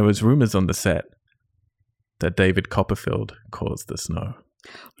 and there was rumors on the set that David Copperfield caused the snow.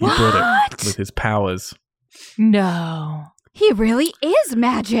 He brought it with his powers. No. He really is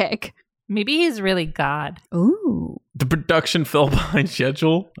magic. Maybe he's really God. Ooh. The production fell behind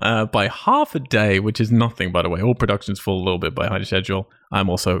schedule by half a day, which is nothing, by the way. All productions fall a little bit behind schedule.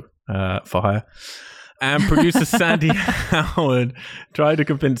 I'm also for hire. And producer Sandy Howard tried to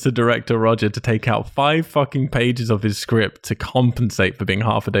convince the director Roger to take out 5 fucking pages of his script to compensate for being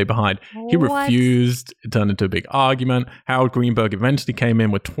half a day behind. He refused. It turned into a big argument. Howard Greenberg eventually came in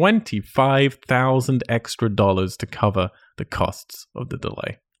with $25,000 extra to cover the costs of the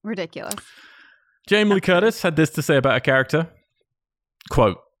delay. Ridiculous. Jamie Lee Curtis had this to say about her character.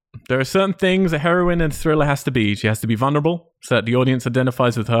 Quote, "There are certain things a heroine and thriller has to be. She has to be vulnerable so that the audience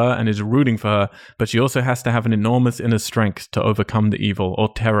identifies with her and is rooting for her, but she also has to have an enormous inner strength to overcome the evil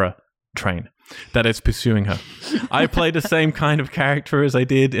or terror train that is pursuing her. I play the same kind of character as I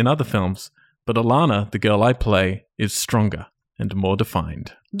did in other films, but Alana, the girl I play, is stronger and more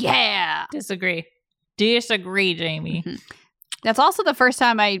defined." Yeah. Disagree, Jamie. Mm-hmm. That's also the first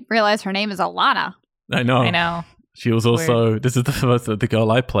time I realized her name is Alana. I know. She was also, this is the first that the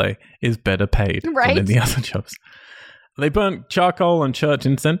girl I play is better paid than in the other jobs. They burnt charcoal and church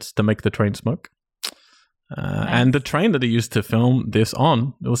incense to make the train smoke. Nice. And the train that they used to film this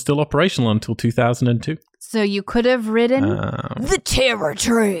on, it was still operational until 2002. So you could have ridden the terror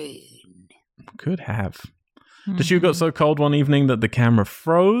train. Could have. Mm-hmm. The shoe got so cold one evening that the camera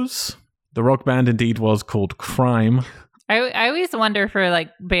froze. The rock band indeed was called Crime. I always wonder for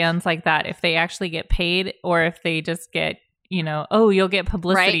like bands like that if they actually get paid or if they just get, you'll get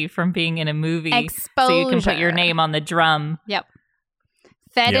publicity from being in a movie. Exposure. So you can put your name on the drum. Yep.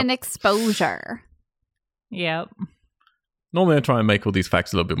 Fed in exposure. Yep. Normally I try and make all these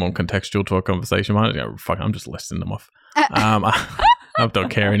facts a little bit more contextual to our conversation. I'm just listing them off. I don't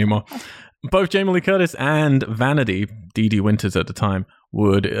care anymore. Both Jamie Lee Curtis and Vanity, Dee Dee Winters at the time,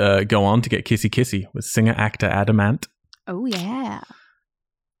 would go on to get kissy kissy with singer-actor Adam Ant. Oh, yeah.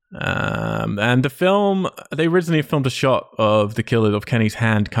 And the film, they originally filmed a shot of the killer of Kenny's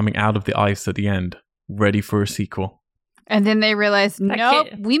hand coming out of the ice at the end, ready for a sequel. And then they realized, nope,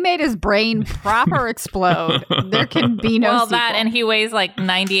 we made his brain proper explode. There can be no sequel. That, and he weighs like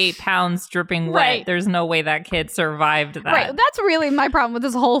 98 pounds dripping wet. There's no way that kid survived that. Right. That's really my problem with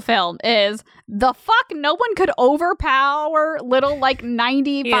this whole film is the fuck no one could overpower little like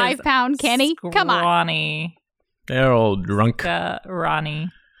 95-pound Kenny. Come on. They're all drunk. Ronnie.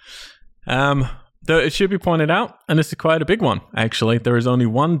 Though it should be pointed out, and this is quite a big one, actually, there is only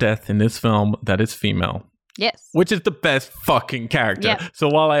one death in this film that is female. Yes. Which is the best fucking character. Yep. So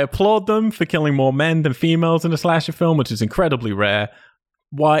while I applaud them for killing more men than females in a slasher film, which is incredibly rare,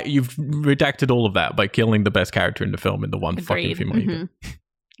 why you've redacted all of that by killing the best character in the film in the one fucking female you did.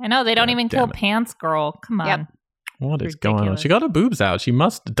 I know, they don't even kill Pants Girl. Come on. Yep. What is going on? She got her boobs out. She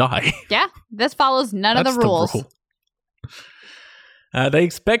must die. Yeah, this follows none of the rules. They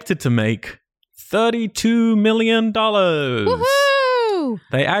expected to make $32 million. Woohoo!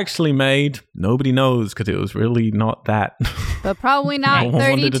 They actually made, nobody knows because it was really not that. But probably not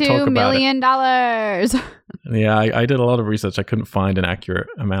 $32 million. Yeah, I did a lot of research. I couldn't find an accurate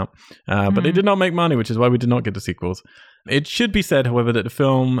amount. But they did not make money, which is why we did not get the sequels. It should be said, however, that the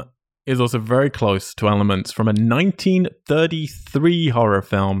film is also very close to elements from a 1933 horror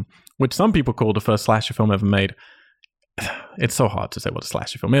film, which some people call the first slasher film ever made. It's so hard to say what a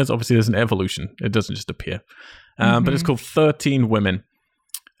slasher film is. Obviously, there's an evolution. It doesn't just appear. But it's called 13 Women.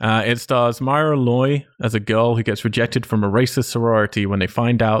 It stars Myra Loy as a girl who gets rejected from a racist sorority when they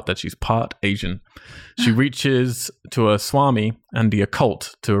find out that she's part Asian. She reaches to a swami and the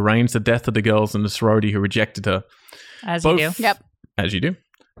occult to arrange the death of the girls in the sorority who rejected her. As you do. Yep. As you do.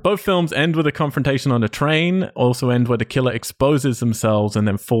 Both films end with a confrontation on a train, also end where the killer exposes themselves and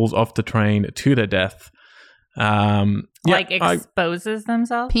then falls off the train to their death. Exposes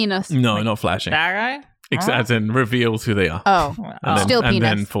themselves? Penis. No, not flashing. That guy? As in reveals who they are. Oh, still penis.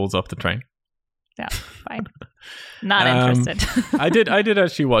 And then falls off the train. Yeah, fine. Not interested. I did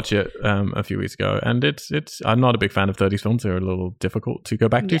actually watch it a few weeks ago, and it's. I'm not a big fan of 30s films. They're a little difficult to go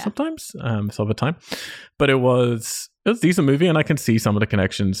back to sometimes. Over time, but it was a decent movie, and I can see some of the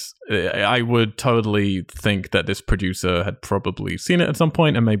connections. I would totally think that this producer had probably seen it at some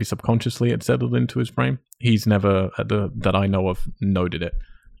point, and maybe subconsciously it settled into his brain. He's never, that I know of, noted it.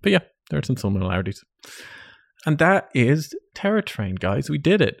 But yeah, there are some similarities. And that is Terror Train, guys. We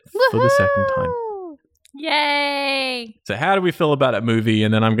did it for the second time. Yay! So how do we feel about that movie?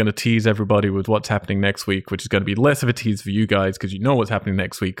 And then I'm going to tease everybody with what's happening next week, which is going to be less of a tease for you guys because you know what's happening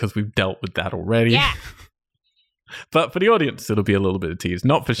next week because we've dealt with that already. Yeah. But for the audience, it'll be a little bit of tease.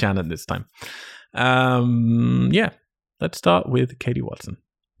 Not for Shannon this time. Yeah. Let's start with Katie Watson.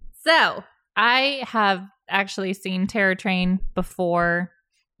 So I have actually seen Terror Train before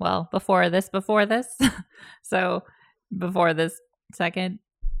this. So before this second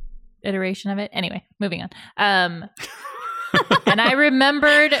iteration of it. Anyway, moving on. And I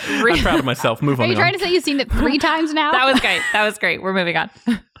remembered... I'm proud of myself. Move on. Are you trying to say you've seen it 3 times now? That was great. We're moving on.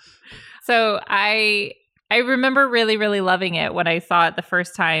 So I remember really, really loving it when I saw it the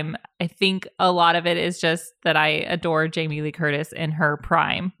first time. I think a lot of it is just that I adore Jamie Lee Curtis in her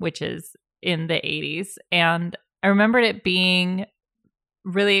prime, which is in the 80s. And I remembered it being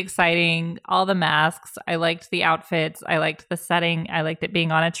really exciting. All the masks. I liked the outfits. I liked the setting. I liked it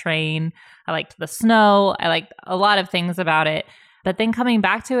being on a train. I liked the snow. I liked a lot of things about it. But then coming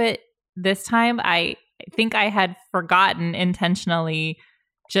back to it this time, I think I had forgotten intentionally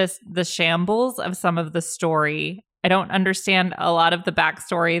just the shambles of some of the story. I don't understand a lot of the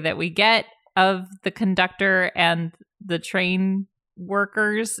backstory that we get of the conductor and the train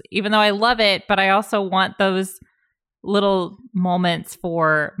workers, even though I love it, but I also want those little moments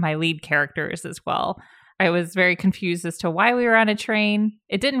for my lead characters as well. I was very confused as to why we were on a train.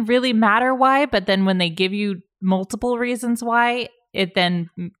 It didn't really matter why, but then when they give you multiple reasons why, it then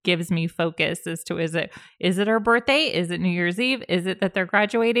gives me focus as to is it her birthday? Is it New Year's Eve? Is it that they're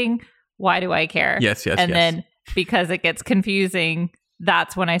graduating? Why do I care? Yes. And then because it gets confusing,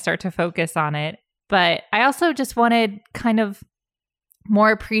 that's when I start to focus on it. But I also just wanted kind of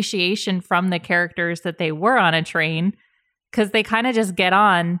more appreciation from the characters that they were on a train, because they kind of just get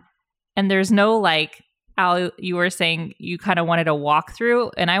on and there's no like, Al, you were saying you kind of wanted a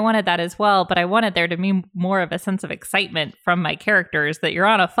walkthrough, and I wanted that as well, but I wanted there to be more of a sense of excitement from my characters that you're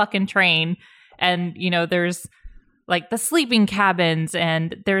on a fucking train and, you know, there's like the sleeping cabins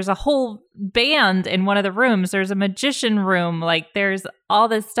and there's a whole band in one of the rooms. There's a magician room. Like there's all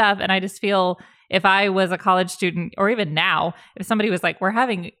this stuff. And I just feel if I was a college student, or even now, if somebody was like, we're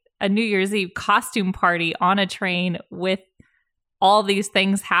having a New Year's Eve costume party on a train with all these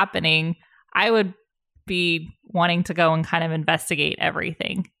things happening, I would be wanting to go and kind of investigate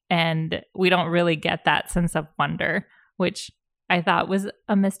everything. And we don't really get that sense of wonder, which I thought was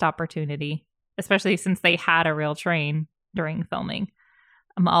a missed opportunity, especially since they had a real train during filming.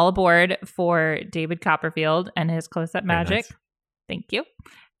 I'm all aboard for David Copperfield and his close-up magic. Nice. Thank you.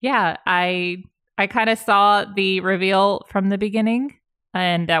 Yeah, I kind of saw the reveal from the beginning,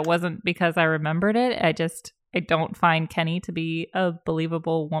 and that wasn't because I remembered it. I don't find Kenny to be a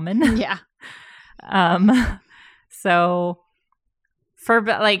believable woman. Yeah. So for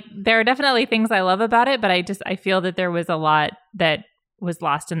like, there are definitely things I love about it, but I feel that there was a lot that was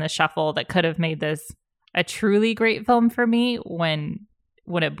lost in the shuffle that could have made this a truly great film for me. When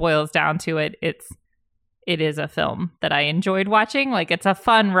it boils down to it, it is a film that I enjoyed watching. Like it's a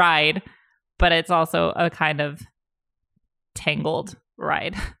fun ride, but it's also a kind of tangled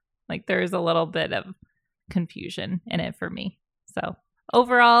ride. Like there's a little bit of confusion in it for me. So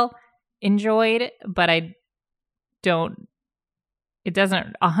overall, enjoyed, but it doesn't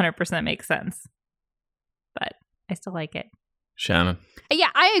 100% make sense, but I still like it. Shannon.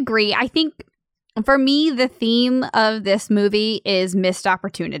 Yeah, I agree. I think for me, the theme of this movie is missed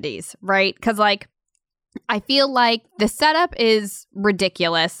opportunities, right? Because like, I feel like the setup is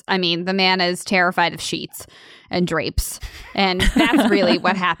ridiculous. I mean, the man is terrified of sheets and drapes. And that's really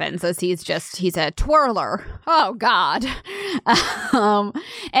what happens, is he's a twirler. Oh, God.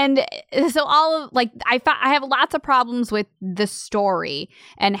 And so all of, like, I have lots of problems with the story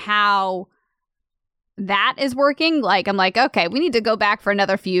and how that is working. Like, I'm like, okay, we need to go back for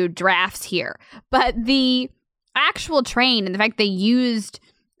another few drafts here. But the actual train and the fact they used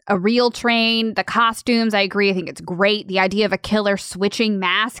a real train, the costumes, I agree. I think it's great. The idea of a killer switching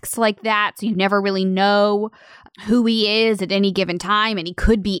masks like that, so you never really know who he is at any given time, and he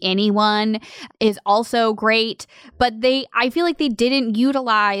could be anyone, is also great. But I feel like they didn't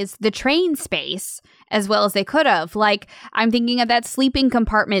utilize the train space as well as they could have. Like, I'm thinking of that sleeping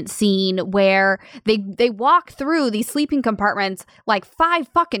compartment scene where they walk through these sleeping compartments like 5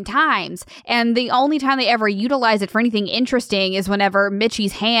 fucking times, and the only time they ever utilize it for anything interesting is whenever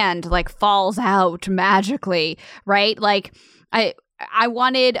Mitchie's hand like falls out magically, right? Like, I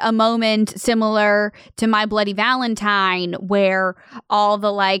wanted a moment similar to My Bloody Valentine where all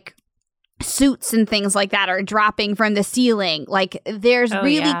the like suits and things like that are dropping from the ceiling. Like, there's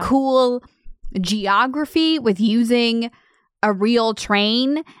really cool geography with using a real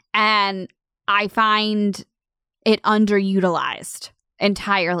train, and I find it underutilized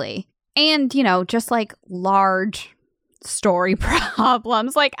entirely. And, you know, just like large story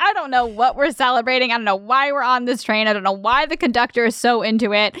problems. Like, I don't know what we're celebrating. I don't know why we're on this train. I don't know why the conductor is so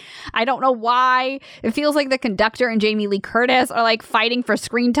into it. I don't know why it feels like the conductor and Jamie Lee Curtis are like fighting for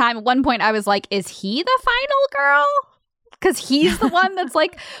screen time. At one point I was like, is he the final girl? because he's the one that's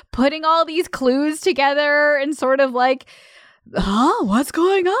like putting all these clues together and sort of like, what's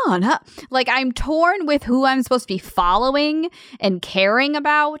going on? Huh? Like, I'm torn with who I'm supposed to be following and caring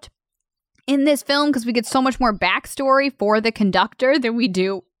about in this film, because we get so much more backstory for the conductor than we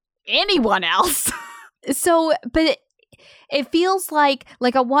do anyone else. So, but it feels like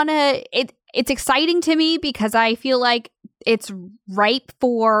I want to, it's exciting to me because I feel like it's ripe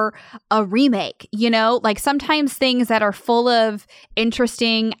for a remake, you know? Like, sometimes things that are full of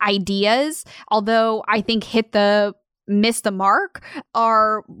interesting ideas, although I think miss the mark,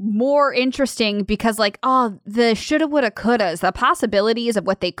 are more interesting because like, the shoulda, woulda, couldas, the possibilities of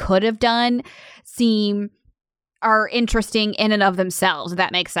what they could have done are interesting in and of themselves, if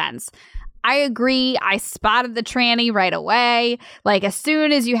that makes sense. I agree. I spotted the tranny right away. Like, as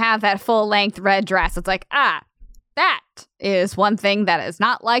soon as you have that full-length red dress, it's like, that is one thing that is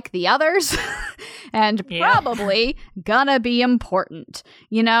not like the others and probably gonna be important,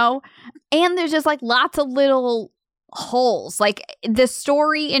 you know? And there's just like lots of little holes. Like, the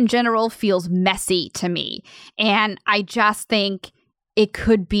story in general feels messy to me. And I just think it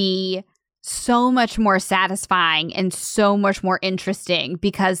could be so much more satisfying and so much more interesting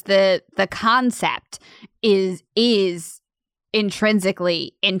because the concept is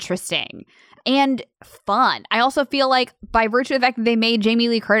intrinsically interesting and fun. I also feel like by virtue of the fact that they made Jamie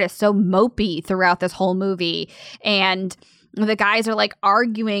Lee Curtis so mopey throughout this whole movie, and the guys are like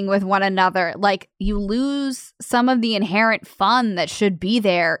arguing with one another, like, you lose some of the inherent fun that should be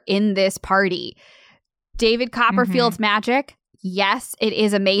there in this party. David Copperfield's magic, yes, it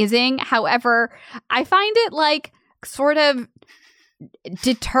is amazing. However, I find it like sort of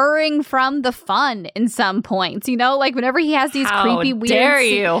deterring from the fun in some points, you know, like whenever he has these creepy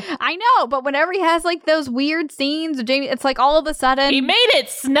weird I know, but whenever he has like those weird scenes of Jamie, it's like all of a sudden he made it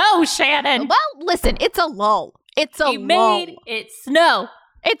snow, Shannon. Well, listen, it's a lull. He made it snow.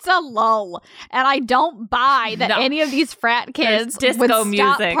 It's a lull. And I don't buy that any of these frat kids would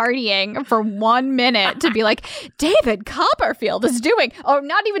stop partying for 1 minute to be like, David Copperfield is doing, or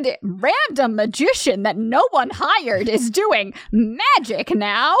not even a random magician that no one hired is doing magic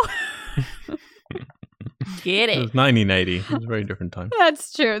now. Get it. It was 1980. It was a very different time.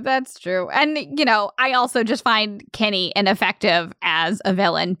 That's true. And, you know, I also just find Kenny ineffective as a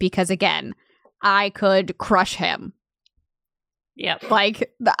villain because, again, I could crush him. Yep.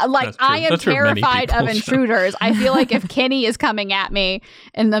 Like I am terrified of intruders. I feel like if Kenny is coming at me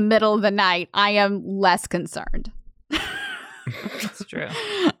in the middle of the night, I am less concerned. That's true.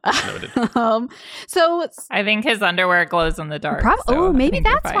 So I think his underwear glows in the dark. Maybe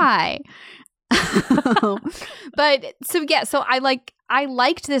that's why. But so I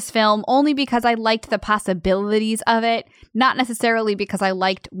liked this film only because I liked the possibilities of it, not necessarily because I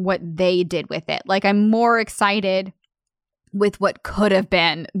liked what they did with it. Like, I'm more excited with what could have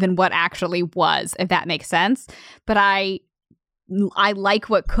been than what actually was, if that makes sense. But I like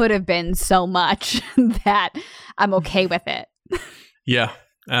what could have been so much that I'm okay with it. Yeah.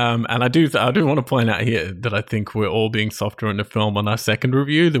 And I do want to point out here that I think we're all being softer on the film on our second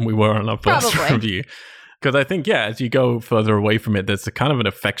review than we were on our first review. Because I think, as you go further away from it, there's a kind of an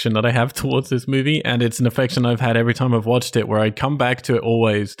affection that I have towards this movie. And it's an affection I've had every time I've watched it, where I come back to it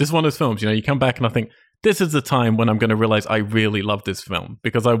always. This is one of those films, you know, you come back and I think, this is the time when I'm going to realize I really love this film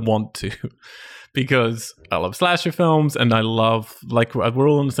because I want to. Because I love slasher films and I love, like, we're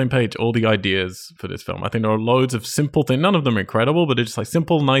all on the same page, all the ideas for this film. I think there are loads of simple things. None of them are incredible, but it's just like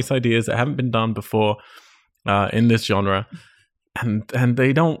simple, nice ideas that haven't been done before in this genre. And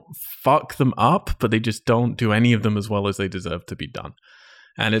they don't fuck them up, but they just don't do any of them as well as they deserve to be done.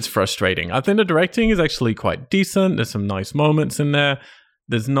 And it's frustrating. I think the directing is actually quite decent. There's some nice moments in there.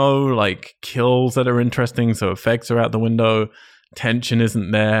 There's no, like, kills that are interesting, so effects are out the window. Tension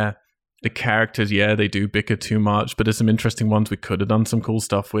isn't there. The characters, they do bicker too much, but there's some interesting ones we could have done some cool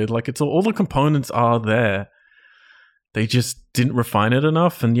stuff with. Like, it's all the components are there. They just didn't refine it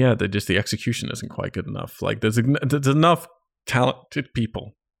enough, and the execution isn't quite good enough. Like, there's enough talented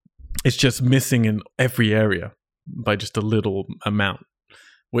people. It's just missing in every area by just a little amount.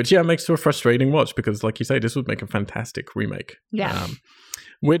 Which, makes for a frustrating watch because, like you say, this would make a fantastic remake. Yeah.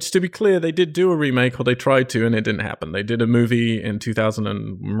 Which, to be clear, they did do a remake, or they tried to, and it didn't happen. They did a movie in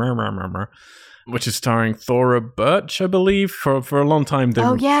 2000 which is starring Thora Birch, I believe, for a long time.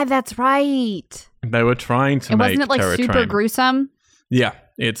 That's right. They were trying to make wasn't it, like, super gruesome? Yeah.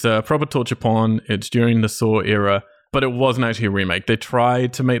 It's a proper torture porn. It's during the Saw era. But it wasn't actually a remake. They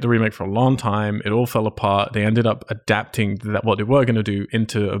tried to make the remake for a long time. It all fell apart. They ended up adapting what they were going to do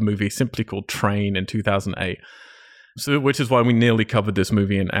into a movie simply called Train in 2008. So, which is why we nearly covered this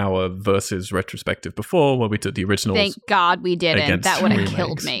movie in our versus retrospective before, where we took the originals. Thank God we didn't. That would have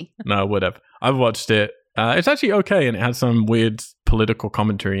killed me. No, whatever. I've watched it. It's actually okay, and it has some weird political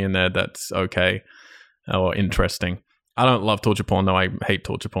commentary in there that's okay or interesting. I don't love torture porn, though. I hate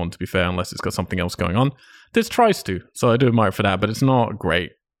torture porn, to be fair, unless it's got something else going on. This tries to, so I do admire it for that, but it's not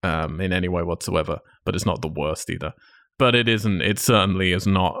great in any way whatsoever. But it's not the worst either. But it isn't. It certainly is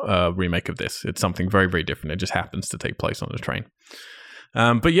not a remake of this. It's something very, very different. It just happens to take place on a train.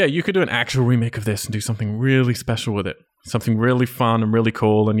 But yeah, you could do an actual remake of this and do something really special with it. Something really fun and really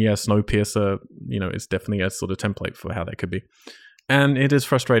cool. And yeah, Snowpiercer, is definitely a sort of template for how that could be. And it is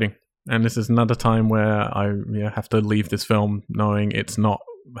frustrating. And this is another time where I have to leave this film knowing it's not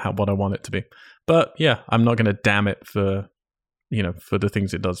what I want it to be. But yeah, I'm not going to damn it for the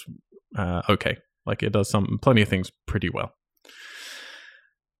things it does okay. Like it does plenty of things pretty well.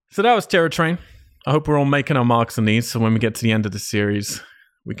 So that was Terror Train. I hope we're all making our marks on these, so when we get to the end of the series,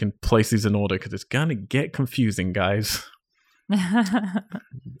 we can place these in order, because it's going to get confusing, guys.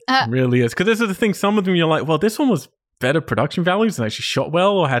 It really is. Because this is the thing, some of them you're like, well, this one was better production values and actually shot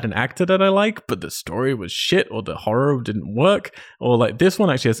well, or had an actor that I like, but the story was shit, or the horror didn't work, or like this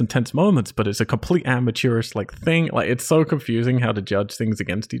one actually has intense moments, but it's a complete amateurish thing. Like, it's so confusing how to judge things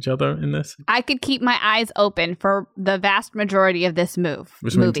against each other in this. I could keep my eyes open for the vast majority of this movie.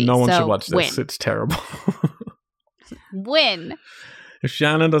 Which means no one should watch this. It's terrible. Win. If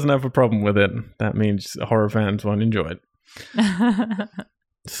Shannon doesn't have a problem with it, that means horror fans won't enjoy it.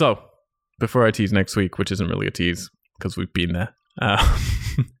 So, before I tease next week, which isn't really a tease, because we've been there.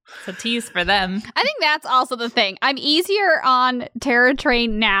 It's a tease for them. I think that's also the thing. I'm easier on Terror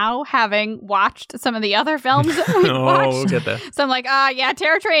Train now, having watched some of the other films that we've watched. We'll get there. So I'm like, yeah,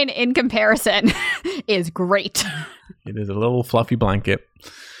 Terror Train in comparison is great. It is a little fluffy blanket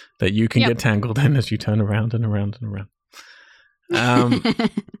that you can get tangled in as you turn around and around and around.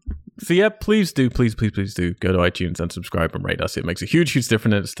 So yeah, please do go to iTunes and subscribe and rate us. It makes a huge, huge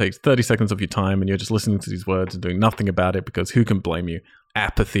difference. It takes 30 seconds of your time and you're just listening to these words and doing nothing about it, because who can blame you?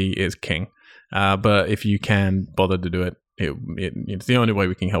 Apathy is king. But if you can bother to do it, it's the only way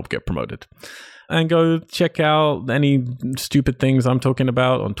we can help get promoted. And go check out any stupid things I'm talking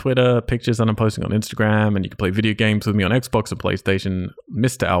about on Twitter, pictures that I'm posting on Instagram, and you can play video games with me on Xbox or PlayStation,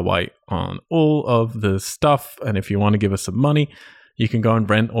 Mr. Al White on all of the stuff. And if you want to give us some money, you can go and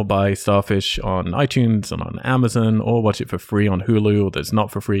rent or buy Starfish on iTunes and on Amazon, or watch it for free on Hulu. Or that's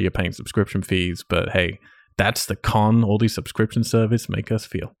not for free, you're paying subscription fees. But hey, that's the con all these subscription services make us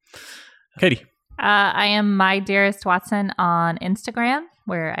feel. Katie. I am My Dearest Watson on Instagram,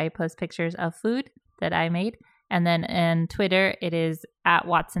 where I post pictures of food that I made. And then in Twitter, it is at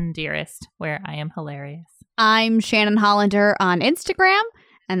Watson Dearest, where I am hilarious. I'm Shannon Hollander on Instagram,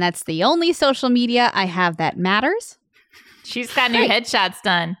 and that's the only social media I have that matters. She's got new headshots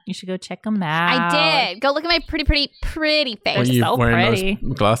done. You should go check them out. I did. Go look at my pretty face. Are you so wearing pretty.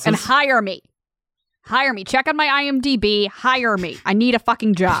 Those glasses? And hire me. Check on my IMDb. Hire me. I need a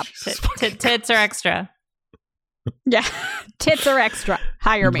fucking job. Tits are extra. Yeah. Tits are extra.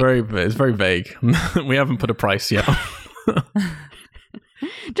 Hire me. It's very vague. We haven't put a price yet.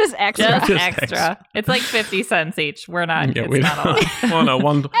 Just extra. Just extra. It's like 50 cents each. We're not. Yeah, it's not a lot. Well, no,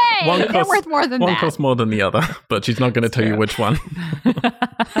 one they're worth more than one that. costs more than the other, but she's not going to tell you which one.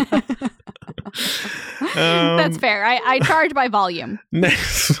 That's fair. I charge by volume.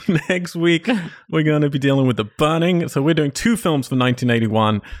 Next week, we're going to be dealing with The Burning. So we're doing 2 films for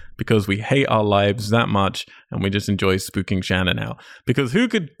 1981 because we hate our lives that much and we just enjoy spooking Shannon out. Because who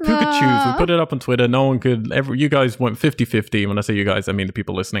could choose? We put it up on Twitter. No one could ever. You guys went 50-50. When I say you guys, I mean the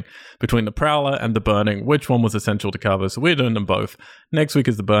people listening. Between The Prowler and The Burning, which one was essential to cover? So we're doing them both. Next week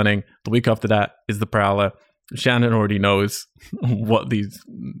is The Burning. The week after that is The Prowler. Shannon already knows what these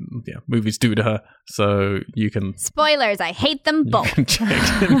movies do to her, so you can... Spoilers, I hate them both.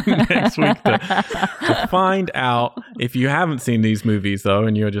 Check in next week to find out. If you haven't seen these movies, though,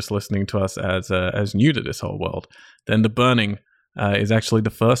 and you're just listening to us as new to this whole world, then The Burning is actually the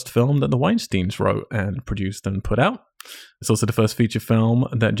first film that the Weinsteins wrote and produced and put out. It's also the first feature film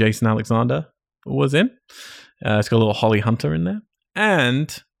that Jason Alexander was in. It's got a little Holly Hunter in there.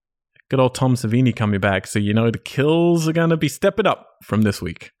 And... good old Tom Savini coming back, so the kills are going to be stepping up from this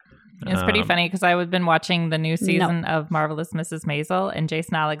week. It's pretty funny because I've been watching the new season of Marvelous Mrs. Maisel, and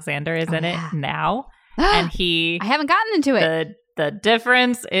Jason Alexander is in it now. And I haven't gotten into it. The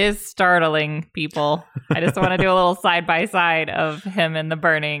difference is startling, people. I just want to do a little side-by-side of him in The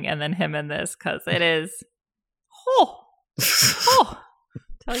Burning and then him in this, because it is...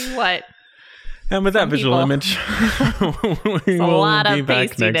 tell you what. And with that visual image, we will be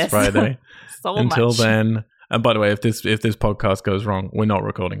back next Friday. Until then, And by the way, if this podcast goes wrong, we're not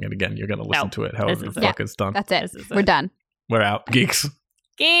recording it again. You're going to listen to it however the fuck it's done. That's it. We're done. We're out. Geeks.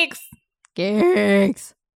 Geeks. Geeks.